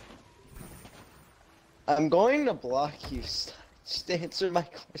 I'm going to block you. Just answer my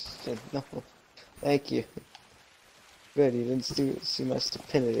question. No. Thank you. Good, you didn't see my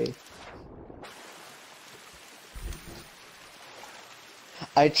stupidity.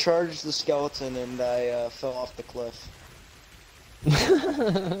 I charged the skeleton and I fell off the cliff.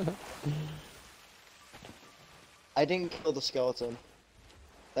 I didn't kill the skeleton.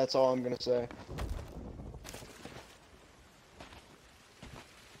 That's all I'm gonna say.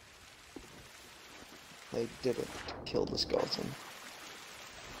 They didn't kill the skeleton.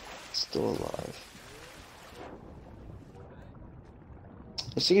 Still alive.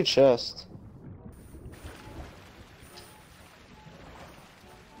 I see a chest.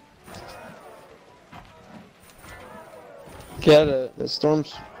 Get it. The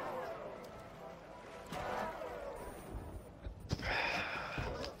storm's...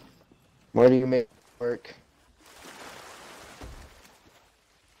 Where do you make it work?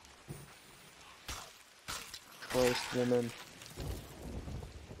 Close, women.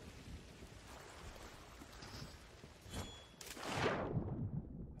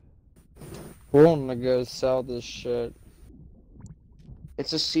 We're gonna go sell this shit.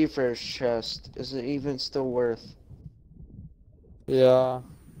 It's a seafarer's chest. Is it even still worth? Yeah.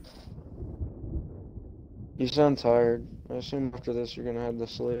 You sound tired. I assume after this you're gonna head to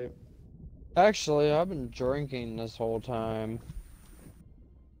sleep. Actually, I've been drinking this whole time.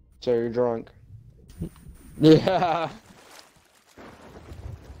 So you're drunk. Yeah.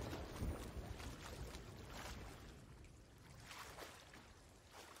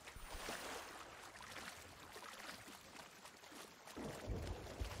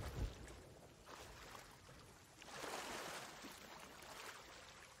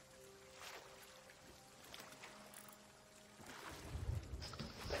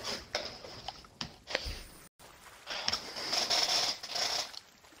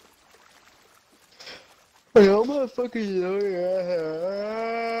 Hey, how motherfuckers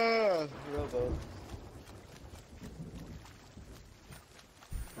Robo.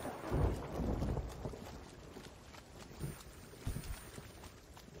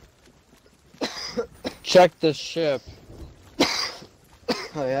 Check the ship.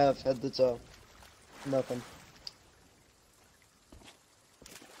 I have head to toe. Nothing.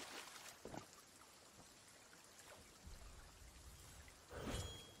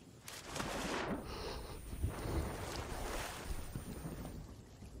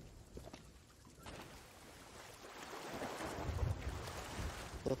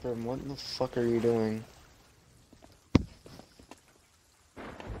 Flipper, what the fuck are you doing?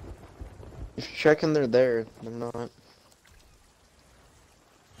 If you're checking they're there, they're not.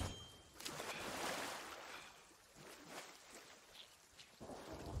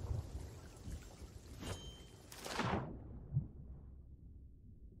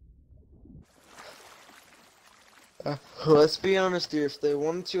 Let's be honest here, if they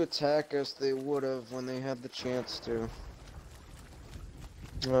wanted to attack us, they would have when they had the chance to.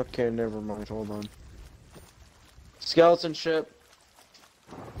 Okay, never mind, hold on. Skeleton ship.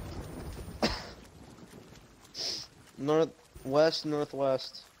 Northwest,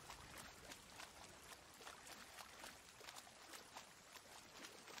 northwest.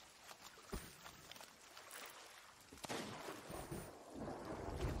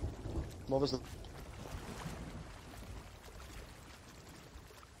 What was the...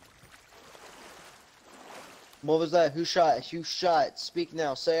 What was that? Who shot? Who shot? Speak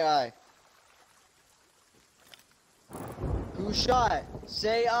now. Say I. Who shot?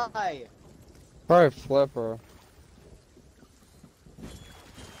 Say I. Probably Flipper.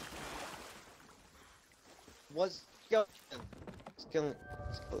 Was skeleton.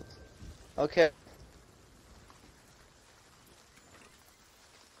 Okay.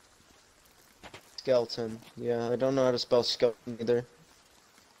 Skeleton. Yeah, I don't know how to spell skeleton either.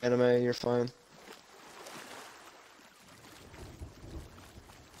 Anime, you're fine.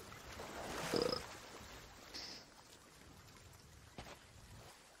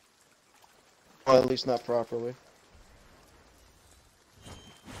 Well, at least not properly.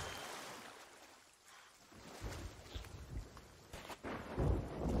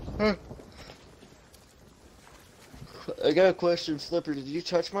 I got a question, Flipper. Did you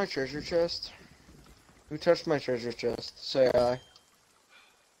touch my treasure chest? Who touched my treasure chest? Say I.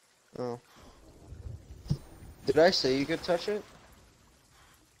 Oh. Did I say you could touch it?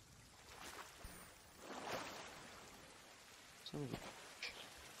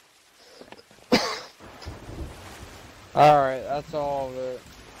 Alright, that's all of it.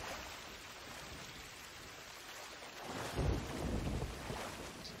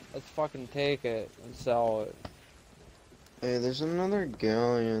 Let's fucking take it and sell it. Hey, there's another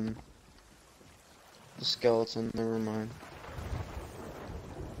galleon. The skeleton, never mind.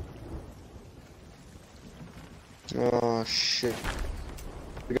 Oh shit.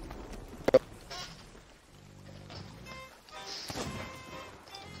 Wait,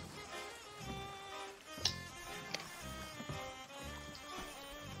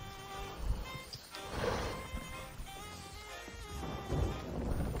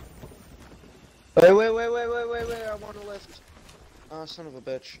 I want to lift. Oh, son of a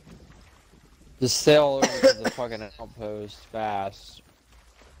bitch. Just sail over to the fucking outpost fast.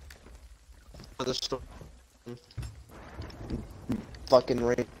 The storm. Fucking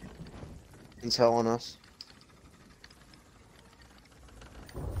rain's hell on us.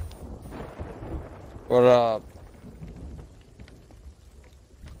 What up?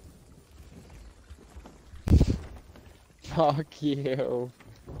 Fuck you.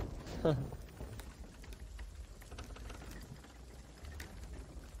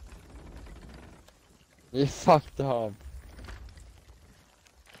 You fucked up.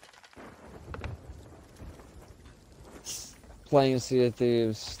 Playing Sea of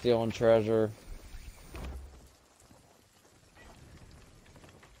Thieves, stealing treasure.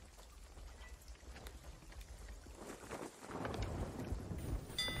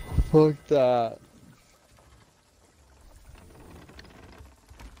 Fuck that.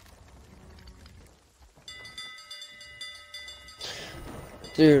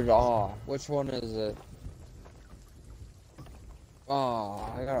 Dude, which one is it?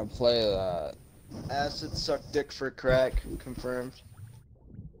 I gotta play that. Acid suck dick for crack, confirmed.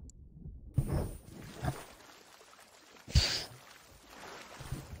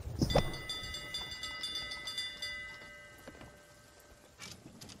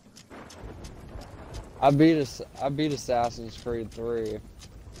 I beat Assassin's Creed 3.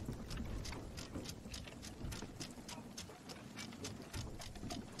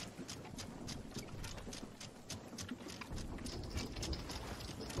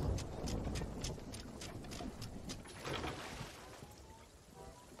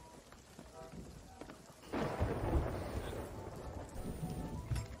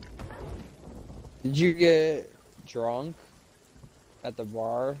 Did you get drunk at the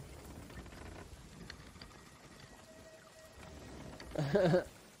bar? I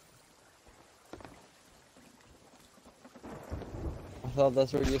thought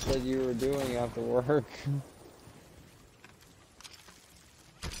that's what you said you were doing after work.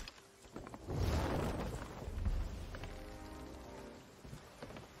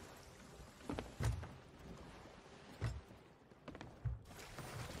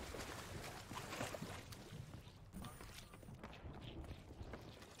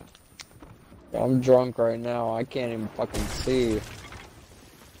 I'm drunk right now. I can't even fucking see.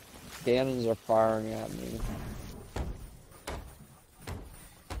 Cannons are firing at me.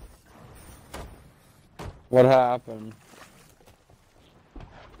 What happened?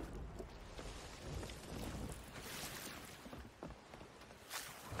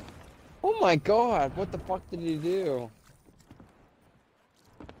 Oh my god, what the fuck did he do?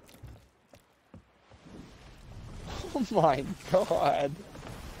 Oh my god.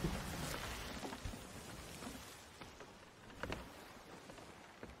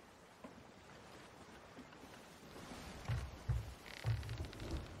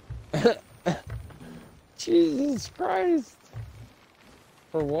 Jesus Christ.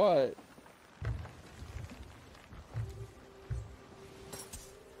 For what?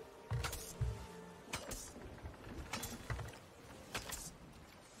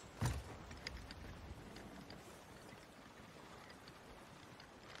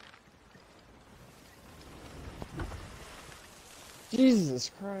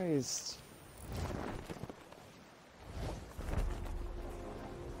 Jesus Christ.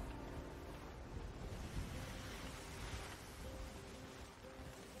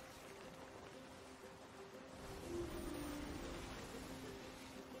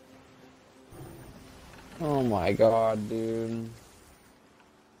 Oh my god, dude.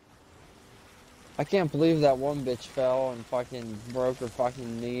 I can't believe that one bitch fell and fucking broke her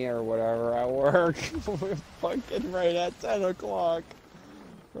fucking knee or whatever at work. We're fucking right at 10 o'clock.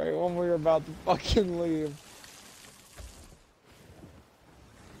 Right when we were about to fucking leave.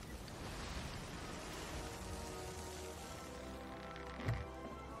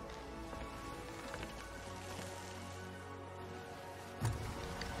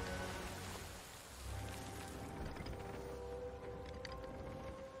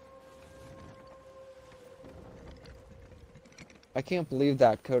 I can't believe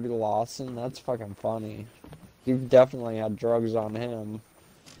that Cody Lawson. That's fucking funny. You definitely had drugs on him.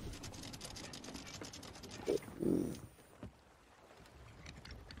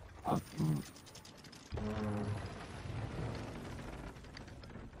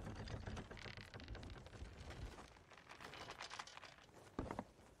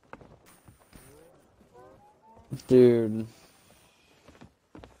 Dude.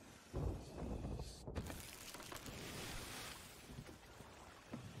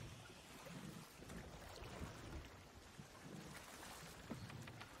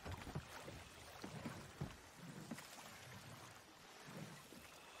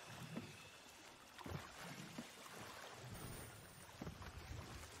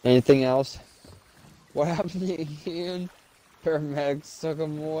 Anything else? What happened to Ian? Paramedics took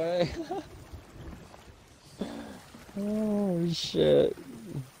him away. Oh shit.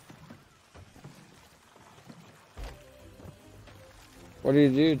 What do you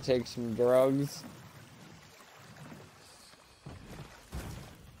do? Take some drugs?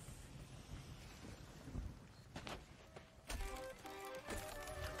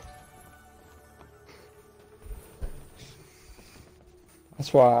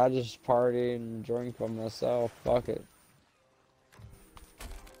 That's why I just party and drink by myself. Fuck it.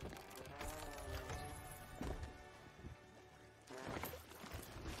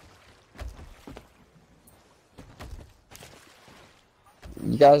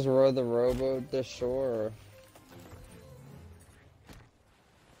 You guys rode the rowboat this shore?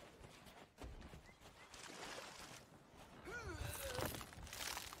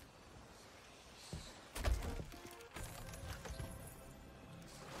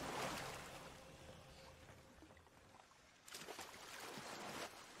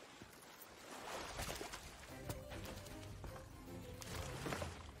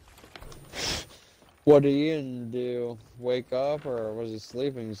 What did Ian do? Wake up, or was he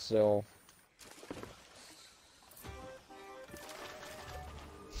sleeping still?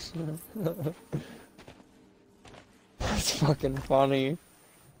 That's fucking funny.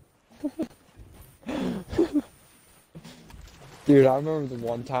 Dude, I remember the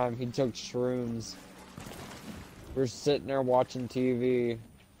one time he took shrooms. We were sitting there watching TV,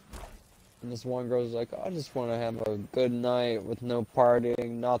 and this one girl's like, I just want to have a good night with no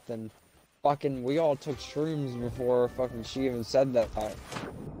partying, nothing. Fucking, we all took shrooms before fucking she even said that.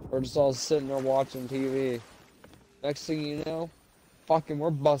 We're just all sitting there watching TV. Next thing you know, fucking we're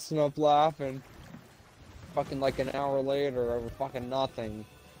busting up laughing. Fucking like an hour later over fucking nothing.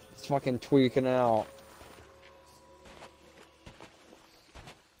 It's fucking tweaking out.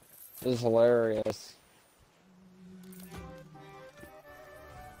 It was hilarious.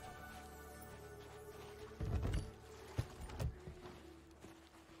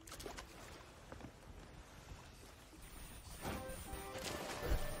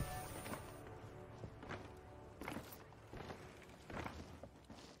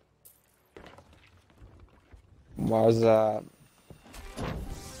 Why is that?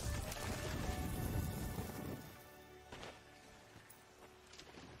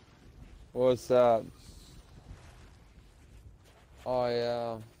 What's that? Oh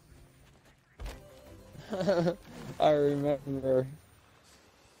yeah. I remember.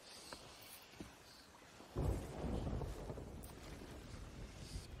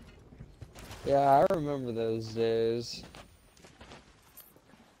 Yeah, I remember those days.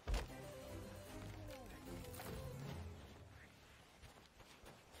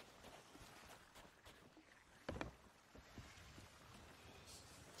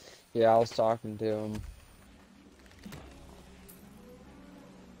 Yeah, I was talking to him.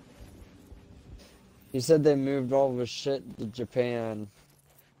 He said they moved all of his shit to Japan.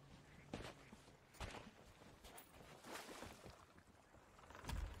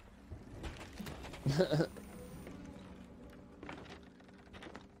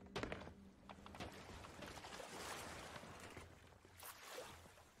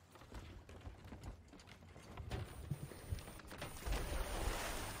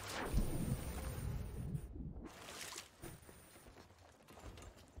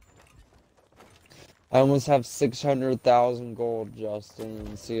 I almost have 600,000 gold, Justin,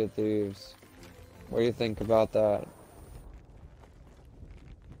 in Sea of Thieves. What do you think about that?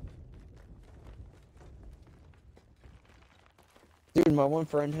 Dude, my one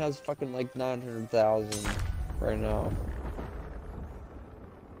friend has fucking like 900,000 right now.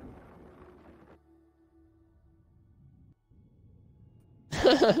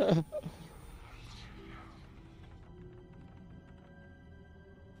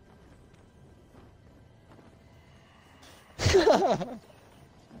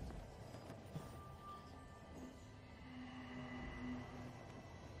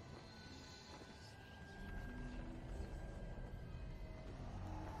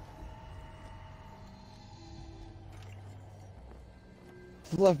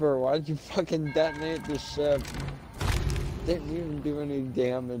 Flipper, why'd you fucking detonate the ship? Didn't even do any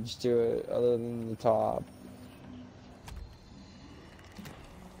damage to it other than the top.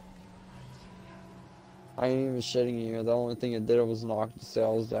 I ain't even shitting you. The only thing it did was knock the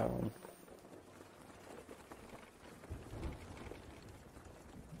sails down.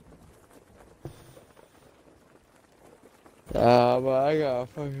 But I got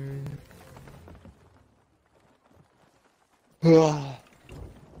fucking... This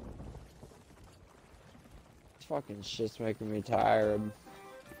fucking shit's making me tired.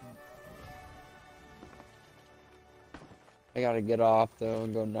 I gotta get off though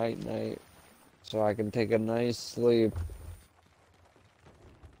and go night-night so I can take a nice sleep.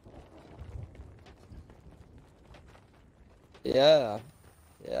 Yeah.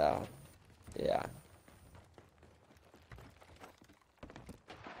 Yeah. Yeah.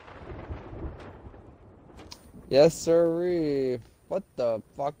 Yes, sirree. What the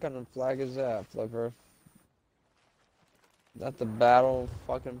fuck kind of flag is that, Flipper? Is that the battle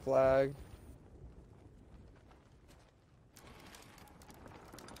fucking flag?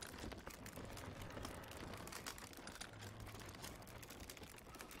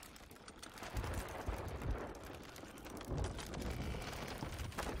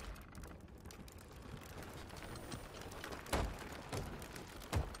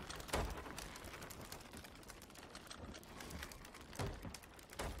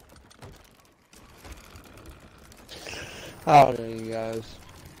 I don't know, you guys.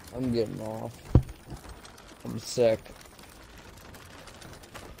 I'm getting off. I'm sick.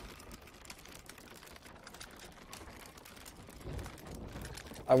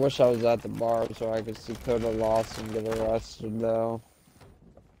 I wish I was at the bar so I could see Coda lost and get arrested though.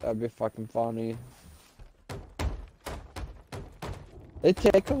 That'd be fucking funny. They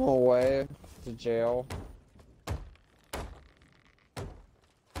take him away to jail.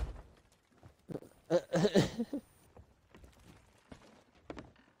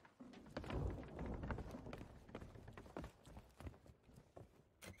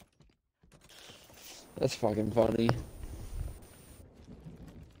 That's fucking funny.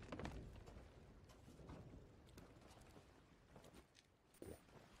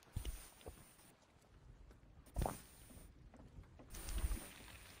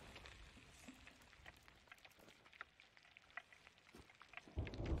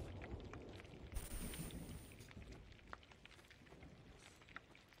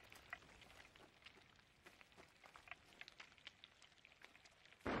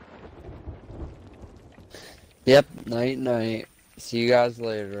 Yep, night night. See you guys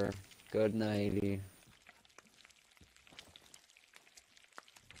later. Good nighty.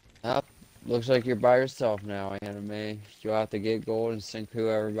 Yep, looks like you're by yourself now, anime. You'll have to get gold and sink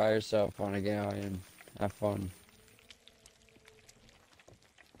whoever by yourself on a galleon. Have fun.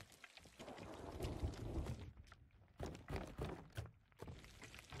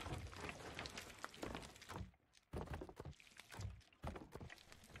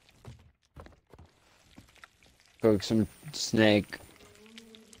 Cook some snake.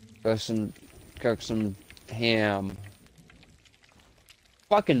 Cook some ham.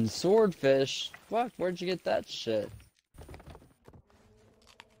 Fucking swordfish. Fuck, where'd you get that shit?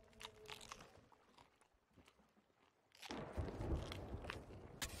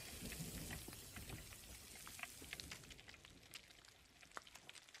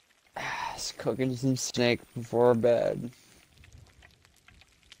 Just cooking some snake before bed.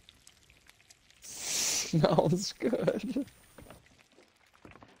 Smells good.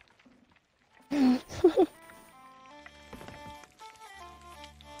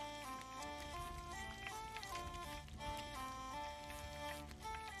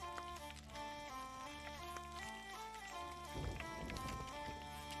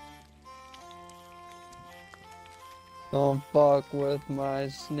 Don't fuck with my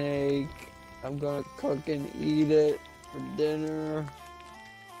snake. I'm gonna cook and eat it for dinner.